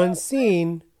the one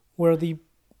scene where the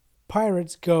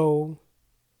pirates go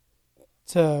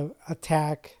to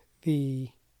attack the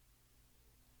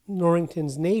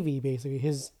Norrington's navy, basically,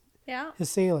 his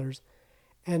sailors.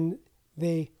 And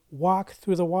they walk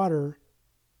through the water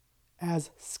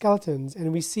as skeletons.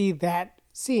 And we see that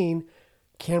scene,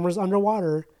 cameras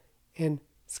underwater, and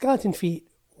skeleton feet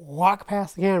walk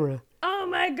past the camera. Oh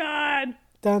my God.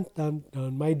 Dun, dun,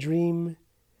 dun. My dream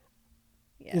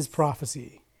is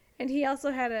prophecy. And he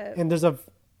also had And there's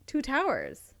Two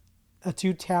Towers. A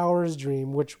Two Towers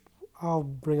dream, which I'll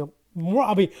bring up more.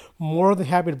 I'll be more than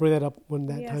happy to bring that up when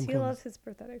that time comes. Yes, he loves his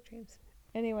pathetic dreams.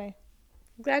 Anyway,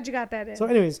 I'm glad you got that in. So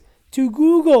anyways, to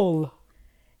Google.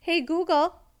 Hey,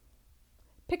 Google,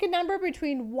 pick a number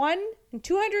between 1 and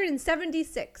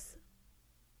 276.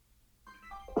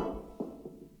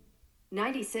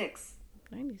 96.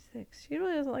 96. She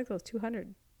really doesn't like those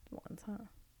 200 ones, huh?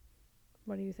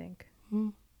 What do you think?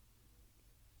 Oh,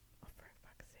 for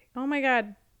fuck's sake. Oh, my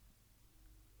God.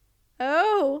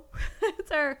 Oh,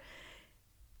 it's our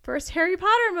first Harry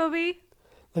Potter movie.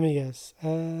 Let me guess.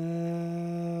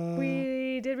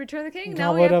 We did Return of the King.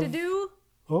 Now we have to do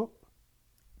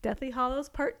Deathly Hallows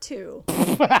Part 2.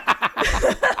 Oh,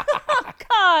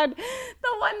 God.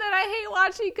 The one that I hate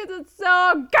watching because it's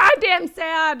so goddamn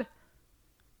sad.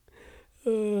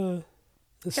 So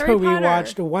Harry we Potter.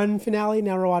 watched one finale.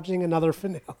 Now we're watching another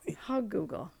finale. I'll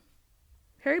Google.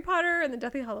 Harry Potter and the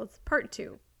Deathly Hallows Part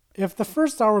 2. If the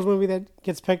first Star Wars movie that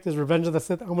gets picked is Revenge of the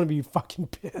Sith, I'm going to be fucking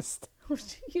pissed.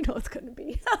 You know it's going to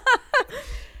be.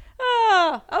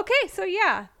 Okay, so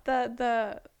yeah,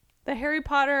 the Harry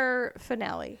Potter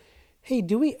finale. Hey,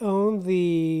 do we own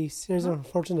the Series of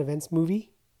Unfortunate Events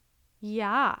movie?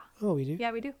 Yeah. Oh, we do?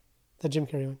 Yeah, we do. The Jim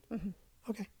Carrey one? Mm-hmm.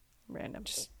 Okay. Random.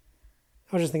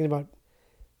 I was just thinking about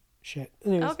shit.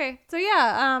 Anyways. Okay, so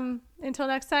yeah, until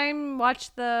next time,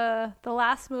 watch the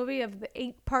last movie of the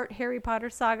 8-part Harry Potter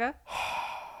saga.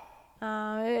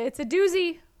 It's a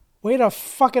doozy. Way to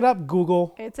fuck it up,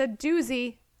 Google. It's a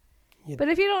doozy. But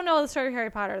if you don't know the story of Harry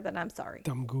Potter, then I'm sorry.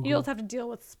 Dumb Google. You'll have to deal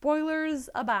with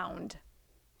spoilers abound.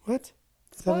 What?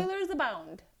 Spoilers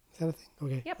abound. Is that a thing?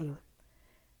 Okay. Yep. Whatever.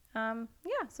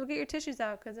 Yeah, so get your tissues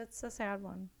out because it's a sad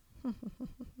one.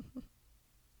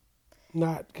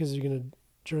 Not because you're going to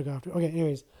jerk off to. Okay,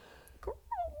 anyways.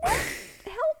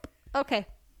 Help. Okay.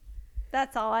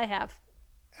 That's all I have.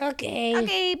 Okay.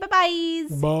 Okay, bye-bye.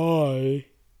 Bye.